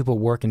students, how people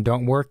work and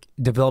don't work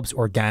develops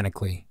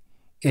organically.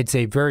 It's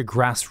a very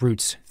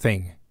grassroots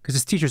thing because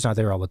the teacher's not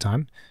there all the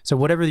time. So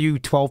whatever you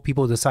 12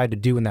 people decide to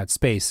do in that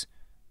space,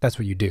 that's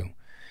what you do.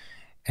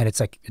 And it's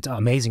like, it's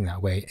amazing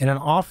that way. In an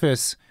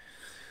office,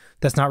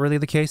 that's not really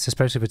the case,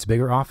 especially if it's a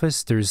bigger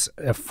office. There's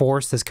a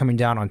force that's coming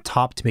down on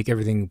top to make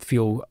everything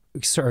feel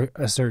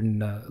a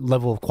certain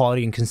level of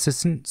quality and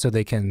consistent so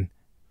they can...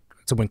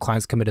 So when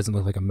clients come, it doesn't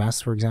look like a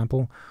mess, for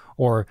example.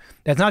 Or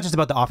it's not just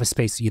about the office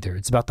space either.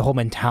 It's about the whole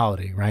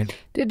mentality, right?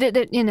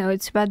 You know,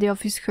 it's about the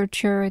office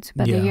culture. It's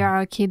about the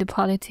hierarchy, the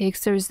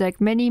politics. There's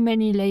like many,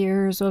 many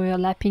layers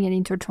overlapping and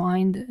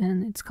intertwined,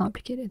 and it's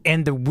complicated.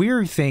 And the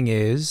weird thing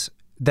is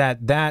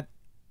that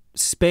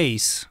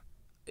space,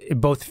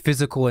 both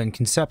physical and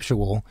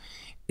conceptual,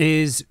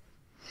 is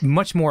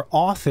much more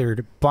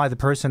authored by the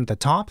person at the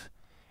top.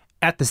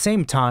 At the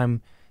same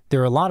time, there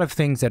are a lot of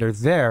things that are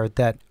there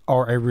that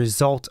are a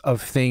result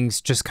of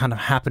things just kind of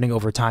happening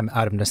over time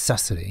out of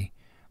necessity.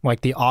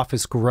 Like the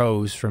office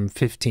grows from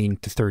 15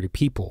 to 30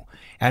 people.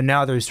 And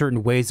now there's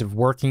certain ways of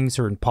working,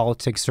 certain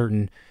politics,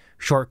 certain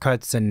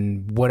shortcuts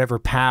and whatever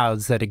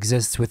paths that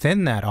exist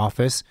within that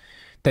office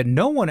that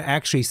no one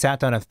actually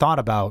sat down and thought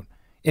about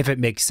if it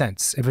makes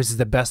sense, if this is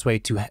the best way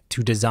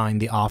to design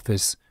the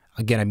office.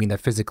 Again, I mean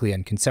that physically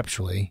and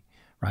conceptually,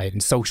 right,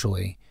 and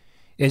socially.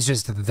 It's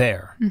just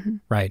there,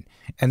 right?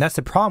 And that's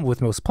the problem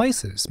with most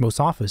places, most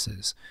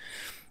offices.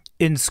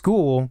 In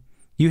school,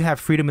 you have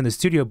freedom in the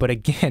studio, but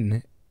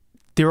again,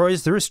 there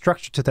is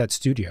structure to that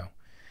studio.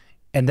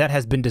 And that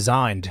has been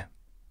designed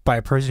by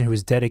a person who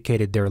has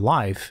dedicated their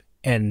life,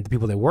 and the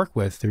people they work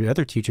with, the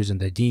other teachers and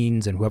the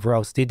deans and whoever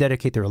else, they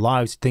dedicate their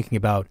lives to thinking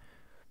about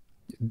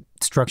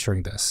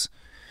structuring this.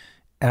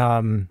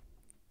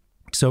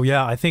 So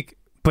yeah, I think,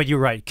 but you're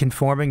right,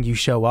 conforming, you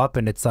show up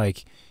and it's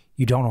like,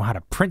 you don't know how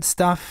to print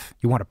stuff.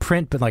 You want to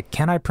print, but like,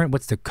 can I print?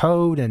 What's the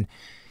code? And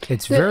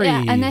it's very...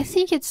 Yeah, and I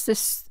think it's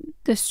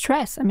the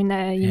stress. I mean,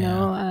 you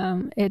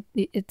know,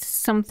 it's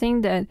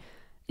something that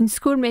in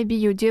school maybe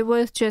you deal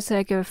with just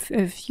like a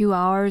few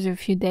hours or a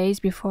few days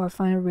before a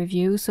final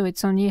review. So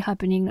it's only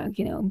happening like,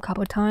 you know, a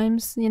couple of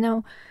times, you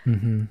know.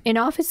 In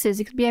offices,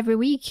 it could be every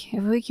week.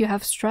 Every week you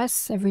have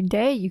stress. Every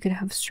day you could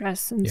have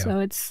stress. And so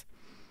it's,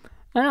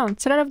 I don't know,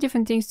 it's a lot of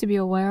different things to be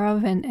aware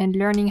of and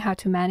learning how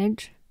to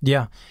manage.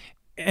 Yeah.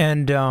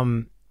 And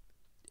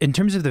in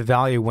terms of the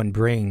value one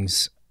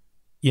brings,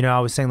 you know, I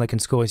was saying like in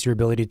school, it's your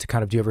ability to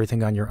kind of do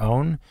everything on your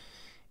own.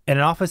 In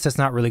an office, that's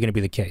not really going to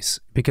be the case,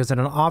 because in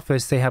an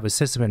office, they have a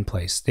system in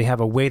place. They have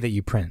a way that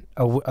you print,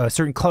 a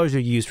certain colors you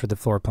use for the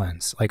floor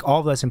plans. Like all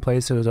of that's in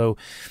place. So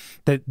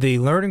the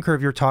learning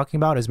curve you're talking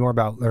about is more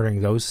about learning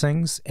those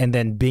things and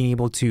then being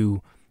able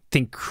to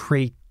think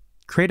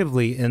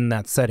creatively in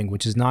that setting,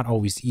 which is not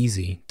always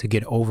easy to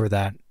get over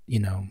that, you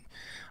know.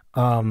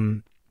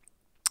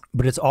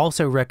 But it's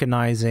also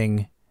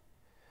recognizing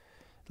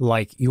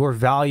like your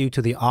value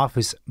to the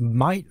office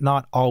might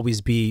not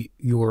always be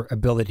your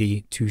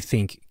ability to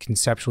think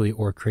conceptually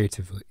or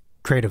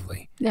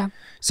creatively. Yeah.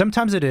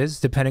 Sometimes it is,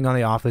 depending on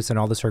the office and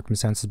all the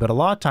circumstances, but a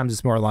lot of times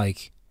it's more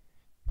like,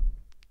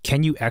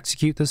 can you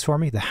execute this for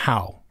me? The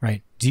how,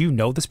 right? Do you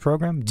know this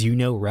program? Do you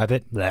know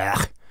Revit?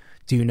 Blah.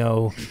 Do you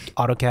know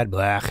AutoCAD?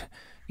 Blah.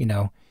 You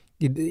know,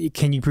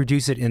 can you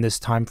produce it in this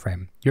time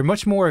frame? You're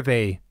much more of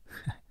a,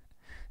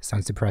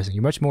 sounds depressing,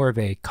 you're much more of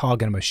a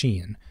cog in a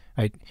machine.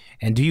 Right?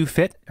 And do you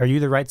fit? Are you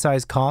the right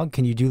size cog?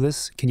 Can you do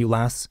this? Can you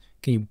last?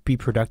 Can you be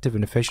productive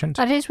and efficient?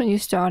 At least when you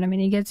start. I mean,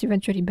 it gets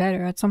eventually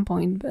better at some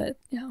point, but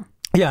yeah.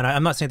 Yeah, and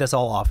I'm not saying that's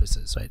all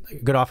offices, right?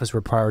 Like a good office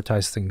will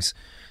prioritize things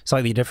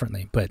slightly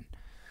differently, but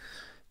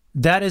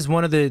that is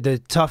one of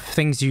the tough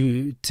things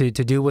to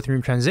deal with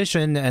in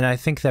transition, and I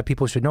think that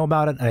people should know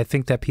about it, and I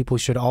think that people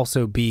should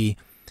also be,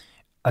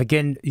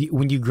 again,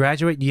 when you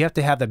graduate, you have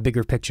to have that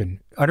bigger picture.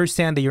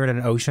 Understand that you're in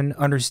an ocean.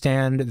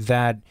 Understand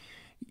that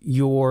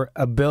your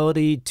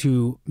ability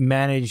to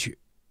manage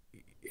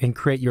and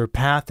create your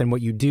path and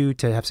what you do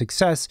to have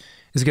success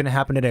is going to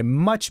happen at a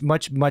much,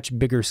 much, much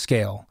bigger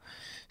scale.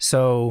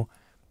 So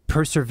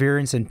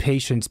perseverance and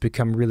patience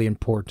become really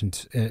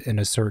important in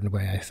a certain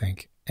way, I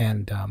think.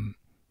 And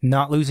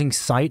not losing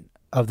sight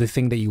of the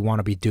thing that you want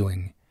to be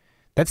doing.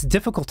 That's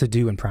difficult to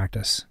do in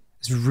practice.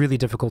 It's really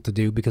difficult to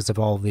do because of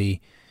all the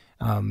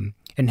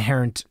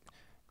inherent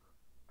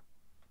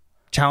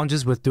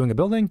challenges with doing a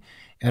building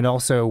and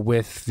also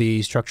with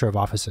the structure of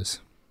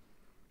offices.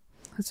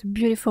 That's a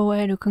beautiful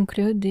way to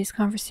conclude this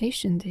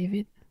conversation,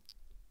 David.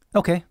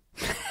 Okay.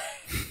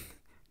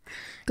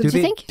 What do you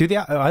think?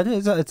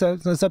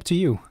 It's up to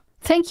you.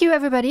 Thank you,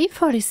 everybody,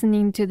 for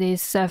listening to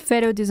this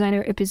fellow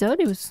designer episode.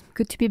 It was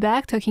good to be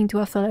back talking to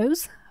our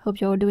fellows.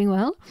 Hope you're all doing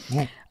well.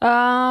 Yeah.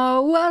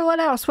 Well, what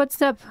else?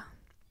 What's up?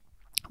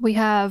 We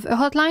have a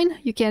hotline.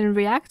 You can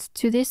react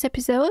to this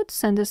episode,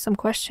 send us some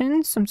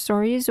questions, some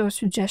stories, or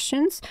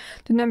suggestions.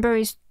 The number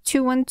is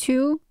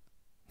 212...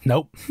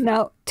 Nope.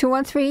 No,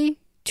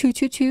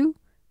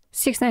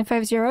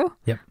 213-222-6950.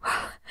 Yep.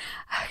 I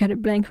got a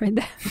blank right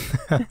there.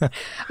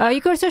 You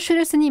can also shoot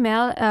us an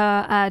email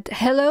at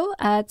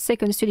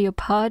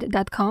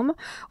hello@secondstudiopod.com.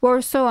 We're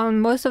also on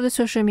most of the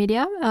social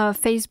media,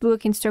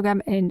 Facebook,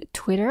 Instagram, and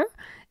Twitter.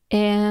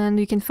 And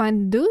you can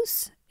find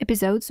those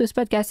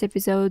podcast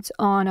episodes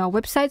on our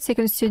website,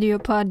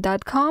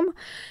 secondstudiopod.com,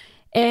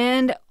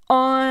 and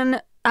on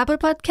Apple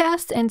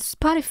Podcasts and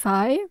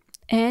Spotify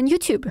and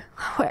YouTube.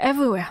 We're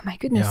everywhere, my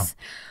goodness.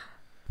 Yeah.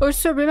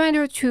 Also, a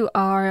reminder to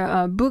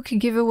our book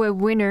giveaway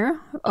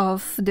winner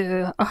of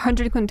the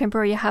 100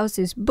 Contemporary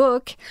Houses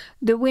book.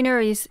 The winner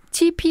is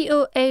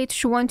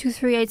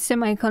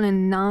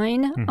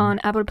TPOH1238:9 on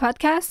Apple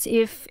Podcasts.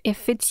 If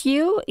it's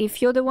you,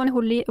 if you're the one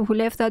who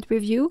left that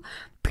review,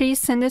 please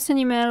send us an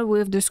email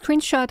with the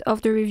screenshot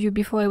of the review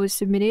before it was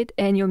submitted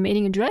and your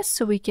mailing address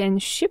so we can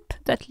ship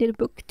that little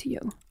book to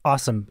you.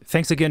 Awesome.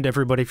 Thanks again to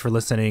everybody for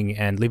listening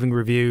and leaving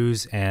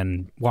reviews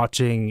and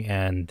watching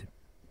and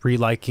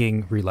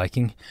reposting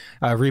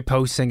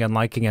and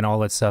liking and all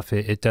that stuff.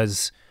 It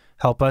does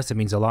help us. It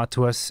means a lot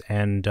to us.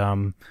 And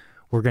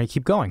we're going to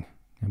keep going.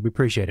 And we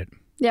appreciate it.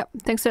 Yeah.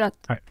 Thanks a lot.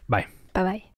 All right. Bye. Bye-bye.